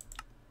 game.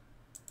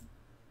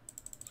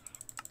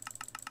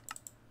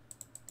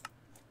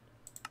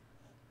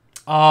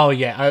 Oh,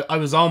 yeah. I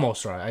was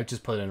almost right. I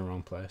just put it in the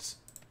wrong place.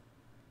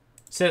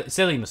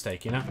 Silly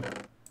mistake, you know?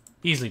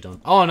 Easily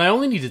done. Oh, and I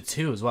only needed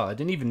 2 as well. I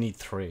didn't even need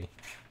 3.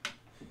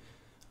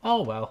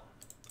 Oh, well.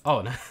 Oh,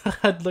 and I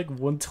had like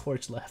 1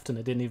 torch left and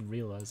I didn't even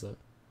realize it.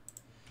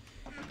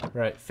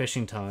 Right,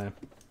 fishing time.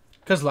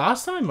 Because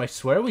last time, I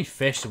swear we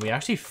fished and we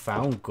actually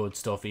found good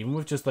stuff, even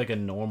with just like a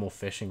normal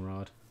fishing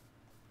rod.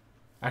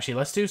 Actually,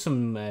 let's do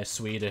some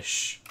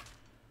Swedish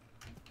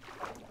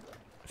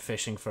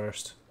fishing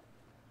first.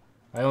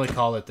 I only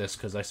call it this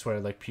because I swear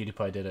like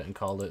PewDiePie did it and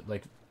called it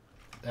like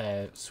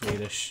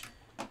Swedish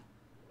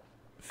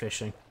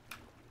fishing.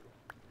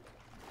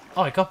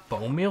 Oh, I got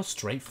bone meal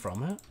straight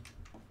from it?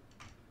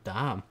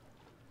 Damn.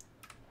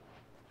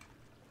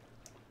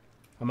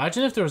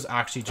 Imagine if there was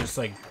actually just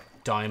like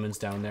diamonds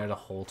down there the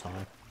whole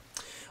time.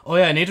 Oh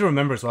yeah, I need to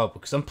remember as well,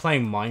 because I'm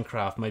playing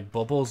Minecraft, my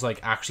bubbles like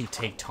actually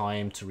take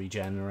time to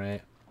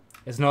regenerate.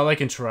 It's not like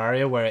in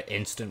Terraria where it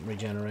instant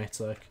regenerates,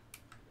 like.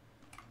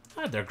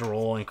 Ah, they're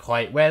growing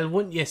quite well,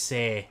 wouldn't you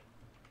say?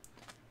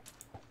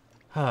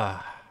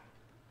 Ah.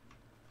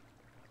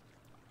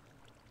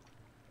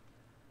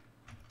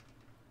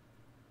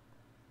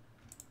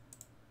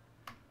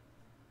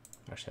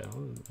 Actually,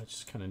 I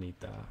just kind of need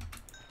that.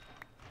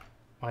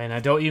 Oh, and I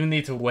don't even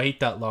need to wait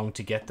that long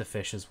to get the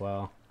fish as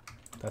well.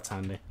 That's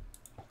handy.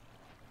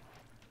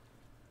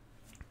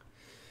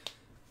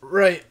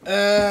 Right,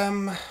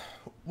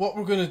 what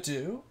we're gonna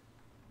do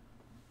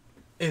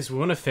is we're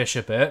gonna fish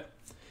a bit.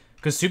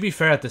 Because to be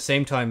fair, at the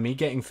same time, me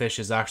getting fish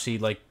is actually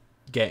like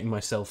getting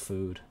myself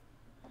food.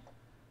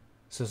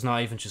 So it's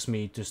not even just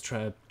me just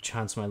trying to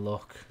chance my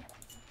luck.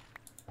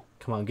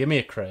 Come on, give me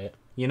a crate.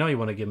 You know you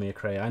want to give me a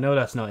crate. I know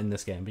that's not in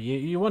this game, but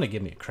you want to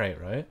give me a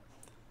crate, right?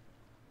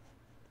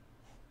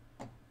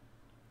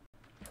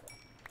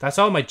 That's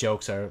all my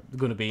jokes are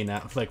going to be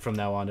now, like from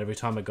now on. Every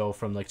time I go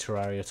from like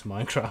Terraria to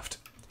Minecraft,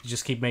 you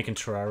just keep making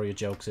Terraria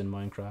jokes in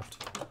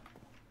Minecraft.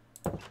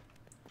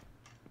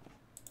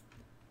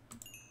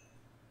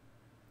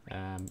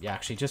 Yeah,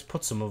 actually, just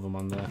put some of them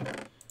on the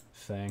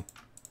thing.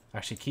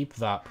 Actually, keep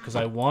that because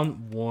I want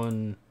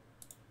one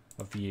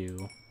of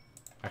you.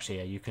 Actually,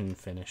 yeah, you can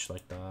finish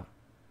like that.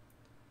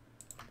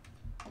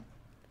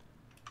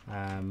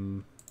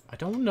 I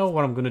don't know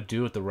what I'm gonna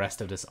do with the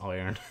rest of this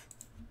iron.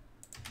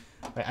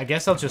 I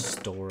guess I'll just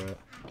store it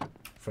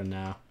for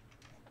now.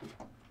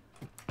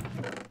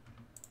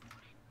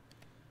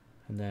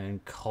 And then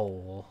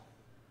coal.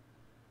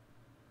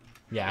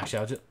 Yeah, actually,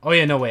 I'll just... Oh,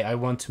 yeah, no, wait. I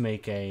want to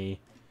make a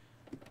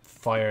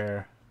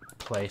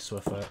fireplace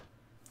with it.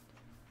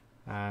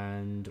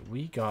 And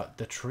we got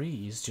the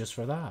trees just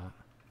for that.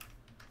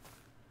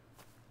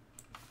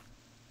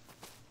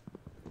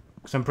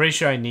 Because I'm pretty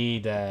sure I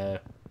need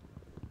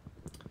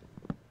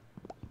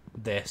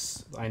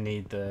this. I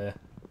need the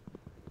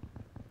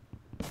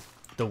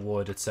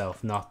wood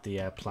itself, not the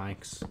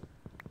planks.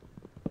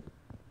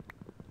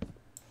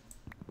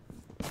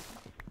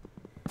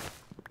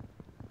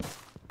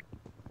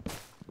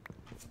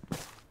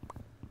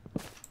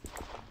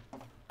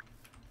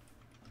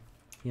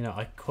 You know,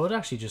 I could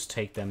actually just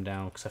take them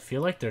down because I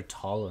feel like they're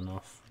tall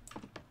enough.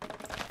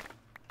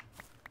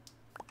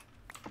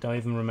 Don't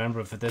even remember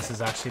if this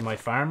is actually my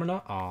farm or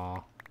not.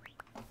 Aww.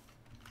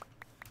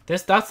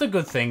 That's the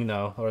good thing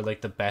though, or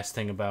like the best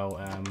thing about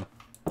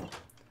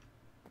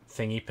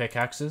thingy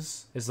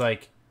pickaxes is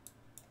like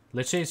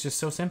literally it's just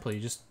so simple. You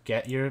just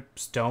get your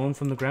stone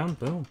from the ground,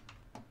 boom.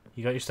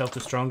 You got yourself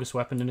the strongest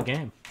weapon in the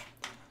game.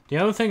 The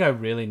only thing I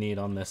really need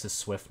on this is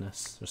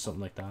swiftness or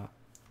something like that.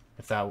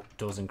 If that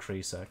does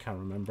increase, I can't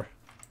remember.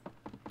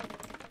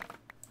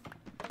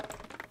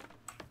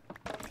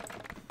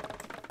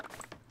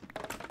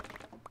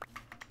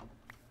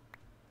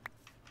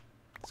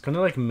 It's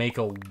gonna like make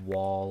a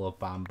wall of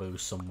bamboo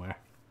somewhere.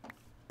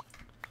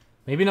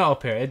 Maybe not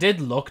up here. It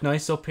did look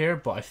nice up here,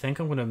 but I think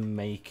I'm gonna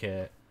make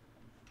it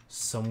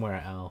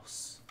somewhere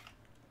else.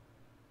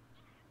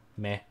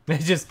 Meh.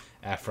 Just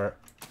effort.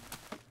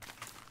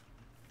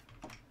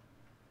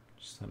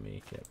 Just let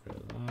me get rid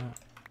of that.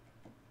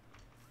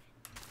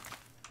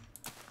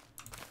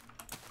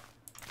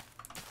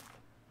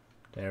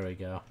 There we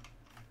go.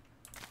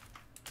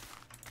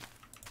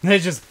 It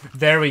just,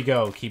 there we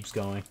go, keeps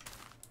going.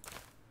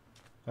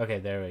 Okay,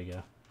 there we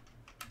go.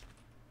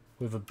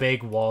 We have a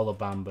big wall of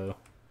bamboo.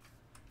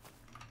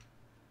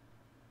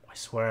 I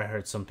swear I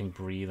heard something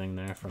breathing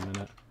there for a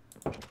minute.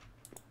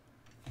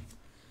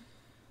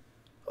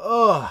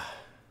 Ugh.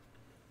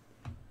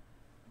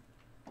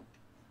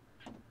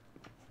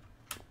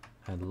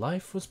 And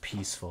life was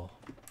peaceful.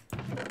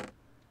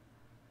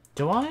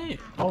 Do I?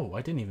 Oh,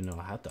 I didn't even know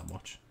I had that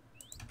much.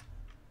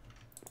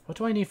 What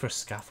do I need for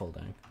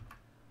scaffolding?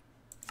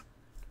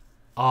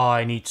 Oh,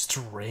 I need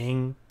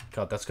string.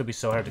 God, that's gonna be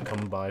so hard to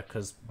come by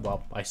because,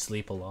 well, I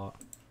sleep a lot.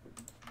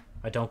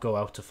 I don't go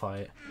out to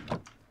fight.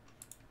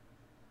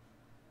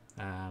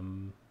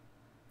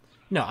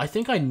 No, I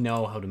think I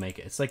know how to make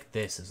it. It's like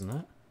this, isn't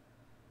it?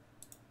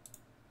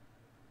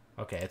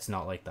 Okay, it's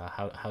not like that.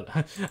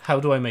 How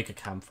do I make a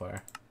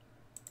campfire?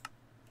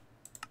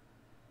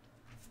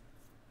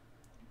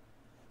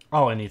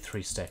 Oh, I need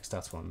 3 sticks.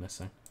 That's what I'm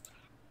missing.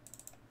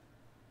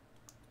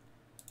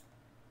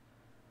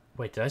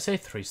 Wait, did I say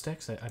 3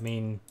 sticks? I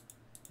mean,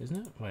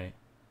 isn't it? Wait.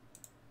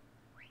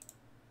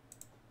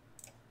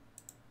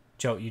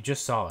 Joe, you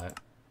just saw it.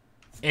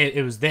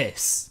 It was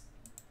this.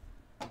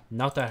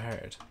 Not that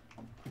hard.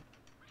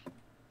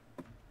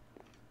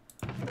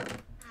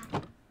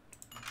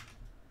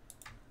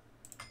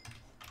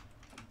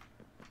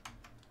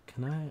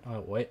 Can I? Oh,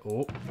 wait.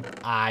 Oh,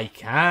 I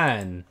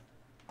can.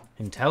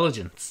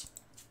 Intelligence.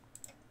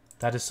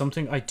 That is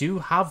something I do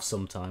have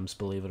sometimes,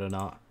 believe it or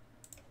not.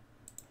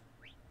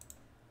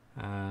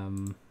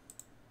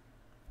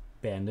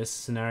 But in this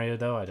scenario,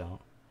 though, I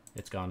don't.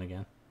 It's gone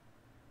again.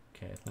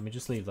 Okay, let me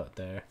just leave that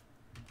there.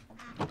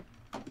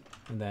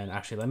 And then,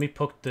 actually, let me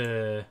put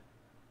the...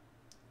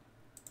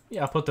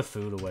 Yeah, I'll put the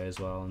food away as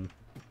well. And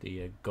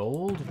the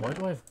gold? Why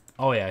do I have...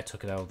 Oh, yeah, I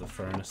took it out of the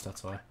furnace,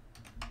 that's why.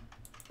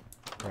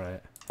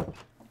 Right.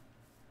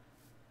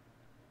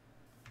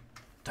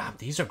 Damn,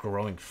 these are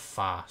growing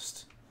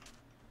fast.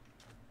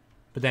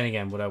 But then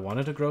again, would I want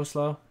it to grow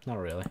slow? Not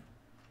really.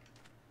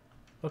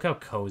 Look how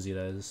cozy it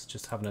is.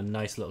 Just having a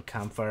nice little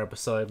campfire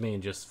beside me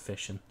and just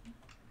fishing.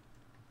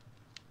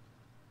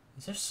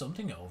 Is there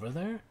something over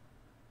there?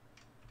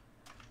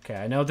 Okay,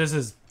 I know this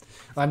is...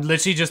 I'm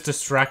literally just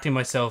distracting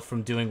myself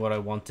from doing what I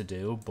want to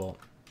do, but...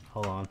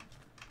 Hold on.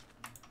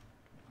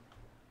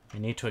 I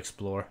need to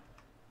explore.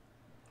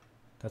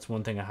 That's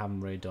one thing I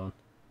haven't really done.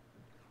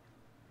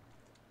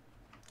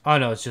 Oh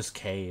no, it's just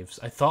caves.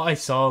 I thought I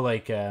saw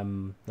like a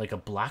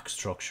black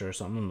structure or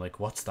something. I'm like,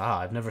 what's that?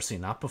 I've never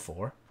seen that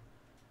before.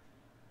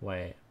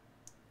 Wait.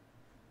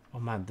 Oh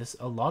man,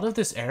 a lot of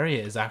this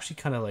area is actually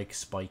kind of like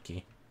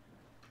spiky.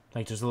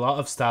 Like there's a lot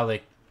of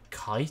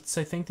stalactites,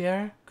 I think they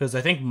are, because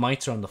I think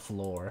mites are on the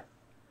floor.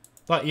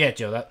 But yeah,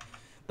 Joe, that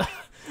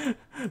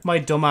my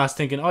dumbass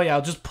thinking, oh yeah,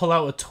 I'll just pull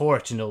out a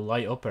torch and it'll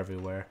light up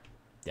everywhere.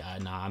 Yeah,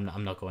 nah,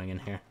 I'm not going in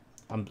here.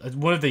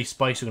 One of these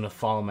spikes are gonna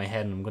fall on my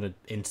head and I'm gonna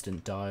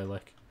instant die.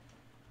 Like,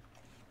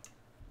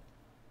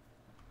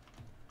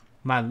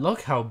 man,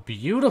 look how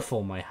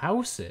beautiful my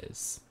house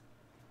is.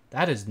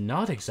 That is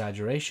not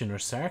exaggeration or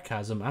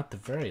sarcasm at the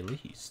very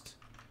least.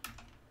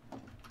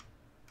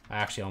 I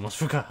actually almost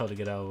forgot how to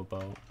get out of a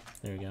boat.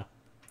 There we go.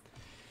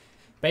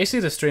 Basically,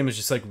 the stream is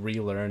just like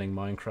relearning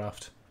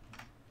Minecraft.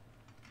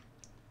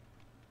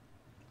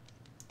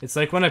 It's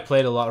like when I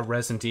played a lot of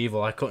Resident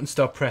Evil, I couldn't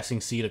stop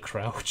pressing C to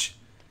crouch.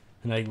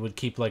 And I would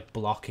keep like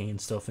blocking and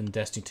stuff in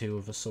Destiny 2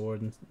 with a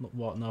sword and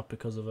whatnot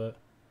because of it.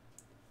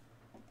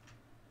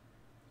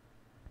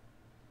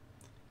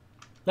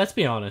 Let's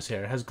be honest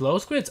here. Has Glow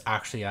Squids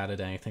actually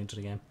added anything to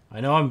the game? I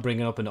know I'm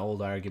bringing up an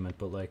old argument,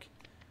 but like,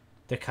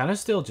 they're kind of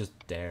still just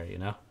there, you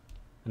know?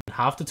 And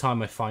half the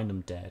time I find them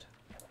dead.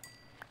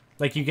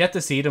 Like, you get to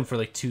see them for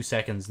like 2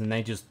 seconds and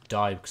they just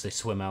die because they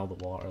swim out of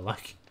the water,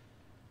 like.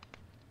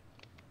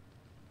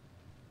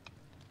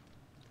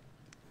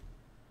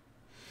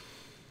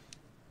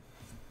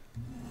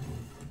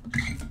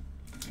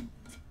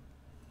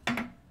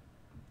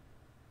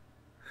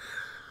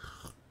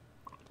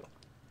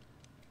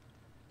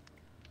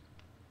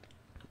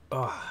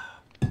 Oh,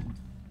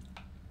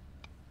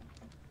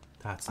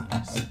 that's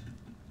nice.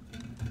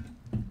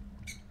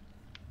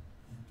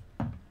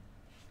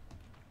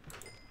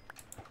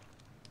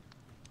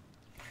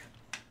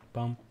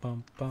 Bum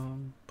bum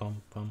bum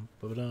bum bum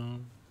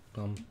ba-dum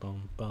bum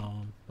bum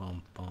bum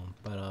bum bum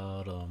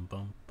ba-da-dum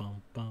bum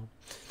bum bum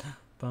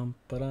bum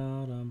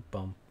ba-da-dum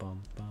bum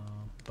bum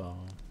bum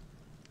bum.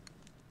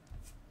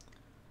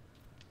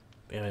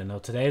 Yeah, no,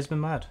 today has been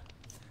mad.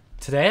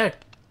 Today,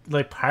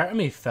 like, part of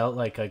me felt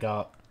like I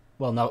got...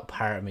 Well, not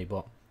part of me,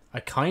 but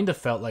I kind of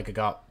felt like I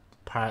got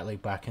partly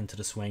back into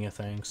the swing of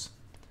things.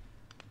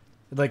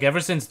 Like, ever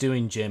since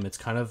doing gym, it's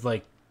kind of,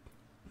 like,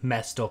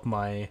 messed up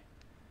my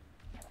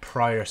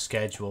prior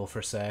schedule,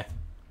 for say.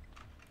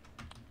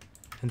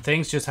 And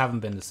things just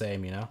haven't been the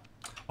same, you know?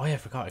 Oh yeah, I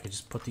forgot. I could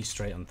just put these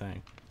straight on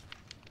thing.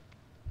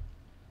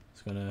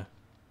 It's gonna...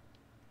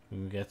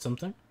 Can we get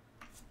something?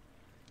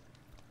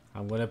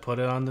 I'm gonna put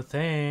it on the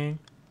thing.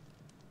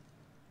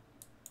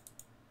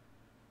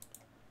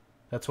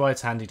 That's why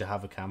it's handy to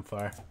have a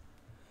campfire.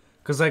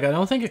 Because, like, I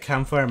don't think a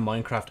campfire in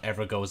Minecraft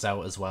ever goes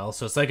out as well.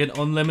 So it's like an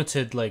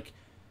unlimited, like,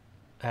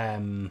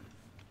 thingy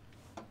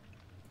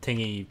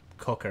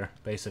cooker,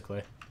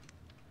 basically.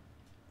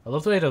 I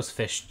love the way those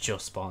fish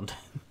just spawned.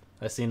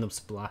 I've seen them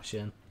splash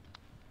in.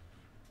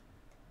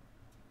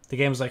 The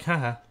game's like,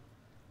 haha,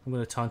 I'm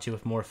going to taunt you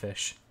with more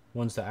fish.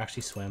 Ones that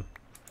actually swim.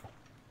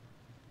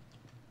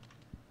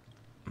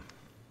 But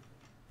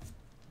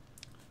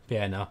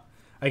yeah, no.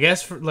 I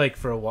guess for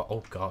a while...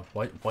 Oh god,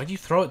 why do you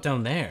throw it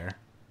down there?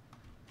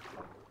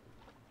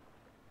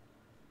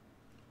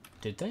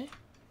 Did they?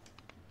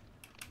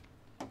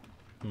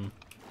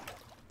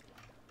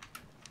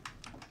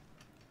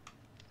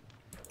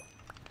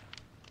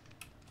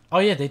 Oh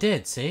yeah, they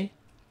did, see?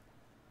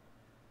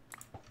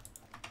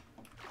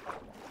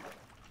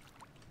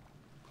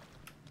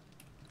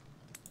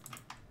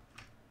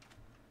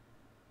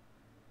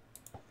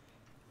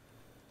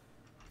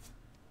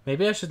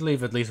 Maybe I should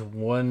leave at least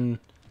one...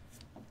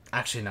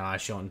 Actually, no, I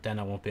shouldn't. Then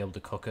I won't be able to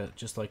cook it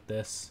just like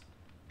this.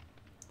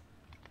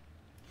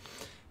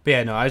 But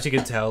yeah, no, as you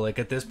can tell, like,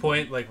 at this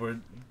point, like, we're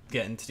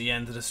getting to the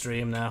end of the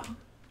stream now.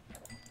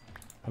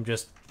 I'm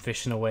just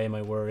fishing away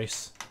my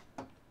worries.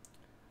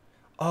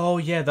 Oh,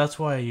 yeah, that's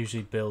why I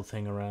usually build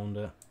thing around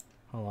it.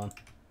 Hold on.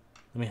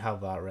 Let me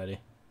have that ready.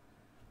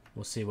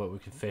 We'll see what we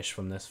can fish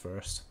from this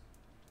first.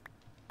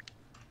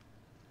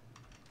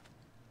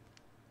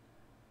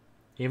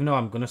 Even though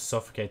I'm going to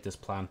suffocate this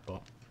plant,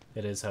 but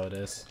it is how it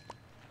is.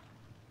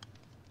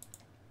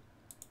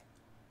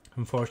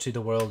 Unfortunately,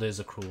 the world is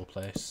a cruel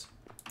place.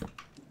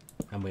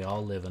 And we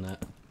all live in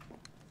it.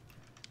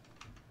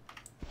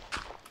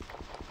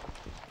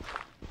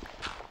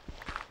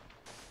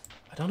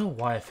 I don't know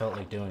why I felt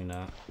like doing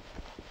that.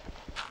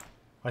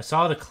 I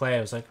saw the clay,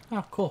 I was like,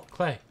 oh, cool,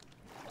 clay.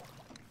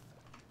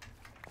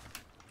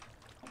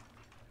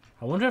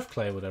 I wonder if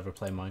Clay would ever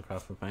play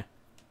Minecraft with me.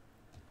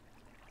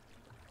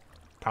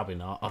 Probably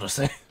not,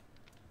 honestly.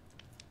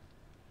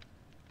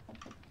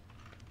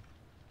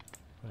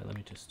 Right, let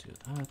me just do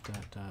that.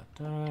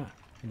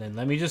 And then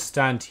let me just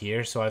stand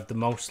here so I have the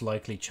most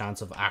likely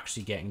chance of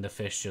actually getting the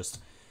fish just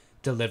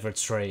delivered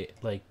straight,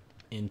 like,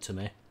 into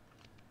me.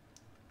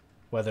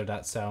 Whether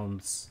that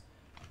sounds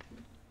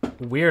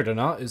weird or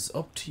not is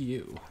up to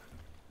you.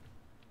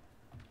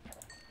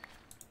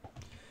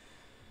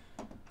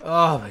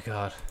 Oh my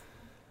god.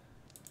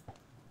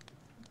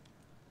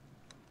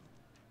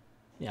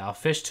 Yeah, I'll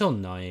fish till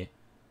night.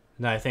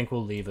 No, I think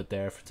we'll leave it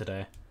there for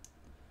today.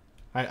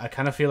 I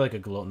kind of feel like a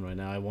glutton right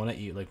now. I want to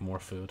eat, like, more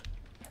food.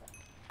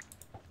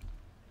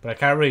 But I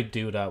can't really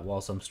do that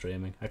whilst I'm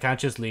streaming. I can't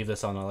just leave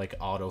this on a, like,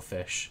 auto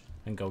fish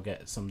and go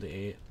get something to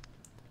eat.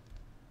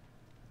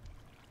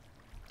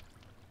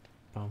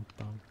 Bum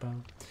bum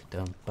bum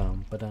dum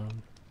bum ba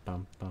dum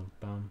bum bum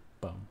bum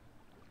bum.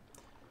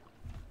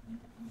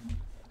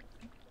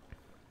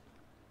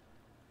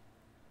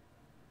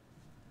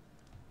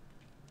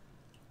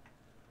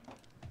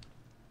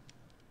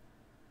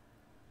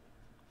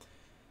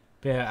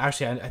 But yeah,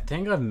 actually, I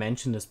think I've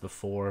mentioned this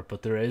before,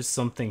 but there is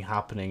something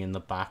happening in the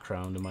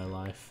background in my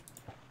life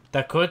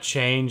that could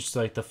change,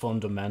 like, the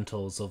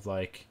fundamentals of,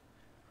 like,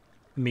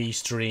 me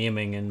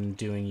streaming and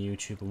doing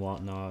YouTube and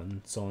whatnot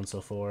and so on and so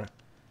forth.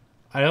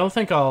 I don't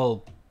think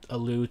I'll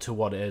allude to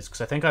what it is, because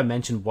I think I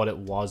mentioned what it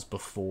was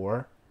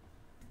before,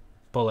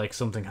 but, like,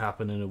 something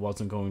happened and it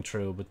wasn't going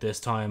through. But this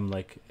time,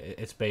 like,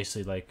 it's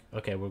basically like,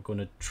 okay, we're going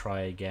to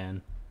try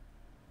again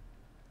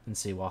and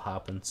see what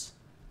happens.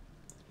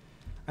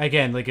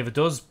 Again, like, if it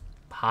does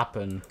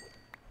happen,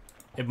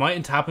 it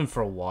mightn't happen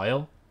for a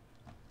while.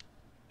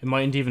 It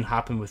mightn't even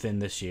happen within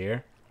this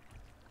year.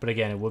 But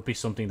again, it would be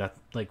something that,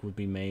 like, would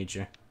be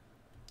major.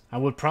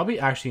 And would probably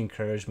actually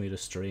encourage me to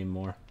stream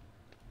more.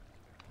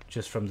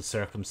 Just from the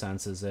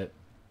circumstances it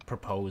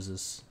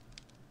proposes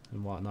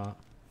and whatnot.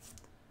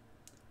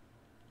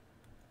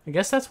 I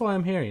guess that's why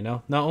I'm here, you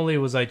know? Not only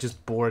was I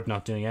just bored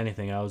not doing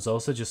anything, I was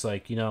also just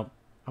like, you know,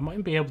 I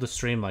mightn't be able to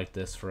stream like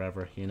this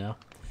forever, you know?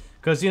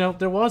 Because, you know,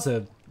 there was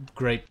a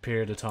great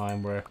period of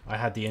time where I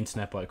had the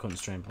internet but I couldn't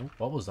stream. Oh,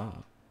 what was that?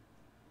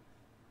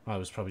 Oh, it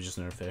was probably just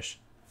another fish.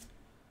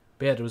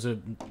 But yeah, there was a,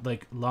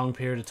 like, long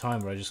period of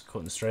time where I just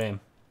couldn't stream.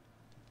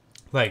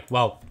 Like,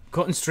 well,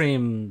 couldn't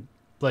stream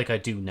like I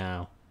do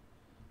now.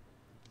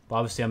 But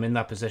obviously I'm in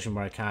that position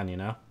where I can, you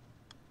know?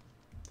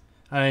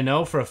 And I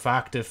know for a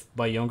fact if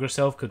my younger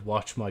self could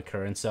watch my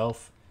current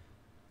self,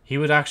 he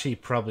would actually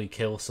probably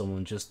kill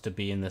someone just to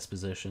be in this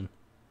position.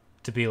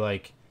 To be,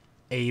 like,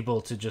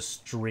 able to just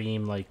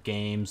stream, like,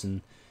 games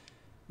and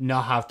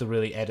not have to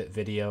really edit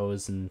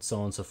videos and so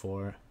on and so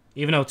forth.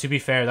 Even though, to be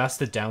fair, that's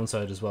the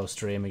downside as well,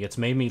 streaming. It's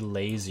made me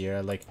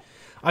lazier. Like,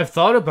 I've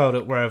thought about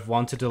it where I've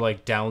wanted to,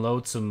 like,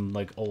 download some,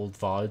 like, old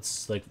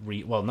VODs. Like,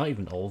 well, not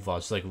even old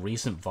VODs, like,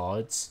 recent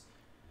VODs.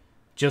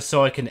 Just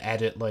so I can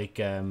edit, like,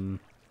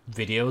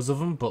 videos of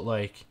them. But,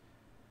 like,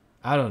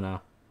 I don't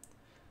know.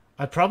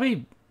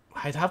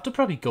 I'd have to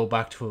probably go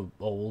back to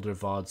older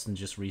VODs than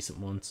just recent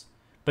ones.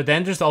 But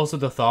then there's also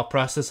the thought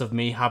process of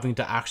me having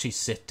to actually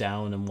sit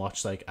down and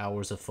watch, like,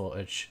 hours of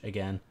footage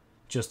again.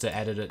 Just to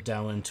edit it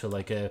down into,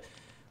 like, a,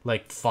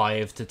 like,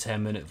 5 to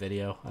 10 minute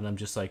video. And I'm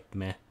just like,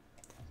 meh.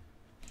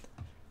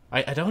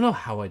 I don't know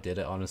how I did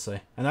it,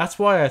 honestly. And that's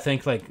why I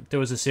think, like, there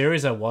was a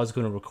series I was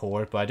going to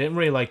record, but I didn't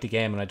really like the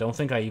game. And I don't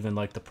think I even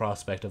liked the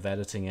prospect of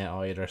editing it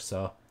either,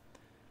 so.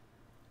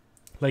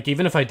 Like,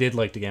 even if I did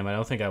like the game, I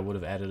don't think I would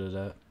have edited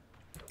it.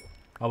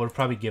 I would have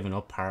probably given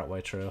up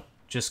partway through.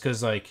 Just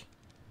because, like,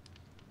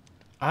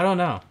 I don't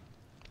know.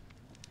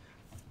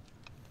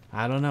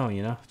 I don't know,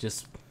 you know?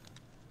 Just,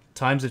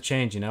 times have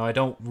changed, you know? I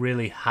don't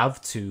really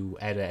have to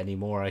edit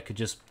anymore. I could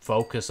just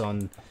focus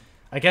on,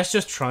 I guess,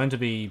 just trying to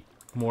be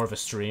more of a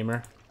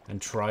streamer. And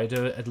try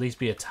to at least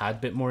be a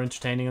tad bit more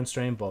entertaining on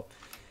stream. But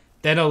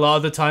then a lot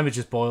of the time it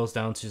just boils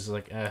down to just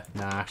like, nah,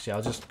 actually,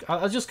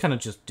 I'll just kind of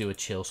just do a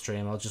chill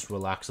stream. I'll just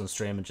relax on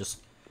stream and just,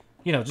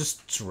 you know,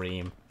 just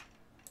stream.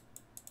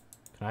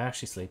 Can I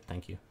actually sleep?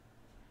 Thank you.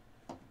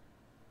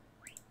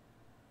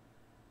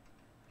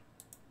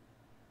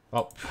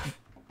 Oh.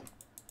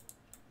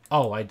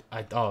 Oh, I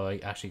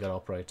actually got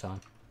up right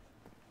time.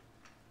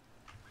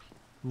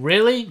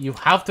 Really? You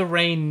have to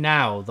rain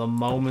now, the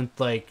moment,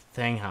 like,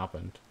 thing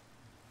happened.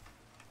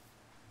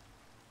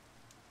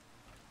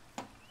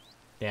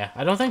 Yeah,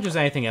 I don't think there's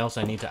anything else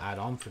I need to add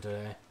on for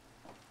today.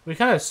 We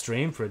kind of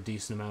streamed for a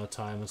decent amount of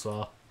time as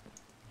well.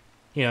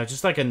 You know,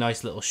 just like a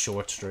nice little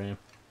short stream.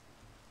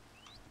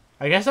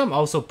 I guess I'm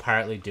also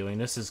partly doing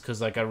this is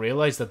because, like, I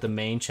realized that the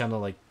main channel,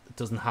 like,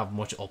 doesn't have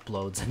much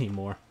uploads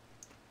anymore.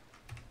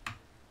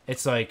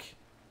 It's like,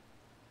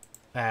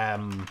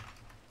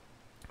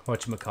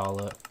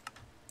 whatchamacallit.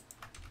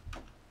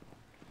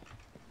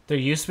 There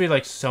used to be,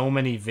 like, so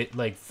many,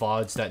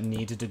 VODs that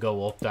needed to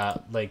go up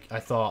that, like, I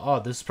thought, oh,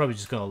 this is probably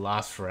just gonna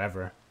last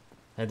forever.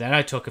 And then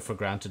I took it for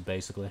granted,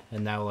 basically.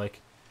 And now,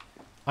 like,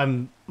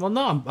 I'm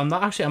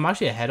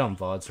actually ahead on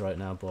VODs right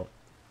now, but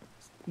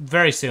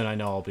very soon I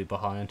know I'll be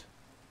behind.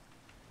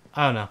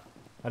 I don't know.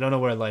 I don't know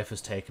where life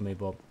has taken me,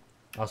 but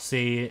I'll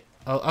see.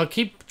 I'll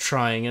keep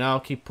trying, and I'll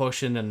keep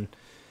pushing and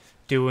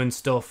doing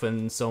stuff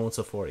and so on and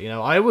so forth. You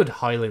know, I would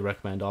highly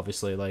recommend,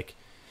 obviously, like,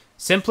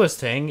 simplest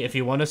thing, if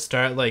you want to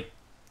start, like,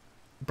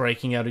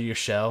 breaking out of your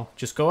shell,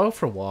 just go out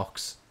for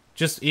walks.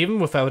 Just, even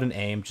without an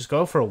aim, just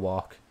go out for a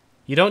walk.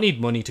 You don't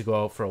need money to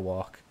go out for a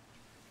walk.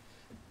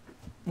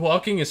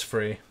 Walking is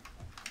free.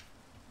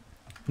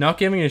 Not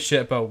giving a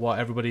shit about what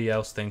everybody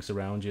else thinks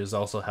around you is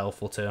also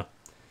helpful too.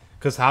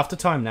 Because half the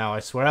time now, I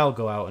swear I'll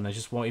go out and I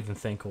just won't even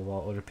think of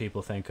what other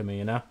people think of me,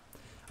 you know?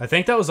 I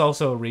think that was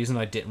also a reason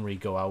I didn't really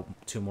go out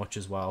too much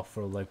as well,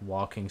 for, like,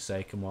 walking's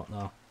sake and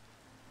whatnot.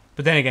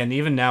 But then again,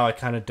 even now, I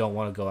kind of don't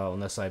want to go out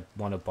unless I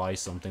want to buy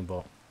something,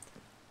 but...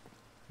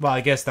 Well,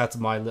 I guess that's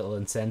my little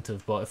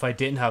incentive, but if I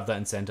didn't have that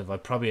incentive,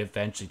 I'd probably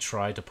eventually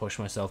try to push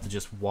myself to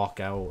just walk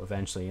out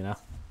eventually, you know?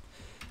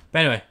 But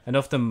anyway,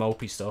 enough the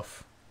mopey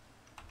stuff.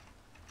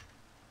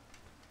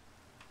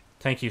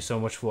 Thank you so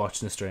much for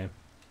watching the stream.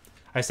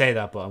 I say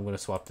that, but I'm going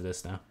to swap to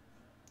this now.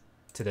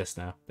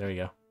 There we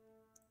go.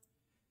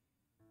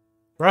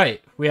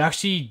 Right, we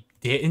actually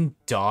didn't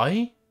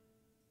die?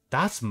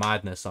 That's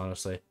madness,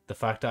 honestly. The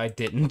fact that I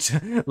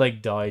didn't,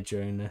 like, die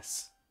during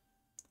this.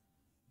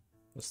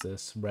 What's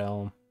this?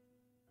 Realm.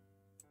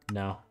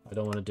 No, I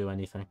don't want to do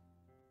anything.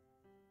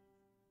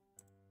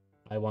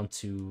 I want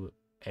to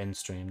end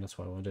stream. That's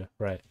what I want to do.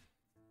 Right.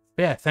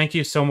 But yeah, thank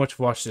you so much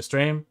for watching the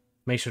stream.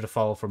 Make sure to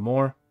follow for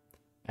more.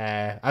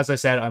 As I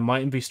said, I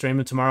mightn't be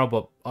streaming tomorrow,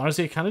 but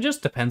honestly, it kind of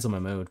just depends on my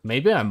mood.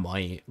 Maybe I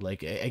might.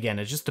 Like, again,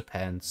 it just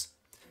depends.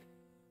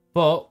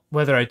 But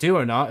whether I do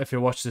or not, if you're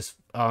watching this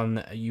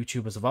on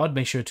YouTube as a VOD,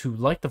 make sure to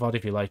like the VOD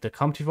if you liked it,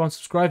 comment if you want,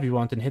 subscribe if you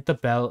want, and hit the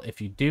bell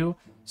if you do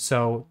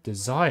so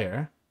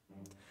desire.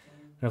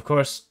 And of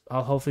course,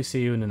 I'll hopefully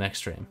see you in the next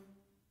stream.